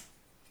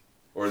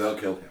 Or they'll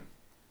kill him.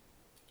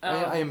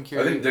 I am I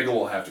curious. think Diggle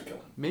will have to kill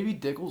him. Maybe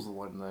Diggle's the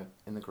one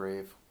in the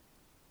grave.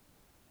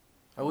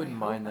 I wouldn't I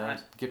hope mind that.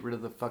 not. Get rid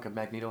of the fucking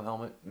Magneto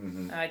helmet.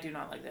 Mm-hmm. I do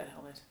not like that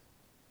helmet.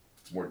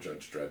 It's more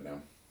Judge Dredd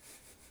now.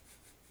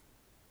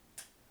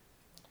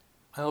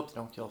 I hope they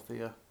don't kill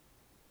Thea.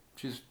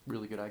 She's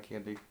really good eye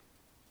candy.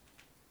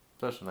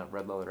 Especially in that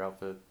red leather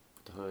outfit,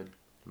 with the hood,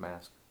 the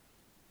mask.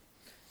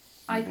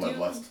 I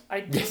Bloodlust.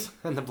 do.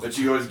 And the But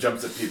she always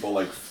jumps at people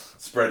like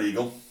Spread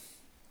Eagle.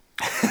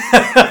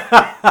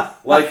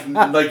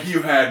 like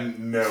you hadn't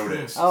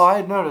noticed. Oh, I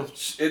had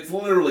noticed. It's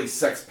literally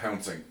sex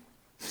pouncing.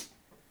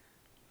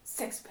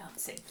 Sex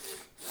pouncing.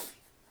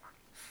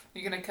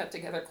 You're gonna cut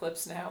together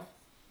clips now.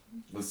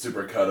 The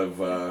super cut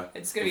of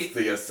It's gonna be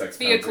Thea sex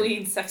Thea pouncing.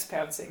 Queen sex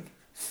pouncing.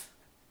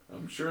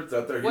 I'm sure it's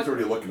out there. He's What-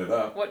 already looking it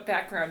up. What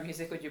background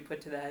music would you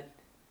put to that?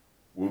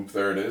 Whoop,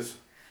 there it is.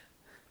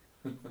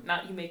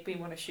 Not You Make Me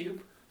Want to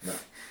Shoot. No.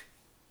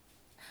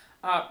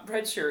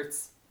 Red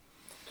Shirts.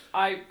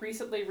 I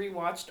recently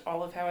rewatched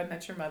all of How I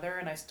Met Your Mother,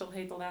 and I still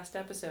hate the last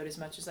episode as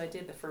much as I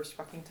did the first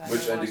fucking time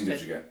Which I watched ending did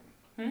it. you get?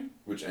 Hmm?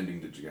 Which ending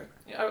did you get?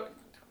 I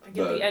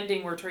get the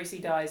ending where Tracy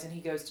dies and he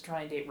goes to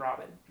try and date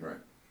Robin. Right.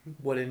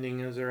 What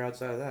ending is there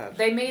outside of that?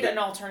 They made an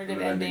alternative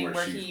An ending ending where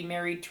where she- he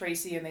married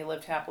Tracy and they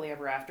lived happily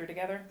ever after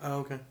together, Oh,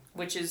 okay.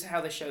 which is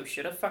how the show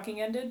should have fucking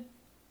ended.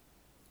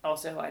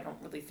 Also, I don't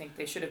really think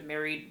they should have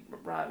married.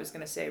 I was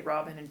gonna say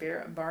Robin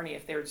and Barney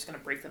if they were just gonna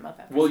break them up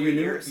after Well, 3 you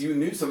years.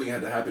 knew something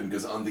had to happen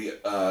because on the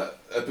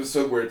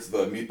episode where it's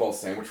the meatball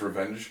sandwich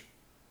revenge,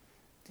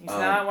 He's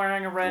not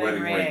wearing a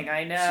wedding ring.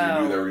 I know.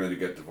 She knew they were going to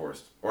get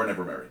divorced or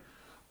never marry.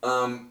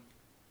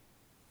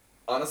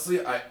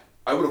 Honestly, I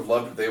would have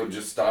loved if they would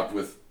just stopped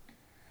with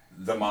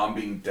the mom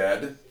being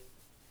dead,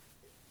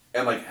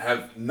 and like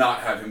not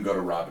have him go to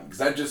Robin, because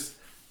that just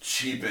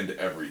cheapened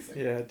everything.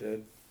 Yeah, it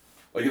did.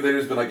 Like if they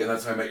just been like, and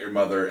that's how I met your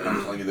mother, and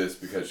I'm telling you this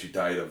because she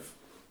died of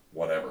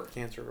whatever.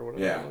 Cancer or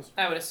whatever Yeah. it was.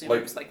 I would assume Like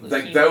it was like that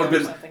leukemia would or have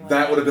been something like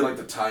that would have been like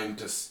the time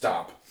to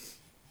stop.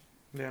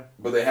 Yeah.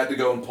 But they had to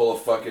go and pull a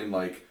fucking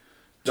like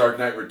Dark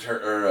Knight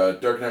Return or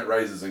Dark Knight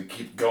Rises and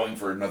keep going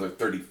for another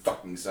 30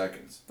 fucking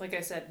seconds. Like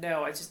I said,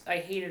 no, I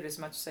hate it as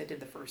much as I did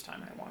the first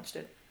time I watched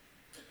it.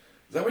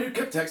 Is that why you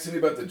kept texting me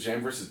about the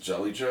jam versus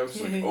jelly jokes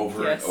like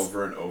over Yes. and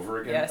over and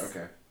over again? Yes.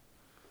 Okay.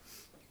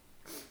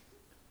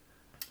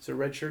 So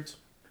red shirts?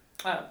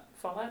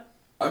 Fallout?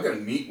 I've got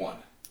a neat one.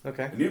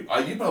 Okay. And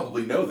you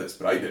probably know this,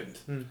 but I didn't.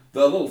 Hmm.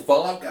 The little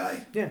Fallout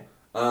guy. Yeah.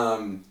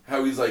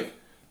 How he's like,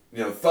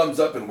 thumbs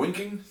up and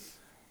winking.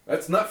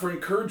 That's not for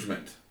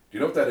encouragement. Do you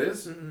know what that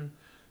is? Mm-mm.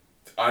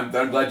 I'm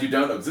glad you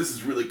don't know, because this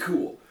is really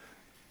cool.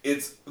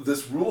 It's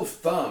this rule of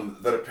thumb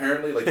that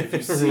apparently, like, if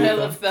you see... I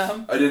love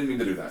them. I didn't mean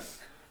to do that.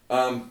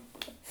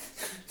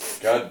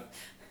 God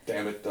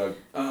damn it, Doug.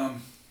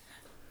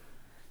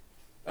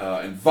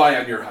 And vie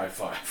on your high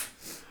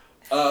five.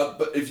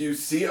 But if you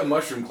see a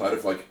mushroom cloud,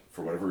 if, like,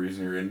 for whatever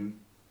reason you're in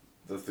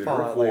the theater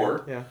Fallout of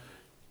war, layer, yeah.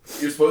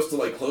 you're supposed to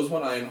like close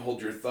one eye and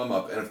hold your thumb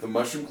up, and if the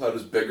mushroom cloud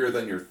is bigger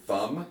than your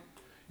thumb,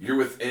 you're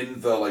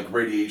within the like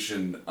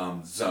radiation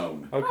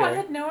zone. Oh, I Okay.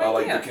 had no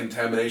Like idea. the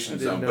contamination I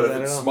didn't zone. know But that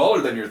if it's at all.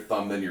 smaller than your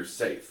thumb, then you're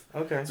safe.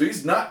 Okay. So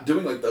he's not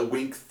doing like the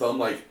wink thumb,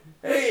 like,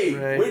 hey,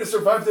 Right. way to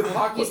survive the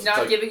apocalypse. He's not It's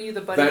like, giving you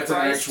the buddy that's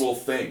Christ. an actual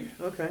thing.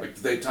 Okay. Like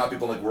they taught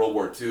people in like World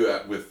War II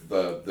with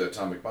the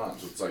atomic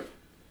bombs. So it's like,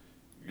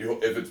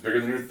 if it's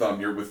bigger than your thumb,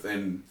 you're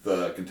within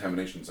the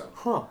contamination zone.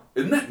 Huh.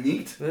 Isn't that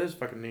neat? That is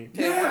fucking neat.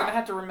 Okay, We're Yeah. gonna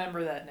have to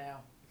remember that now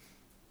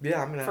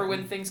Yeah, I'm gonna. for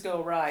when things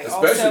go awry.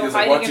 Especially Also, 'cause,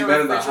 like, hiding in watching a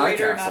Men in the High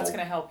refrigerator Castle. not's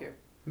gonna help you.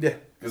 Yeah.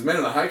 Because Men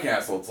in the High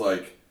Castle, it's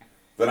like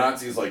the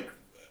Nazis like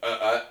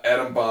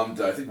atom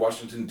bombed I think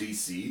Washington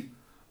D.C.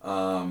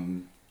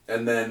 And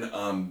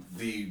then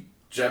the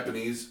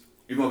Japanese,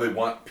 even though they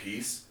want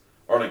peace,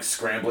 are like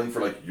scrambling for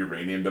like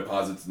uranium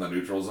deposits in the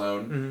neutral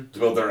zone to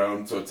build their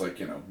own. So it's like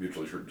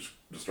mutually assured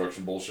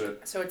destruction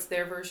bullshit. So it's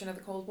their version of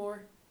the Cold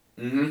War.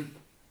 Mm-hmm.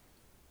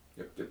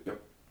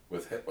 Yep.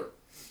 With Hitler.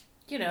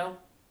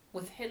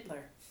 With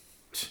Hitler.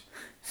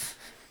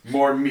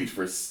 More meat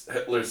for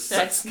Hitler's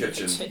sex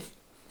kitchen.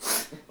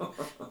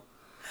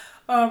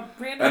 Random,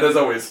 And as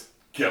always,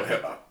 kill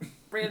Hitler.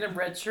 random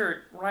red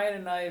shirt. Ryan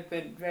and I have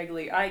been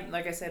regularly.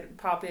 Like I said,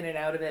 pop in and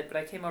out of it. But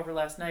I came over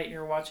last night and you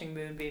were watching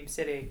Moonbeam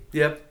City.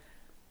 Yep.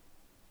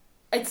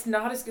 It's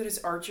not as good as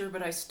Archer,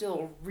 but I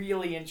still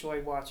really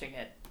enjoy watching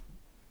it.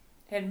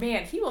 And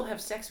man, he will have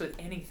sex with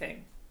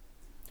anything.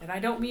 And I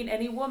don't mean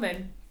any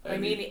woman. I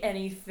mean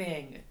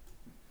anything.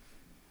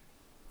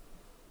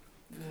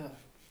 Ugh.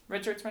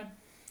 Red shirts, man.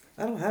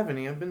 I don't have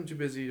any. I've been too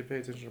busy to pay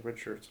attention to red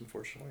shirts,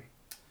 unfortunately.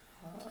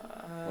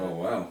 Oh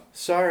wow.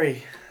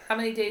 Sorry. How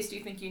many days do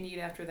you think you need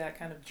after that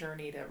kind of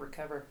journey to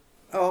recover?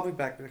 Oh, I'll be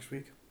back next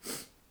week.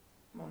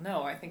 Well,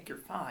 no, I think you're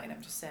fine.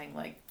 I'm just saying,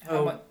 like,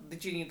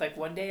 did you need like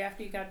 1 day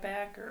after you got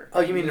back, or Oh,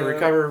 you mean to Yeah.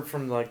 recover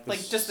from like the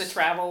just the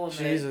travel and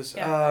Jesus. The,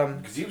 yeah.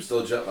 Because he was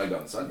still jet lagged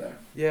on Sunday.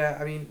 Yeah.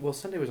 I mean, well,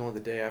 Sunday was only the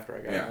day after I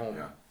got Yeah. home.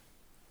 Yeah.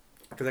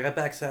 Because I got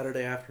back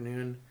Saturday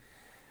afternoon,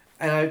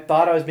 and I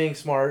thought I was being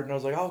smart, and I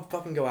was like, "I'll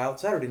fucking go out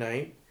Saturday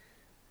night,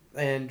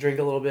 and drink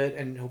a little bit,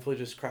 and hopefully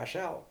just crash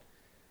out."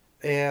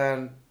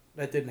 And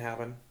that didn't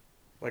happen.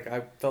 Like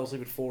I fell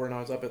asleep at 4, and I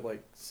was up at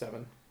like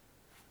 7.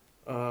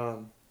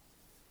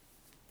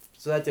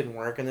 So that didn't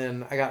work, and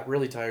then I got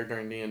really tired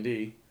during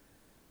D&D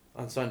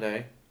on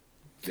Sunday,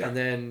 Yeah. and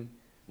then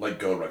Like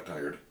Gorek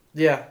tired.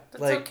 yeah,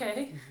 That's like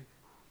okay.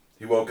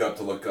 He woke up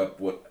to look up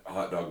what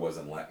hot dog was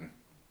in Latin.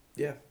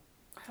 yeah.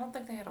 I don't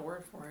think they had a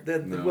word for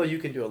it. No. Well, you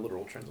can do a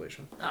literal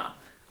translation. Ah.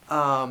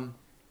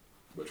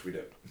 Which we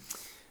did.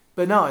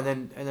 But no, and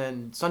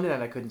then Sunday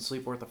night I couldn't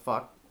sleep worth a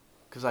fuck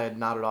because I had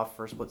nodded off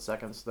for a split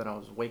second. So then I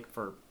was awake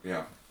for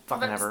Yeah.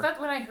 fucking Is ever. that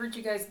when I heard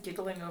you guys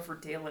giggling over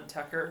Dale and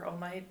Tucker all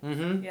night?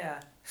 Mm-hmm. Yeah.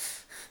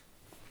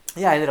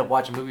 Yeah, I ended up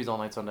watching movies all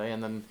night Sunday,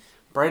 and then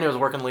Brandon was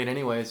working late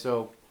anyway,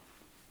 so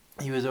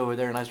he was over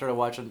there, and I started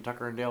watching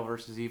Tucker and Dale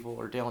versus Evil,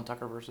 or Dale and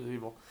Tucker versus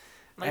Evil.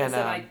 Like And, I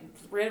said, I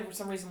ran for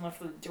some reason left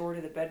the door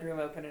to the bedroom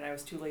open, and I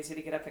was too lazy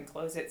to get up and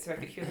close it, so I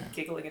could hear them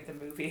giggling at the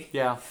movie.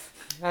 Yeah,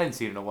 I hadn't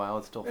seen it in a while.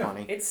 It's still Yeah.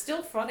 funny. It's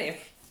still funny.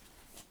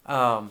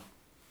 And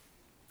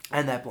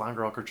that blonde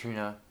girl,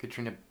 Katrina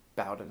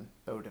Bowden,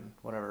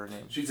 whatever her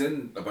name. She's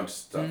in a bunch of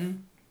stuff.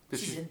 Mhm. But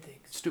She's in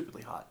things.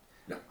 stupidly hot.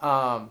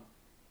 Yeah.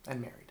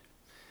 And married.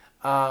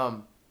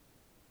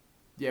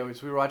 Yeah,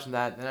 so we were watching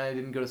that, and I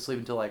didn't go to sleep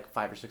until like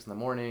 5 or 6 in the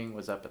morning.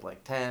 Was up at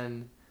like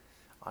 10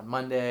 on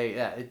Monday.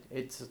 Yeah,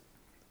 it's.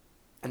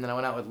 And then I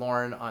went out with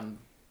Lauren on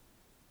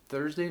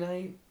Thursday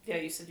night. Yeah,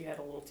 you said you had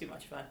a little too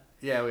much fun.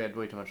 Yeah, we had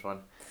way too much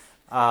fun.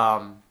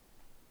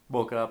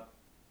 Woke up.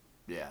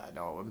 Yeah,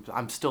 no,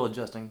 I'm still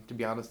adjusting, to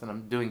be honest, and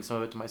I'm doing some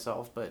of it to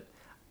myself, but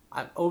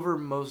I'm over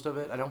most of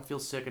it. I don't feel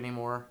sick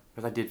anymore,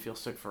 because I did feel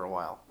sick for a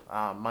while.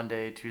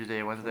 Monday,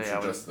 Tuesday, Wednesday, I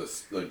was...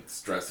 Just the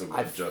stress of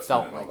I adjustment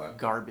felt and all like that.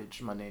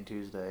 garbage Monday and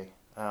Tuesday.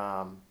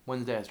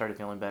 Wednesday I started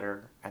feeling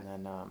better, and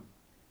then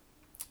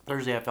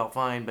Thursday I felt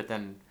fine, but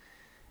then,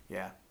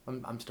 yeah,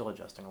 I'm still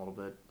adjusting a little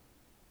bit.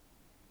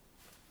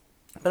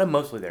 But I'm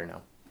mostly there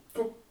now.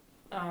 Cool.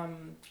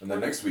 Um, And then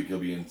next week you'll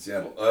be in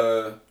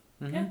Seattle.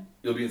 Yeah.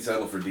 You'll be in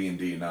Seattle for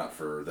D&D, not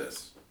for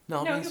this. No,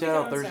 I'll No, be in you'll be Seattle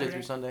there on Thursday Saturday.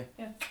 through Sunday.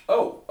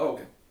 Oh,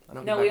 okay. I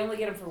don't no, get we back- only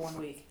get them for 1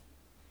 week.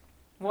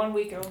 1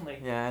 week only.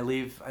 Yeah, I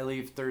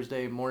leave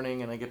Thursday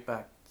morning and I get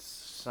back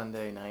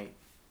Sunday night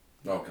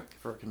Oh, okay.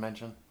 for a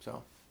convention.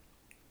 So,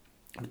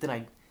 but then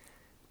I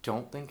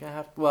don't think I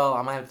have. Well,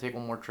 I might have to take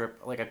one more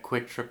trip, like a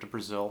quick trip to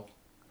Brazil.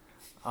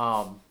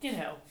 You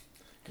know,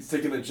 He's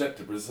taking a jet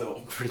to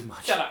Brazil. Pretty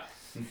much. shut up.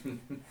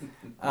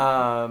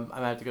 I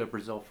might have to go to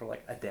Brazil for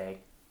like a day.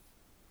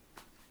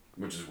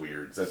 Which is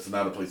weird, 'cause that's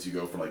not a place you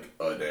go for like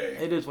a day.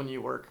 It is when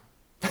you work.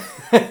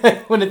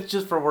 When it's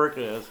just for work,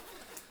 it is.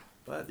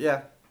 But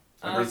yeah.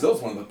 And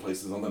Brazil's one of the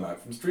places on the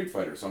map from Street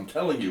Fighter. So I'm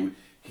telling you,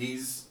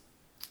 he's...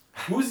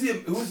 Who's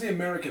the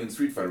American in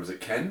Street Fighter? Was it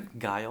Ken?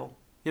 Guile.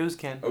 It was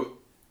Ken. Oh,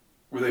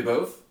 were they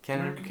both? Ken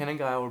and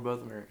Guile were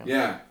both American.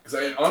 Yeah, because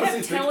I You honestly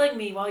kept think... telling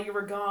me while you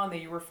were gone that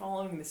you were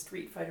following the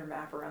Street Fighter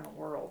map around the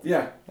world.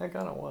 Yeah, That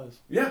kind of was.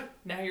 yeah,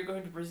 Now you're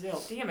going to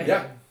Brazil. Damn it.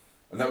 yeah.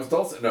 And that was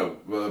Dulce. No,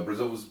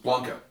 Brazil was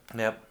Blanca.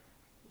 Yep.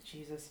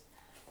 Jesus.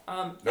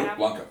 Nope, App,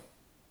 Blanca.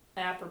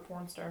 app or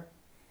porn star?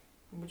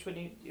 Which would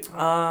you do?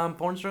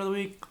 Porn star of the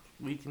week.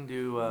 We can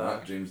do.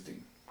 Not James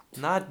Dean.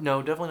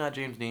 Definitely not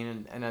James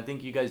Dean, and I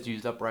think you guys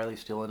used up Riley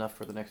Steele enough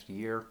for the next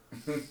year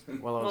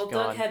while I was Well,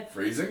 gone. Doug had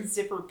Phrasing?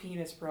 zipper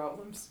penis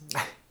problems.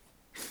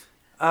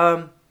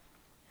 I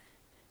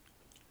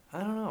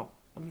don't know.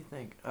 Let me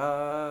think.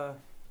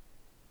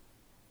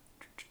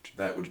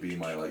 That would be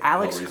my like.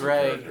 Alex Hellraiser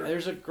Gray. character.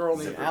 There's a girl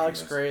named Zipper Alex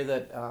penis. Gray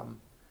that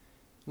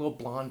little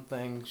blonde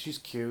thing. She's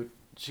cute.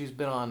 She's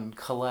been on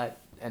Colette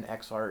and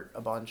X Art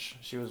a bunch.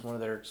 She was one of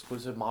their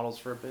exclusive models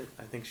for a bit.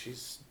 I think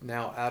she's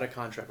now out of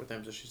contract with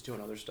them, so she's doing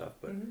other stuff.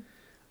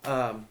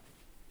 But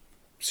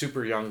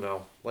super young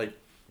though, like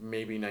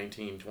maybe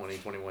 19, 20,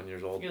 21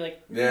 years old. You're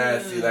like,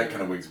 Yeah, see, that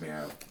kind of wigs me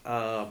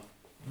out.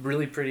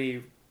 Really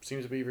pretty.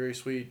 Seems to be very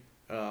sweet.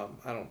 I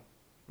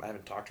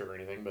haven't talked to her or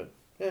anything, but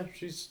yeah,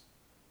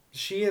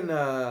 she and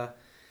what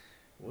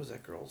was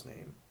that girl's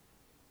name?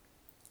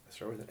 I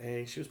start with an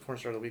A. She was porn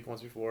star of the week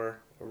once before.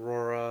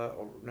 Aurora.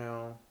 Oh,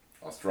 no.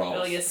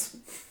 Australis. Ilias.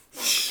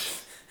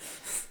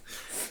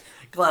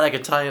 Glad I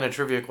could tie in a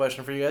trivia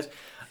question for you guys.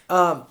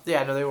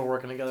 Yeah, no, they were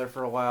working together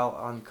for a while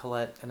on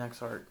Colette and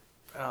X Art.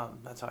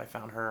 That's how I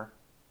found her.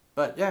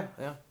 But yeah,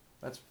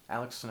 that's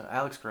Alex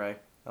Gray.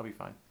 That'll be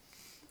fine.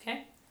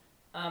 Okay.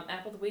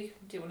 App of the week.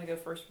 Do you want to go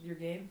first with your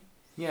game?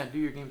 Yeah, do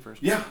your game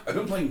first. Yeah, I've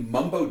been playing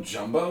Mumbo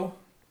Jumbo,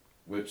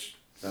 which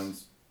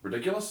sounds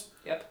ridiculous.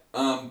 Yep.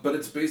 But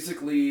it's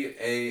basically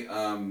a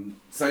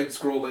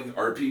side-scrolling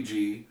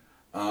RPG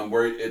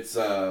where it's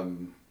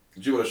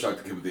gee, what a shock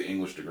to kid with the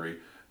English degree.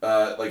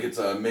 Like it's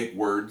make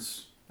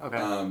words.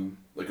 Okay.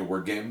 Like a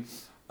word game.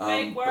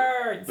 Make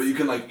words. But you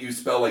can you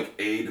spell like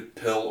aid,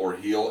 pill, or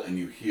heal, and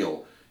you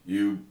heal.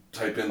 You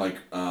type in like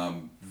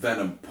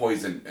venom,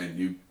 poison, and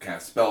you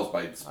cast spells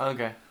by.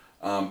 Okay.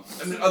 I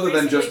mean, other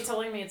than Basically just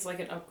telling me it's like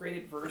an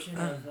upgraded version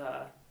of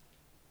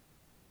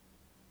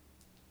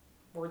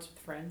Words with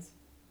Friends.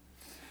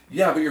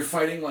 yeah, but you're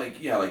fighting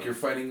you're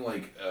fighting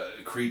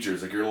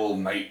creatures. Like you're a little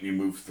knight, and you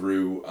move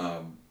through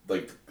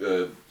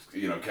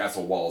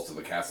castle walls to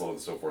the castle and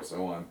so forth,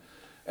 so on.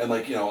 And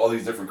all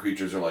these different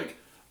creatures are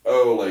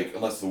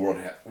unless the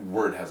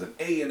word has an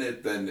A in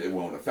it, then it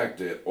won't affect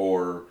it,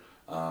 or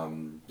it's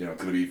going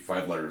to be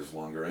 5 letters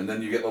longer. And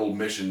then you get little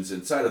missions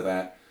inside of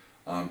that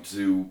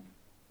to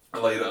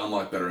allow you to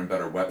unlock better and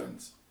better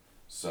weapons.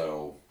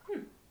 So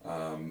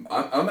I'm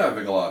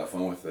having a lot of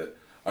fun with it.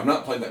 I'm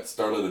not playing that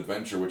Starlit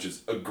Adventure, which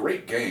is a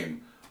great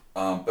game,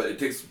 but it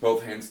takes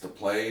both hands to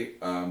play,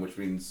 which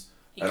means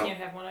You can't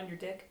have one on your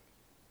dick?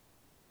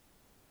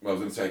 I was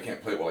going to say I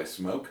can't play it while I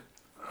smoke.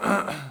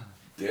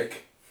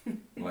 Dick.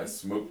 When I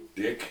smoke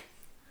dick.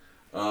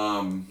 You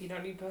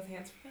don't need both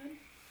hands for that?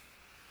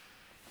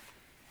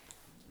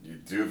 You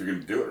do if you're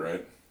going to do it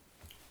right.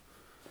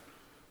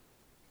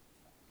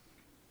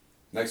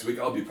 Next week,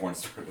 I'll be porn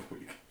star of the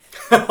week.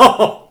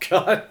 Oh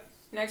God.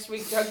 Next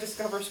week, Doug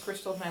discovers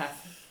crystal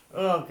meth.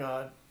 Oh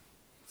God.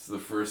 It's the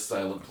first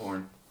silent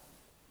porn.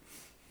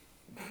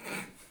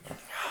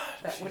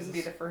 That wouldn't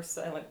be the first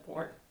silent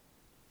porn.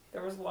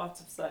 There was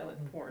lots of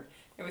silent porn.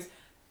 It was,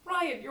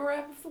 Ryan, your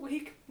app of the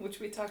week, which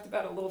we talked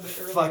about a little bit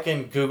earlier.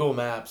 Fucking Google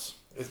Maps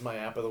is my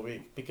app of the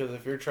week, because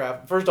if you're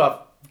traveling, first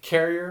off,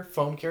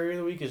 phone carrier of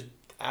the week is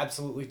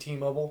absolutely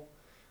T-Mobile.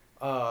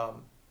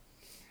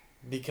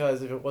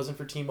 Because if it wasn't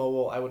for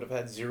T-Mobile, I would have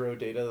had zero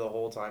data the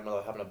whole time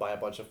without having to buy a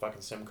bunch of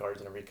fucking SIM cards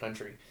in every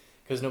country.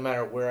 Because no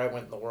matter where I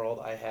went in the world,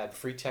 I had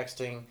free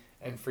texting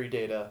and free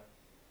data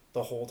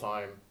the whole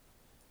time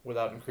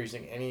without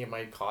increasing any of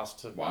my cost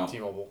to Wow.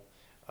 T-Mobile.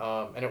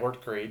 And it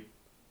worked great.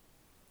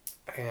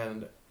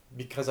 And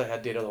because I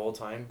had data the whole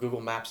time,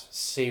 Google Maps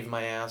saved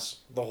my ass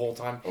the whole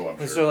time. Oh, I'm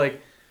And sure. so,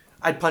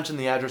 I'd punch in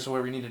the address of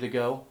where we needed to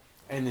go,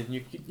 and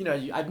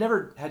then I've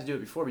never had to do it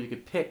before, but you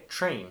could pick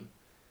train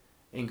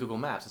in Google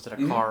Maps instead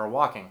of car or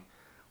walking.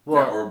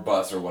 Well, or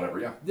bus or whatever,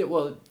 yeah.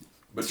 Well,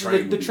 But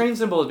the train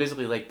symbol is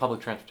basically like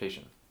public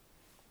transportation,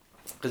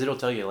 because it'll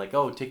tell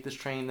you take this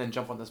train, then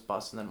jump on this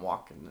bus, and then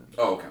walk, and then.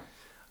 Oh, okay.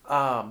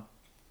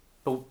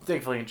 But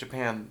thankfully in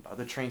Japan,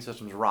 the train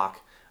systems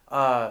rock.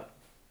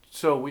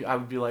 So I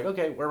would be like,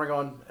 okay, where am I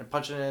going? And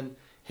punch it in,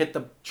 hit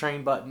the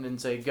train button and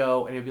say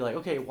go, and it'd be like,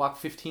 okay, walk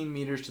 15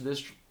 meters to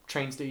this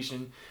train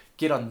station,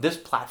 get on this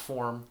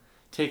platform,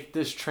 take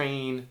this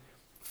train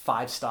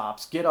 5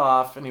 stops, get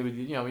off, and it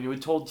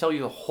would tell you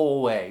the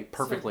whole way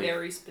perfectly. So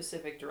very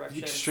specific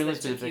directions. Extremely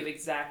that took specific. you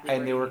exactly And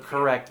where they you were needed to go.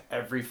 correct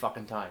every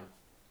fucking time.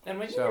 And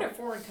when So- you're in a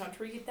foreign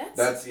country,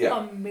 That's- yeah.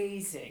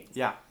 amazing.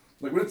 Yeah.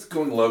 Like when it's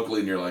going locally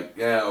and you're like,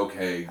 yeah,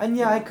 okay. And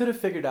yeah, I could have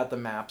figured out the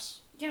maps,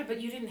 Yeah, but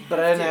you didn't have but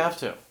to. I didn't have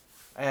to.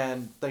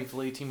 And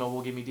thankfully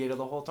T-Mobile gave me data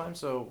the whole time,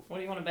 so What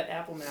do you want to bet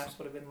Apple Maps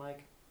would have been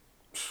like?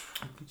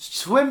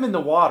 swim in the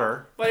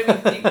water. But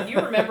I mean, you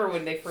remember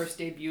when they first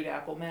debuted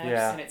Apple Maps,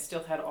 Yeah. and it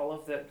still had all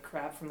of the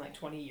crap from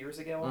 20 years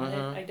ago on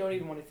Mhm. it? I don't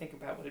even want to think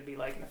about what it'd be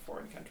like in a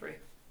foreign country.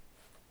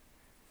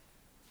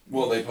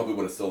 Well, they probably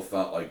would have still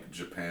thought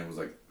Japan was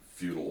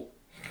feudal.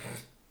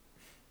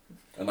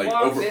 And like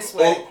Walk this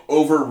way.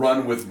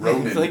 overrun with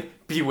Ronin. It's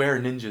like beware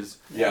ninjas.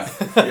 Yeah,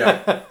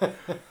 yeah.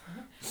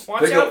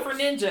 Watch out for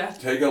ninja.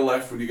 Take a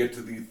left when you get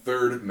to the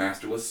third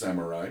Masterless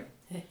Samurai.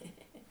 Do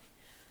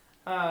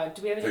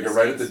we have any Take a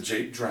right at the mistakes?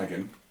 Jade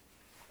Dragon.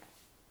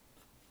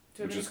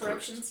 Do we have which any is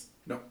corrections? cursed.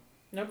 No.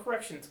 No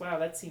corrections. Wow,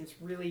 that seems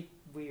really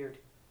weird.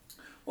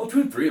 Well,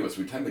 between three of us,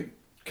 we tend to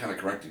kind of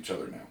correct each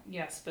other now.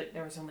 Yes, but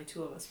there was only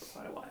two of us for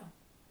quite a while.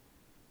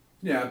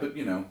 Yeah, but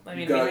you know, I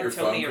mean, you got we out had your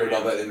phone, Tony create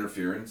all around. that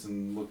interference,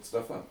 and looked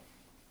stuff up.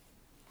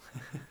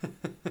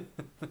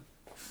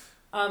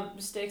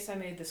 Mistakes I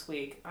made this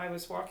week. I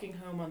was walking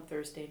home on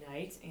Thursday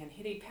night and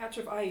hit a patch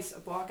of ice a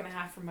block and a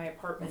half from my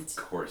apartment. Of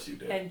course you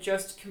did. And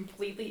just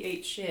completely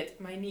ate shit.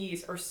 My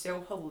knees are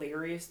so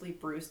hilariously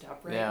bruised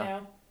up right Yeah.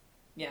 now.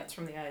 Yeah, it's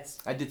from the ice.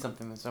 I did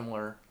something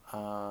similar.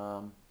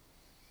 Walking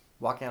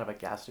out of a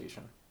gas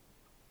station.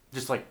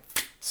 Just like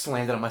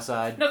slammed it on my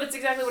side. No, that's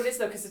exactly what it is,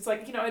 though, because it's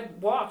like, you know,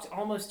 I'd walked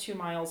almost 2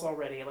 miles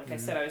already. Like I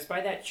said, I was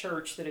by that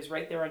church that is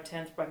right there on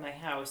 10th by my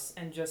house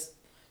and just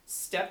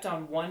stepped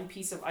on one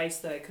piece of ice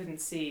that I couldn't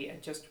see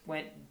and just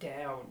went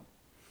down.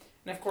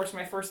 And of course,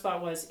 my first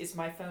thought was, is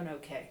my phone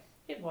okay?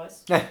 It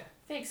was.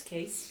 Thanks,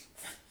 Case.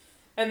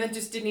 And then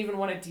just didn't even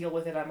want to deal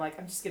with it. I'm like,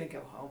 I'm just going to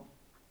go home.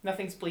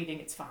 Nothing's bleeding.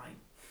 It's fine.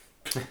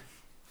 Is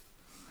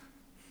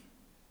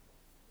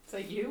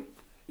that you?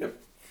 Yep.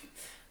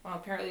 Well,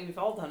 apparently we've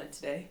all done it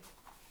today.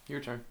 Your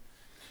turn.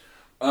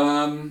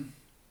 I'm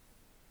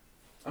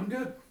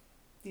good.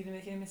 You didn't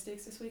make any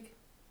mistakes this week?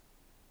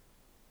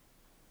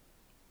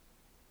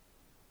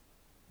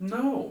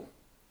 No.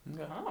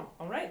 Okay. Oh,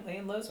 all right.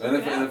 Laying low's And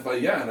working out. if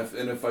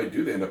I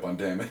do, they end up on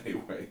damn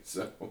anyway.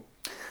 So,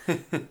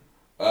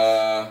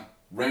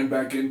 ran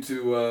back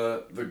into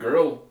the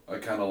girl I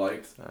kind of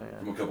liked Oh, yeah.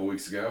 from a couple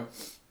weeks ago.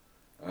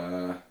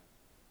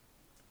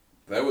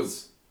 That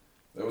was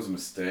a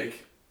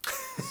mistake.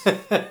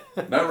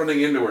 Not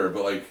running into her,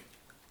 but like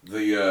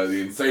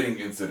the inciting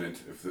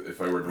incident.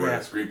 If I were to write a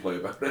screenplay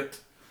about it,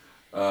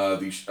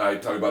 I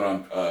talk about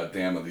on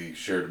Damn, the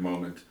shared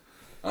moment.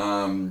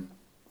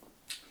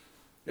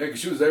 Yeah, 'cause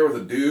she was there with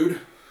a dude.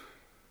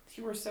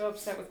 You were so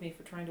upset with me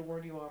for trying to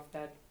ward you off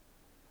that.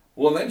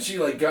 Well, and then she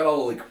like got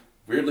all like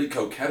weirdly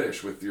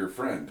coquettish with your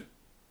friend.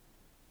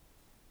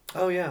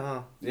 Oh, yeah,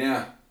 huh?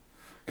 Yeah,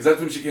 because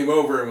that's when she came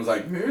over and was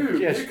like,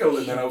 Yeah, pickle,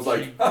 and then I was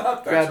like,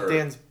 haha, that's her.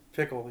 Dan's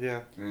pickle,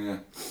 yeah. Yeah.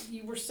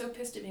 You were so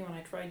pissed at me when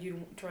I tried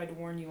to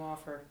warn you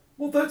off her.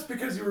 Well, that's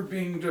because you were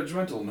being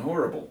judgmental and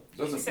horrible.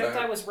 Doesn't Except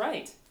matter. I was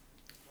right.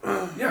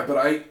 Yeah, but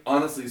I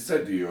honestly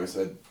said to you, I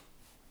said,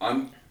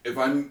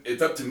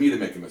 it's up to me to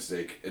make a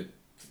mistake.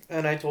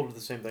 And I told her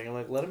the same thing. I'm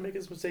like, let him make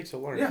his mistakes,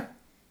 he'll learn. Yeah.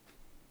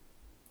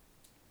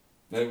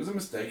 And it was a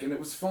mistake, and it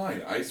was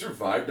fine. I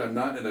survived. I'm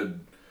not in a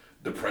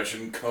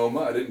depression coma.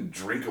 I didn't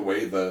drink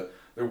away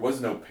there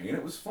was no pain.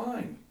 It was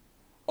fine.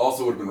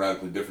 Also, would have been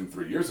radically different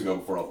 3 years ago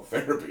before all the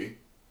therapy.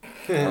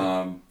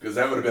 Because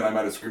that would have been, I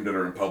might have screamed at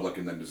her in public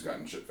and then just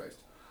gotten shit-faced.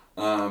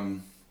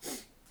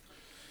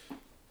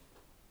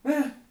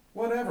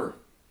 Whatever.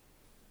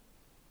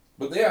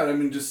 But yeah, I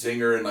mean, just seeing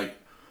her and like,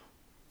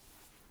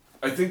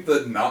 I think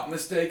the not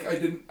mistake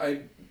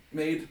I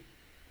made.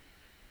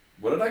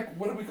 What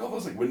did we call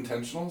those? Like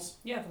intentionals?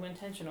 Yeah, the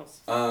intentionals.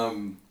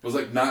 Was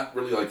like not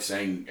really like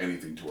saying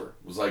anything to her.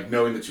 It was like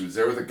knowing that she was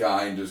there with a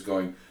guy and just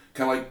going,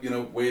 kind of like, you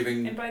know,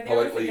 waving And by there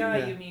politely. with a guy,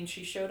 Yeah. you mean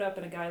she showed up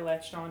and a guy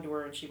latched onto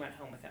her and she went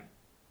home with him.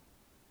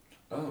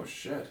 Oh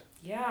shit.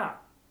 Yeah.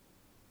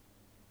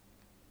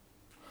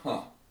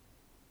 Huh.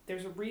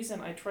 There's a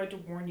reason I tried to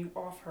warn you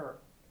off her.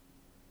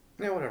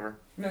 Yeah, whatever.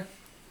 Nah.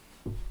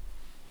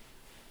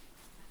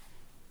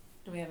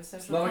 Do we have a It's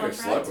social not like I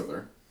contract? slept with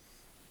her.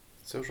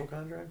 Social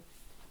contract?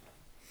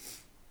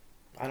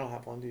 I don't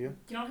have one, do you?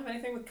 You don't have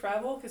anything with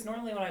travel? Because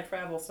normally when I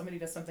travel, somebody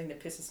does something that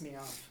pisses me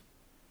off.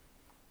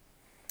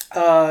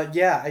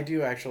 Yeah, I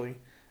do actually.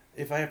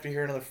 If I have to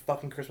hear another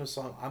fucking Christmas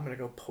song, I'm gonna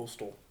go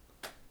Postal.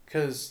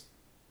 Because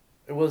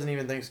it wasn't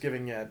even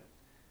Thanksgiving yet.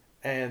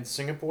 And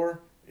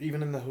Singapore,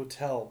 even in the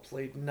hotel,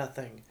 played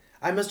nothing.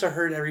 I must have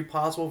heard every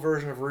possible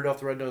version of Rudolph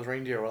the Red-Nosed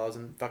Reindeer while I was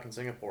in fucking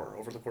Singapore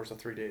over the course of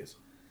 3 days.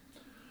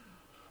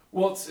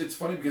 Well, it's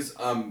funny because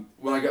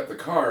when I got the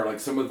car, like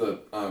some of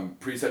the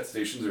preset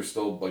stations are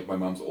still like my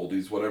mom's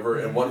oldies, whatever,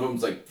 and one of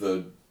them's like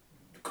the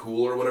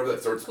Cool or whatever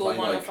that starts Cool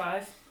playing like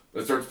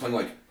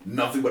 105.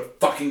 nothing but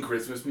fucking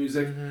Christmas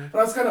music. Mm-hmm. And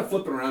I was kind of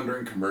flipping around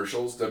during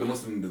commercials. I've been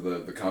listening to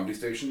the comedy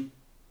station,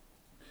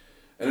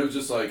 and it was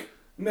just like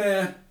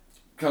meh,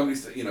 comedy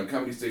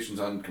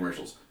stations on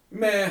commercials.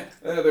 Meh,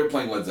 they're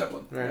playing Led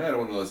Zeppelin. Right. I don't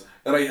want to listen.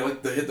 And I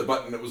like hit the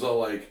button. It was all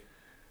like.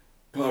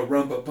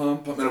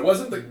 Pa-rum-pa-pum-pum. And it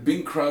wasn't the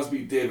Bing Crosby,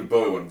 David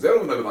Bowie one. The other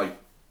one I've been like,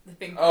 The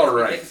big all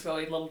right. David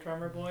Bowie little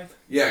drummer boy.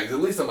 yeah, 'cause at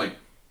least I'm like,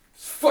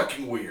 it's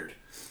fucking weird.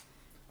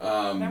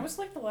 That was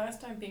like the last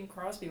time Bing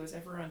Crosby was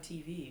ever on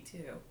TV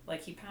too.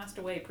 Like he passed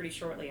away pretty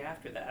shortly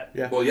after that.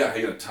 Yeah. Well, yeah,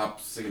 he got a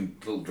top singing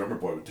little drummer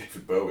boy with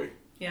David Bowie.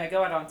 Yeah,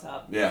 go out on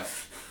top. Yeah.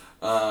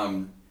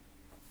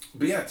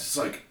 But yeah, it's just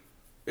like,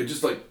 it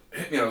just like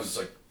hit me. I was just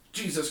like,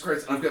 Jesus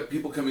Christ. And I've got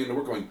people coming into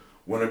work going,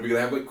 when are we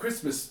gonna have like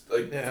Christmas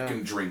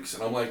fucking drinks?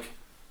 And I'm like,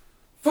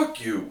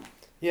 fuck you.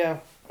 Yeah,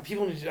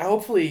 people need to,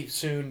 hopefully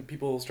soon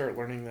people will start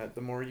learning that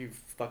the more you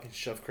fucking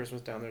shove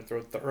Christmas down their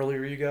throat, the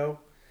earlier you go,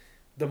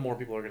 the more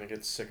people are gonna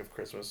get sick of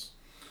Christmas.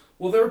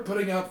 Well, they're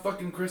putting out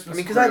fucking Christmas. I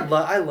mean, because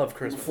I love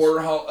Christmas.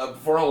 Before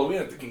Halloween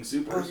at the King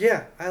Soopers.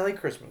 Yeah, I like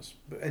Christmas,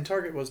 and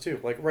Target was too.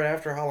 Like right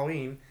after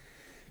Halloween,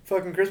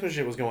 fucking Christmas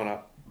shit was going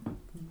up.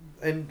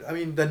 And I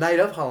mean, the night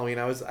of Halloween,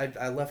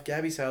 I left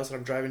Gabby's house and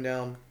I'm driving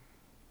down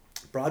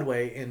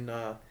Broadway in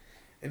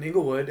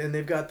Inglewood, and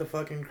they've got the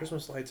fucking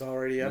Christmas lights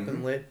already up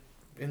and lit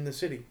in the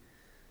city.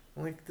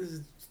 I'm like, this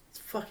is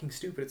fucking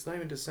stupid. It's not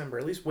even December.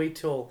 At least wait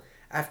till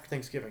after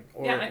Thanksgiving.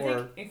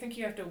 I think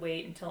you have to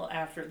wait until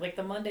after, like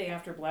the Monday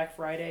after Black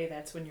Friday.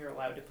 That's when you're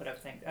allowed to put up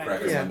things.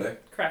 Monday.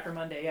 Cracker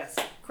Monday, yes.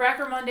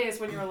 Cracker Monday is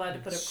when you're allowed to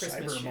put up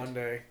Christmas shit.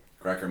 Monday.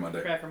 Cracker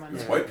Monday. Cracker Monday.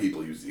 Because white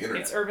people use the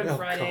internet. It's Urban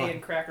Friday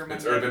and Cracker Monday.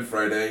 It's Urban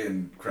Friday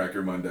and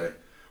Cracker Monday.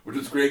 Which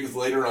is great because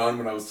later on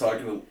when I was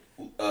talking to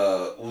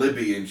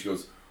Libby and she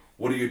goes,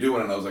 what are you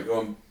doing? And I was like,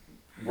 oh, I'm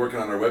working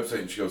on our website.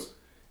 And she goes,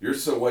 you're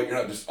so white, you're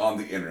not just on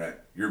the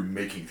internet. You're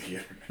making the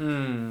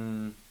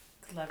internet.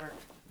 Clever.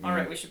 All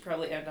right, we should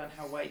probably end on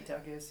how white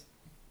Doug is.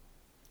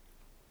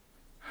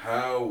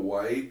 How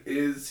white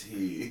is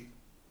he?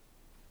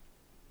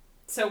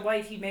 So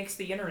white he makes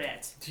the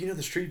internet. Do you know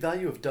the street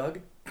value of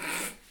Doug?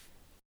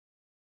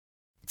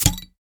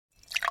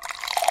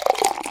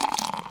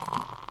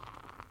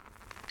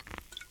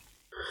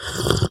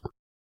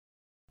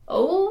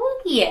 Oh,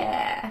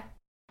 yeah.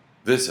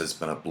 This has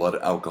been a Blood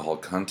Alcohol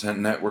Content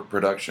Network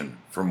production.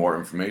 For more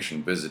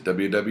information, visit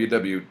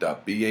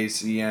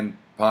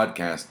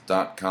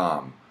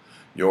www.bacnpodcast.com.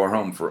 Your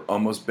home for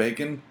Almost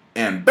Bacon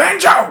and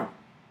Banjo!